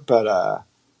remember, but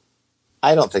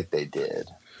I don't think they did.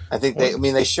 I think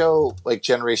they show like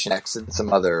Generation X and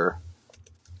some other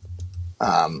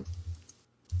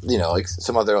like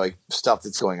some other like stuff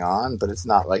that's going on, but it's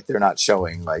not like they're not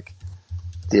showing like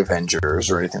the Avengers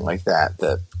or anything like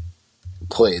that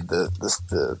played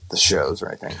the shows or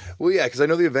anything. Well, yeah, because I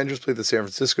know the Avengers played the San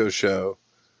Francisco show,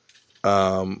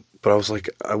 but I was like,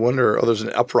 I wonder. Oh, there's an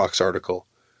Uprocks article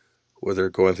where they're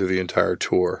going through the entire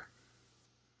tour.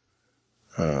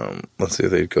 Let's see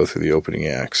if they go through the opening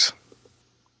acts.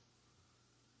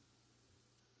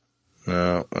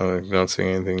 No, I'm not seeing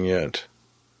anything yet.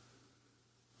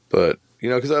 But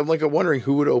because I'm wondering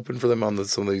who would open for them on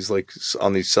some of these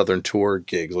on these Southern tour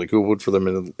gigs. Like who would for them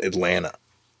in Atlanta?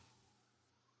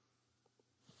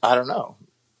 I don't know.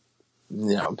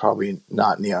 Probably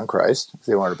not Neon Christ if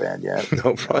they weren't a band yet.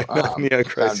 No, probably not Neon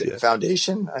Christ yet.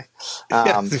 Foundation.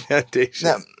 Foundation.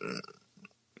 No,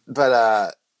 but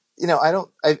I don't.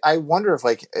 I wonder if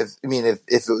if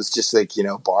it was just like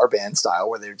bar band style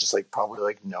where they're just like probably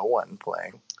like no one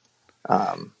playing.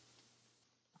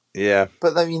 Yeah,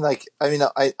 but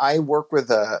I work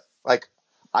with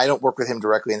I don't work with him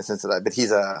directly in the sense that but he's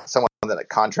someone that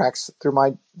contracts through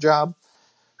my job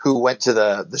who went to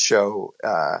the show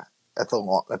at the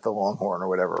Longhorn or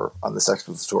whatever on the Sex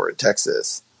Pistols tour in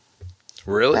Texas.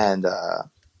 Really? And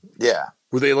yeah,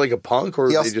 were they like a punk or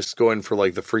were they just going for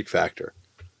like the freak factor?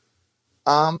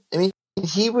 I think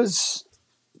he was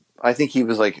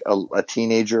like a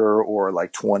teenager or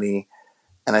like 20,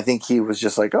 and I think he was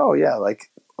just like, oh yeah,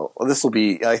 like this will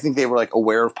be. I think they were like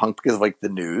aware of punk because of like the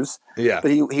news. Yeah, but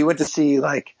he went to see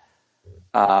like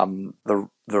the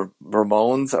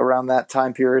Ramones around that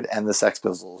time period and the Sex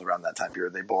Pistols around that time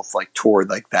period. They both like toured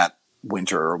like that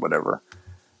winter or whatever.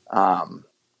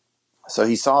 So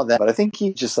he saw that, but I think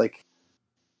he just like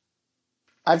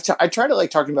I tried to like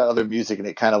talking about other music and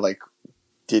it kind of like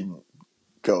didn't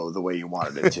go the way you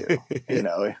wanted it to.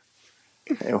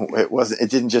 It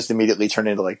didn't just immediately turn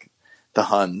into like the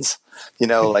Huns,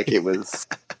 like it was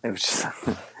just,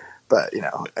 but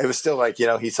it was still like,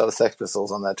 he saw the Sex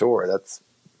Pistols on that tour. That's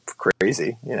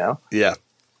crazy, Yeah.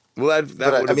 Well,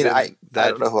 that would have been, I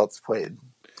don't know who else played.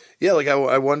 Yeah. Like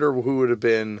I wonder who would have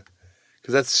been,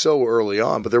 because that's so early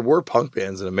on, but there were punk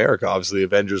bands in America. Obviously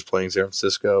Avengers playing San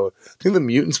Francisco. I think the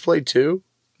Mutants played too.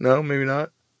 No, maybe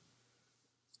not.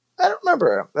 I don't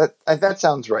remember. That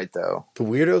sounds right, though. The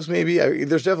Weirdos, maybe?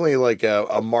 There's definitely like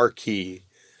a marquee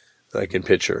that I can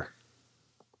picture.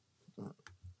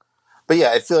 But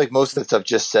yeah, I feel like most of the stuff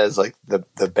just says like the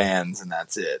bands and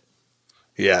that's it.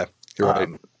 Yeah, you're right.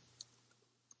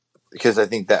 Because I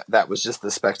think that was just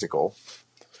the spectacle.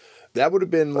 That would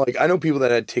have been like, I know people that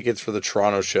had tickets for the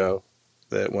Toronto show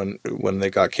that when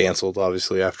they got canceled,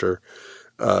 obviously after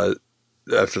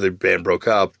the band broke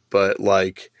up, but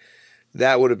like,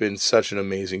 that would have been such an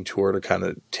amazing tour to kind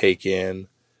of take in.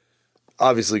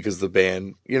 Obviously, because the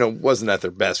band, wasn't at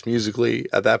their best musically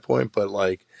at that point, but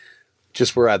like,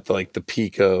 just we're at the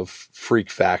peak of freak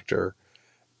factor,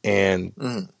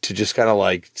 and to just kind of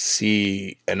like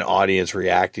see an audience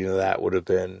reacting to that would have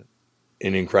been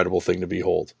an incredible thing to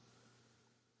behold.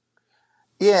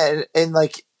 Yeah, and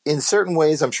like in certain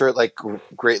ways, I'm sure it like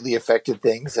greatly affected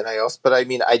things. And I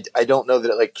don't know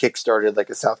that it like kickstarted like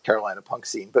a South Carolina punk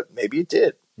scene, but maybe it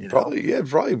did.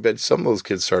 Probably. Bet some of those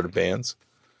kids started bands.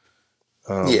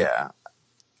 Yeah,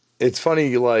 it's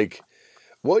funny. Like,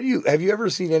 have you ever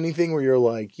seen anything where you're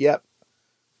like, "Yep,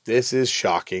 this is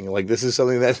shocking." Like, this is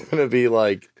something that's going to be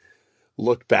like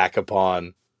looked back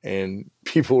upon, and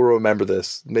people will remember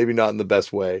this. Maybe not in the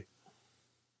best way.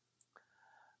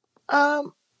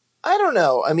 I don't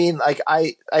know. I mean, like,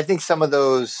 I think some of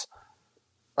those,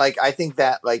 like, I think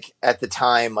that, like, at the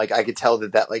time, like, I could tell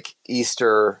that, like,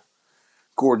 Easter,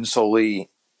 Gordon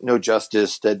Soley, No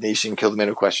Justice, Dead Nation, Kill the Man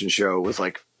Who Questions show was,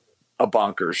 like, a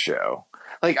bonkers show.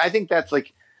 Like, I think that's,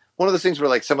 like, one of those things where,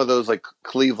 like, some of those, like,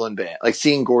 Cleveland band, like,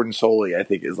 seeing Gordon Soley, I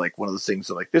think, is, like, one of those things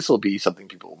that, like, this will be something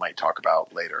people might talk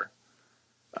about later.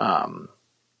 I'm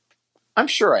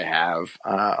sure I have.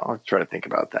 I'll try to think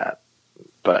about that.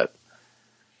 But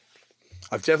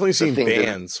I've definitely seen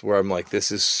bands where I'm like,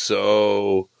 this is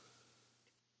so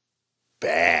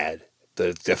bad that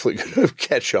it's definitely going to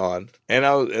catch on. And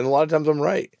a lot of times I'm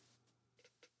right.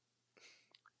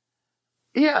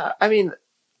 Yeah, I mean,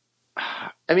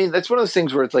 that's one of those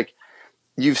things where it's like,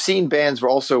 you've seen bands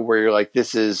where you're like,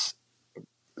 this is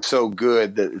so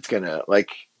good that it's going to,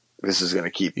 like, this is going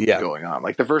to keep going on.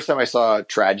 Like, the first time I saw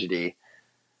Tragedy,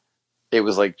 it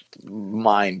was, like,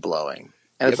 mind-blowing.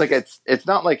 And it's like, it's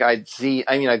not like I'd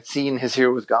seen His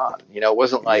Hero Was Gone. It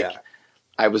wasn't like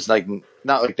I was like,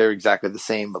 not like they're exactly the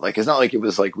same, but like, it's not like it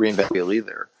was like Reinvent the Wheel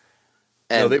either.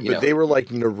 And, but they were like,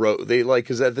 they like,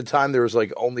 cause at the time there was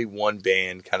like only one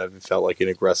band kind of felt like in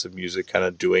aggressive music kind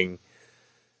of doing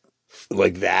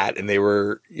like that, and they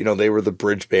were the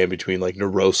bridge band between like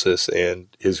Neurosis and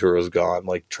His Hero's Gone.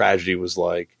 Like Tragedy was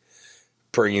like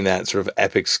bringing that sort of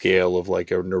epic scale of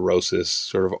like a Neurosis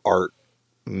sort of art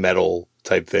metal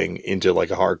type thing into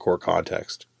like a hardcore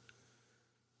context.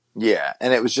 Yeah,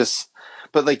 and it was just,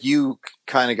 but like you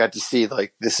kind of got to see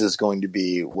like this is going to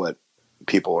be what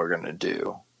people are going to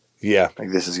do. Yeah,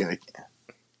 like this is going to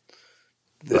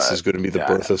be the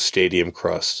birth of Stadium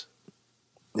Crust.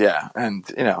 Yeah, and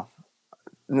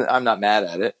I'm not mad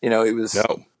at it. It was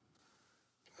no.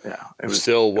 Yeah, it was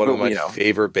still one of my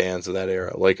favorite bands of that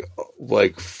era.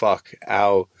 Like fuck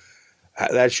how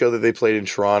that show that they played in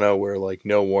Toronto where like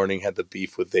No Warning had the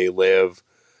beef with They Live,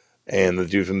 and the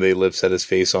dude from They Live set his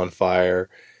face on fire,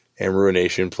 and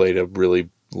Ruination played a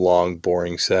really long,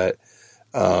 boring set.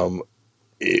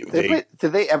 They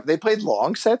played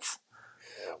long sets?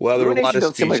 Well, there were a lot of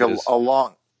speeches. Seem like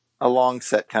a long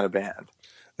set kind of band.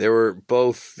 There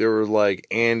were like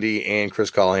Andy and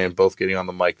Chris Callahan both getting on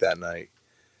the mic that night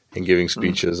and giving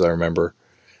speeches, I remember.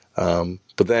 But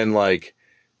then like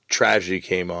Tragedy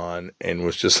came on and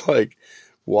was just like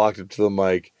walked up to the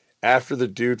mic after the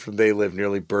dude from They Live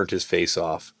nearly burnt his face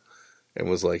off and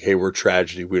was like, "Hey, we're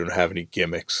Tragedy. We don't have any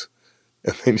gimmicks."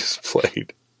 And they just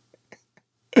played.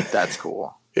 That's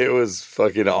cool. It was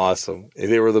fucking awesome.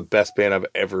 They were the best band I've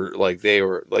ever, like, they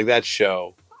were, like, that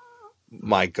show,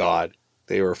 my God,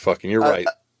 they were fucking, you're right.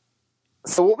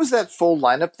 So what was that full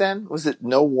lineup then? Was it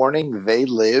No Warning, They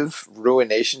Live,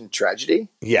 Ruination, Tragedy?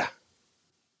 Yeah.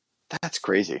 That's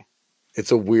crazy.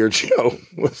 It's a weird show,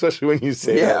 especially when you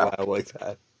say it out loud like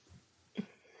that.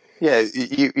 Yeah,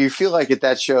 you feel like at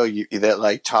that show that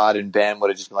like Todd and Ben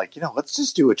would have just been like, let's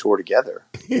just do a tour together.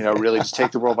 Really just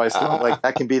take the world by storm. Like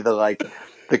that can be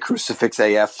the Crucifix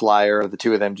AF flyer of the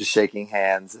two of them just shaking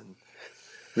hands and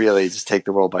really just take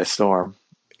the world by storm.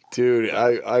 Dude,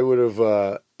 I would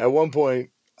have at one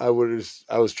point I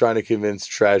was trying to convince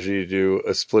Tragedy to do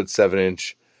a split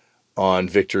 7-inch on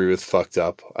Victory with Fucked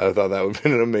Up. I thought that would have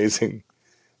been an amazing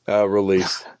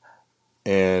release.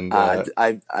 And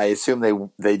I assume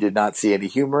they did not see any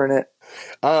humor in it.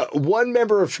 One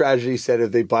member of Tragedy said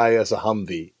if they buy us a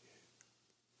Humvee,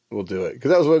 we'll do it.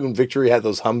 Because that was when Victory had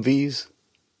those Humvees.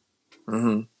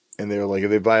 Mm-hmm. And they were like,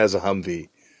 if they buy us a Humvee,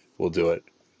 we'll do it.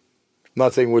 I'm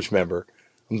not saying which member.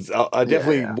 I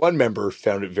definitely, one member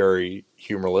found it very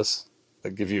humorless.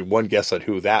 I'll give you one guess on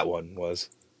who that one was.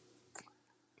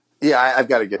 Yeah, I've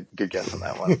got a good guess on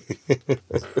that one.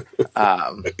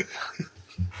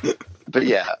 But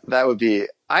yeah, that would be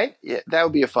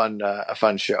a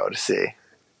fun show to see.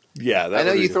 Yeah, I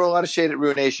know you throw a lot of shade at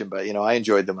Ruination, but I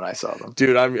enjoyed them when I saw them.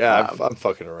 Dude, I'm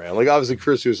fucking around. Like obviously,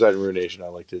 Career Suicide and Ruination, I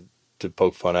like to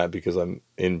poke fun at because I'm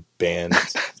in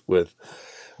bands with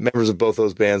members of both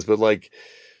those bands. But like,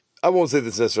 I won't say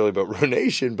this necessarily about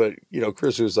Ruination, but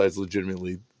Career Suicide is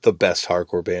legitimately the best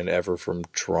hardcore band ever from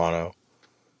Toronto.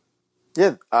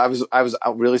 Yeah, I was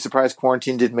really surprised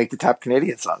Quarantine didn't make the top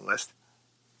Canadian song list.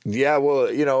 Yeah, well,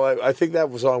 I think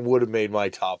that song would have made my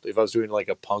top if I was doing like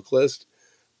a punk list.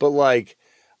 But like,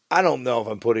 I don't know if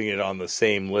I'm putting it on the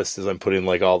same list as I'm putting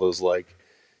like all those like,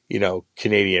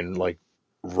 Canadian like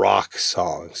rock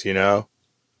songs,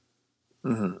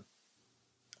 Mm-hmm.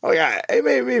 Oh yeah,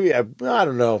 maybe I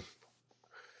don't know.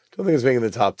 Don't think it's making the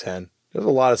top 10. There's a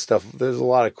lot of stuff. There's a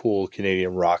lot of cool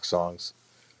Canadian rock songs.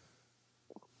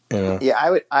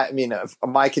 Yeah, I mean,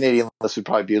 my Canadian list would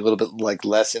probably be a little bit like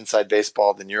less inside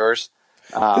baseball than yours.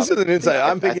 This isn't inside.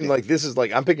 I'm thinking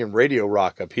I'm picking radio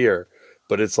rock up here,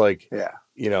 but it's like,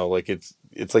 like it's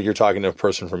like you're talking to a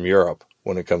person from Europe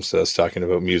when it comes to us talking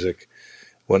about music,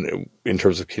 in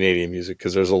terms of Canadian music,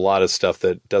 because there's a lot of stuff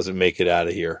that doesn't make it out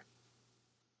of here.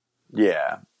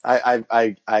 Yeah,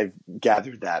 I've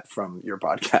gathered that from your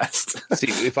podcast.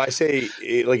 See, if I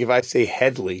say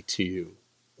Headley to you,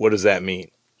 what does that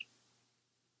mean?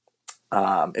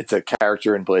 It's a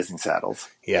character in Blazing Saddles.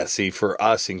 Yeah, see, for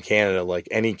us in Canada, like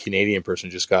any Canadian person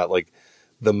just got like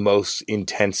the most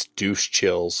intense douche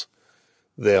chills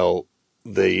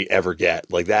they ever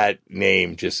get. Like that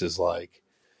name just is like,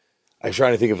 I'm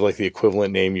trying to think of like the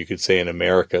equivalent name you could say in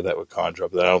America that would conjure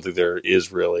up that I don't think there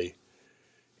is really,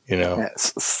 Yeah,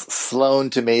 Sloan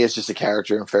to me is just a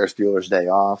character in Ferris Bueller's Day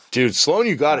Off. Dude, Sloan,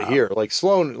 you got it here. Like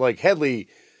Sloan, like Headley,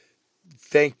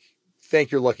 thank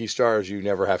your lucky stars you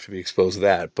never have to be exposed to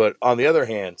that. But on the other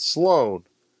hand, Sloan,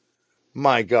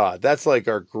 my God, that's like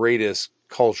our greatest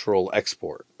cultural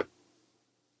export.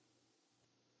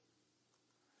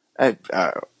 If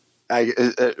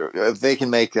they can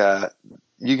make,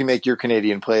 you can make your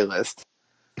Canadian playlist,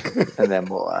 and then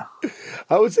we'll.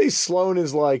 I would say Sloan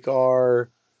is like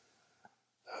our.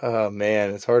 Oh man,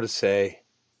 it's hard to say.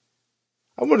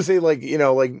 I'm going to say like,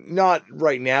 like not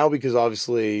right now because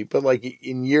obviously, but like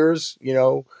in years, in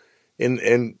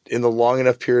the long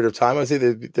enough period of time, I'd say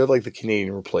they're like the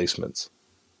Canadian replacements.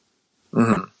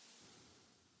 Mm-hmm.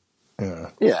 Yeah.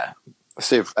 Yeah.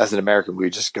 So if, as an American, we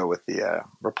just go with the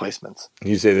replacements.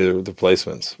 You say they're the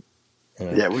replacements.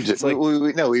 Yeah, we just like,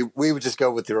 we would just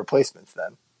go with the replacements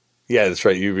then. Yeah, that's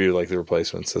right. You'd be like the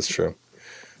replacements. That's true.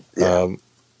 Yeah.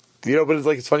 But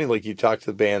it's funny. Like you talk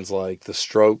to bands like The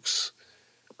Strokes,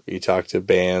 you talk to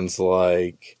bands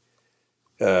like,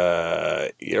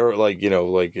 Superchunk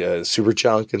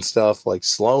and stuff. Like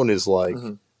Sloan is like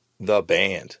the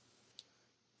band,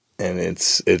 and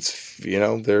it's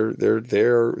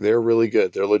they're really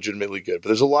good. They're legitimately good. But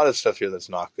there's a lot of stuff here that's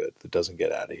not good that doesn't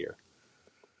get out of here.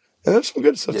 And there's some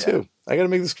good stuff too. I got to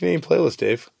make this Canadian playlist,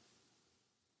 Dave.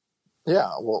 Yeah,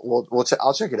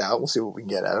 I'll check it out. We'll see what we can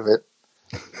get out of it.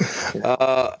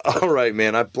 All right,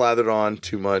 man. I blathered on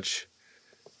too much.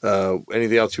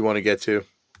 Anything else you want to get to?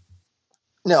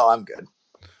 No, I'm good.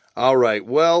 All right.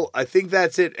 Well, I think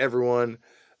that's it, everyone.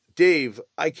 Dave,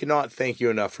 I cannot thank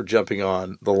you enough for jumping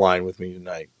on the line with me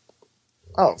tonight.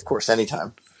 Oh, of course,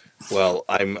 anytime. Well,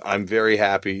 I'm very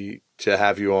happy to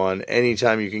have you on.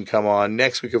 Anytime you can come on.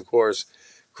 Next week, of course,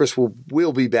 Chris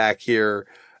will be back here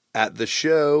at the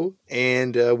show,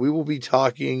 and we will be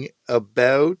talking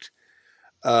about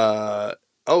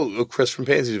Chris from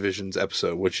Pansy Division's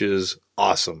episode, which is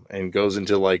awesome and goes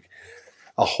into like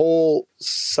a whole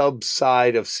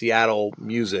subside of Seattle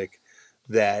music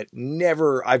that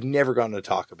I've never gotten to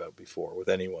talk about before with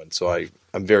anyone. So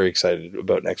I'm very excited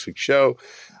about next week's show.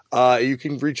 You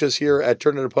can reach us here at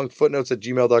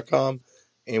turnitintopunkfootnotes@gmail.com,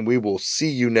 and we will see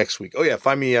you next week. Oh yeah,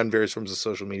 find me on various forms of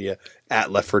social media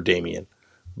at Left for Damien.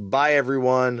 Bye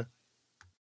everyone.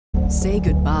 Say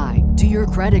goodbye to your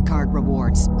credit card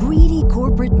rewards. Greedy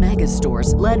corporate mega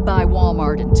stores, led by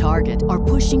Walmart and Target, are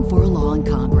pushing for a law in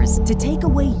Congress to take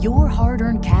away your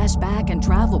hard-earned cash back and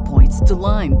travel points to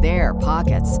line their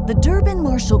pockets. The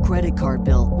Durbin-Marshall credit card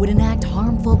bill would enact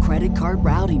harmful credit card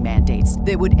routing mandates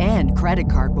that would end credit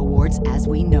card rewards as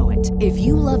we know it. If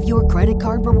you love your credit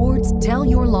card rewards, tell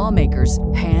your lawmakers,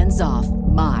 hands off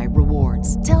my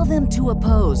rewards. Tell them to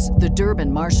oppose the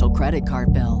Durbin-Marshall credit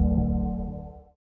card bill.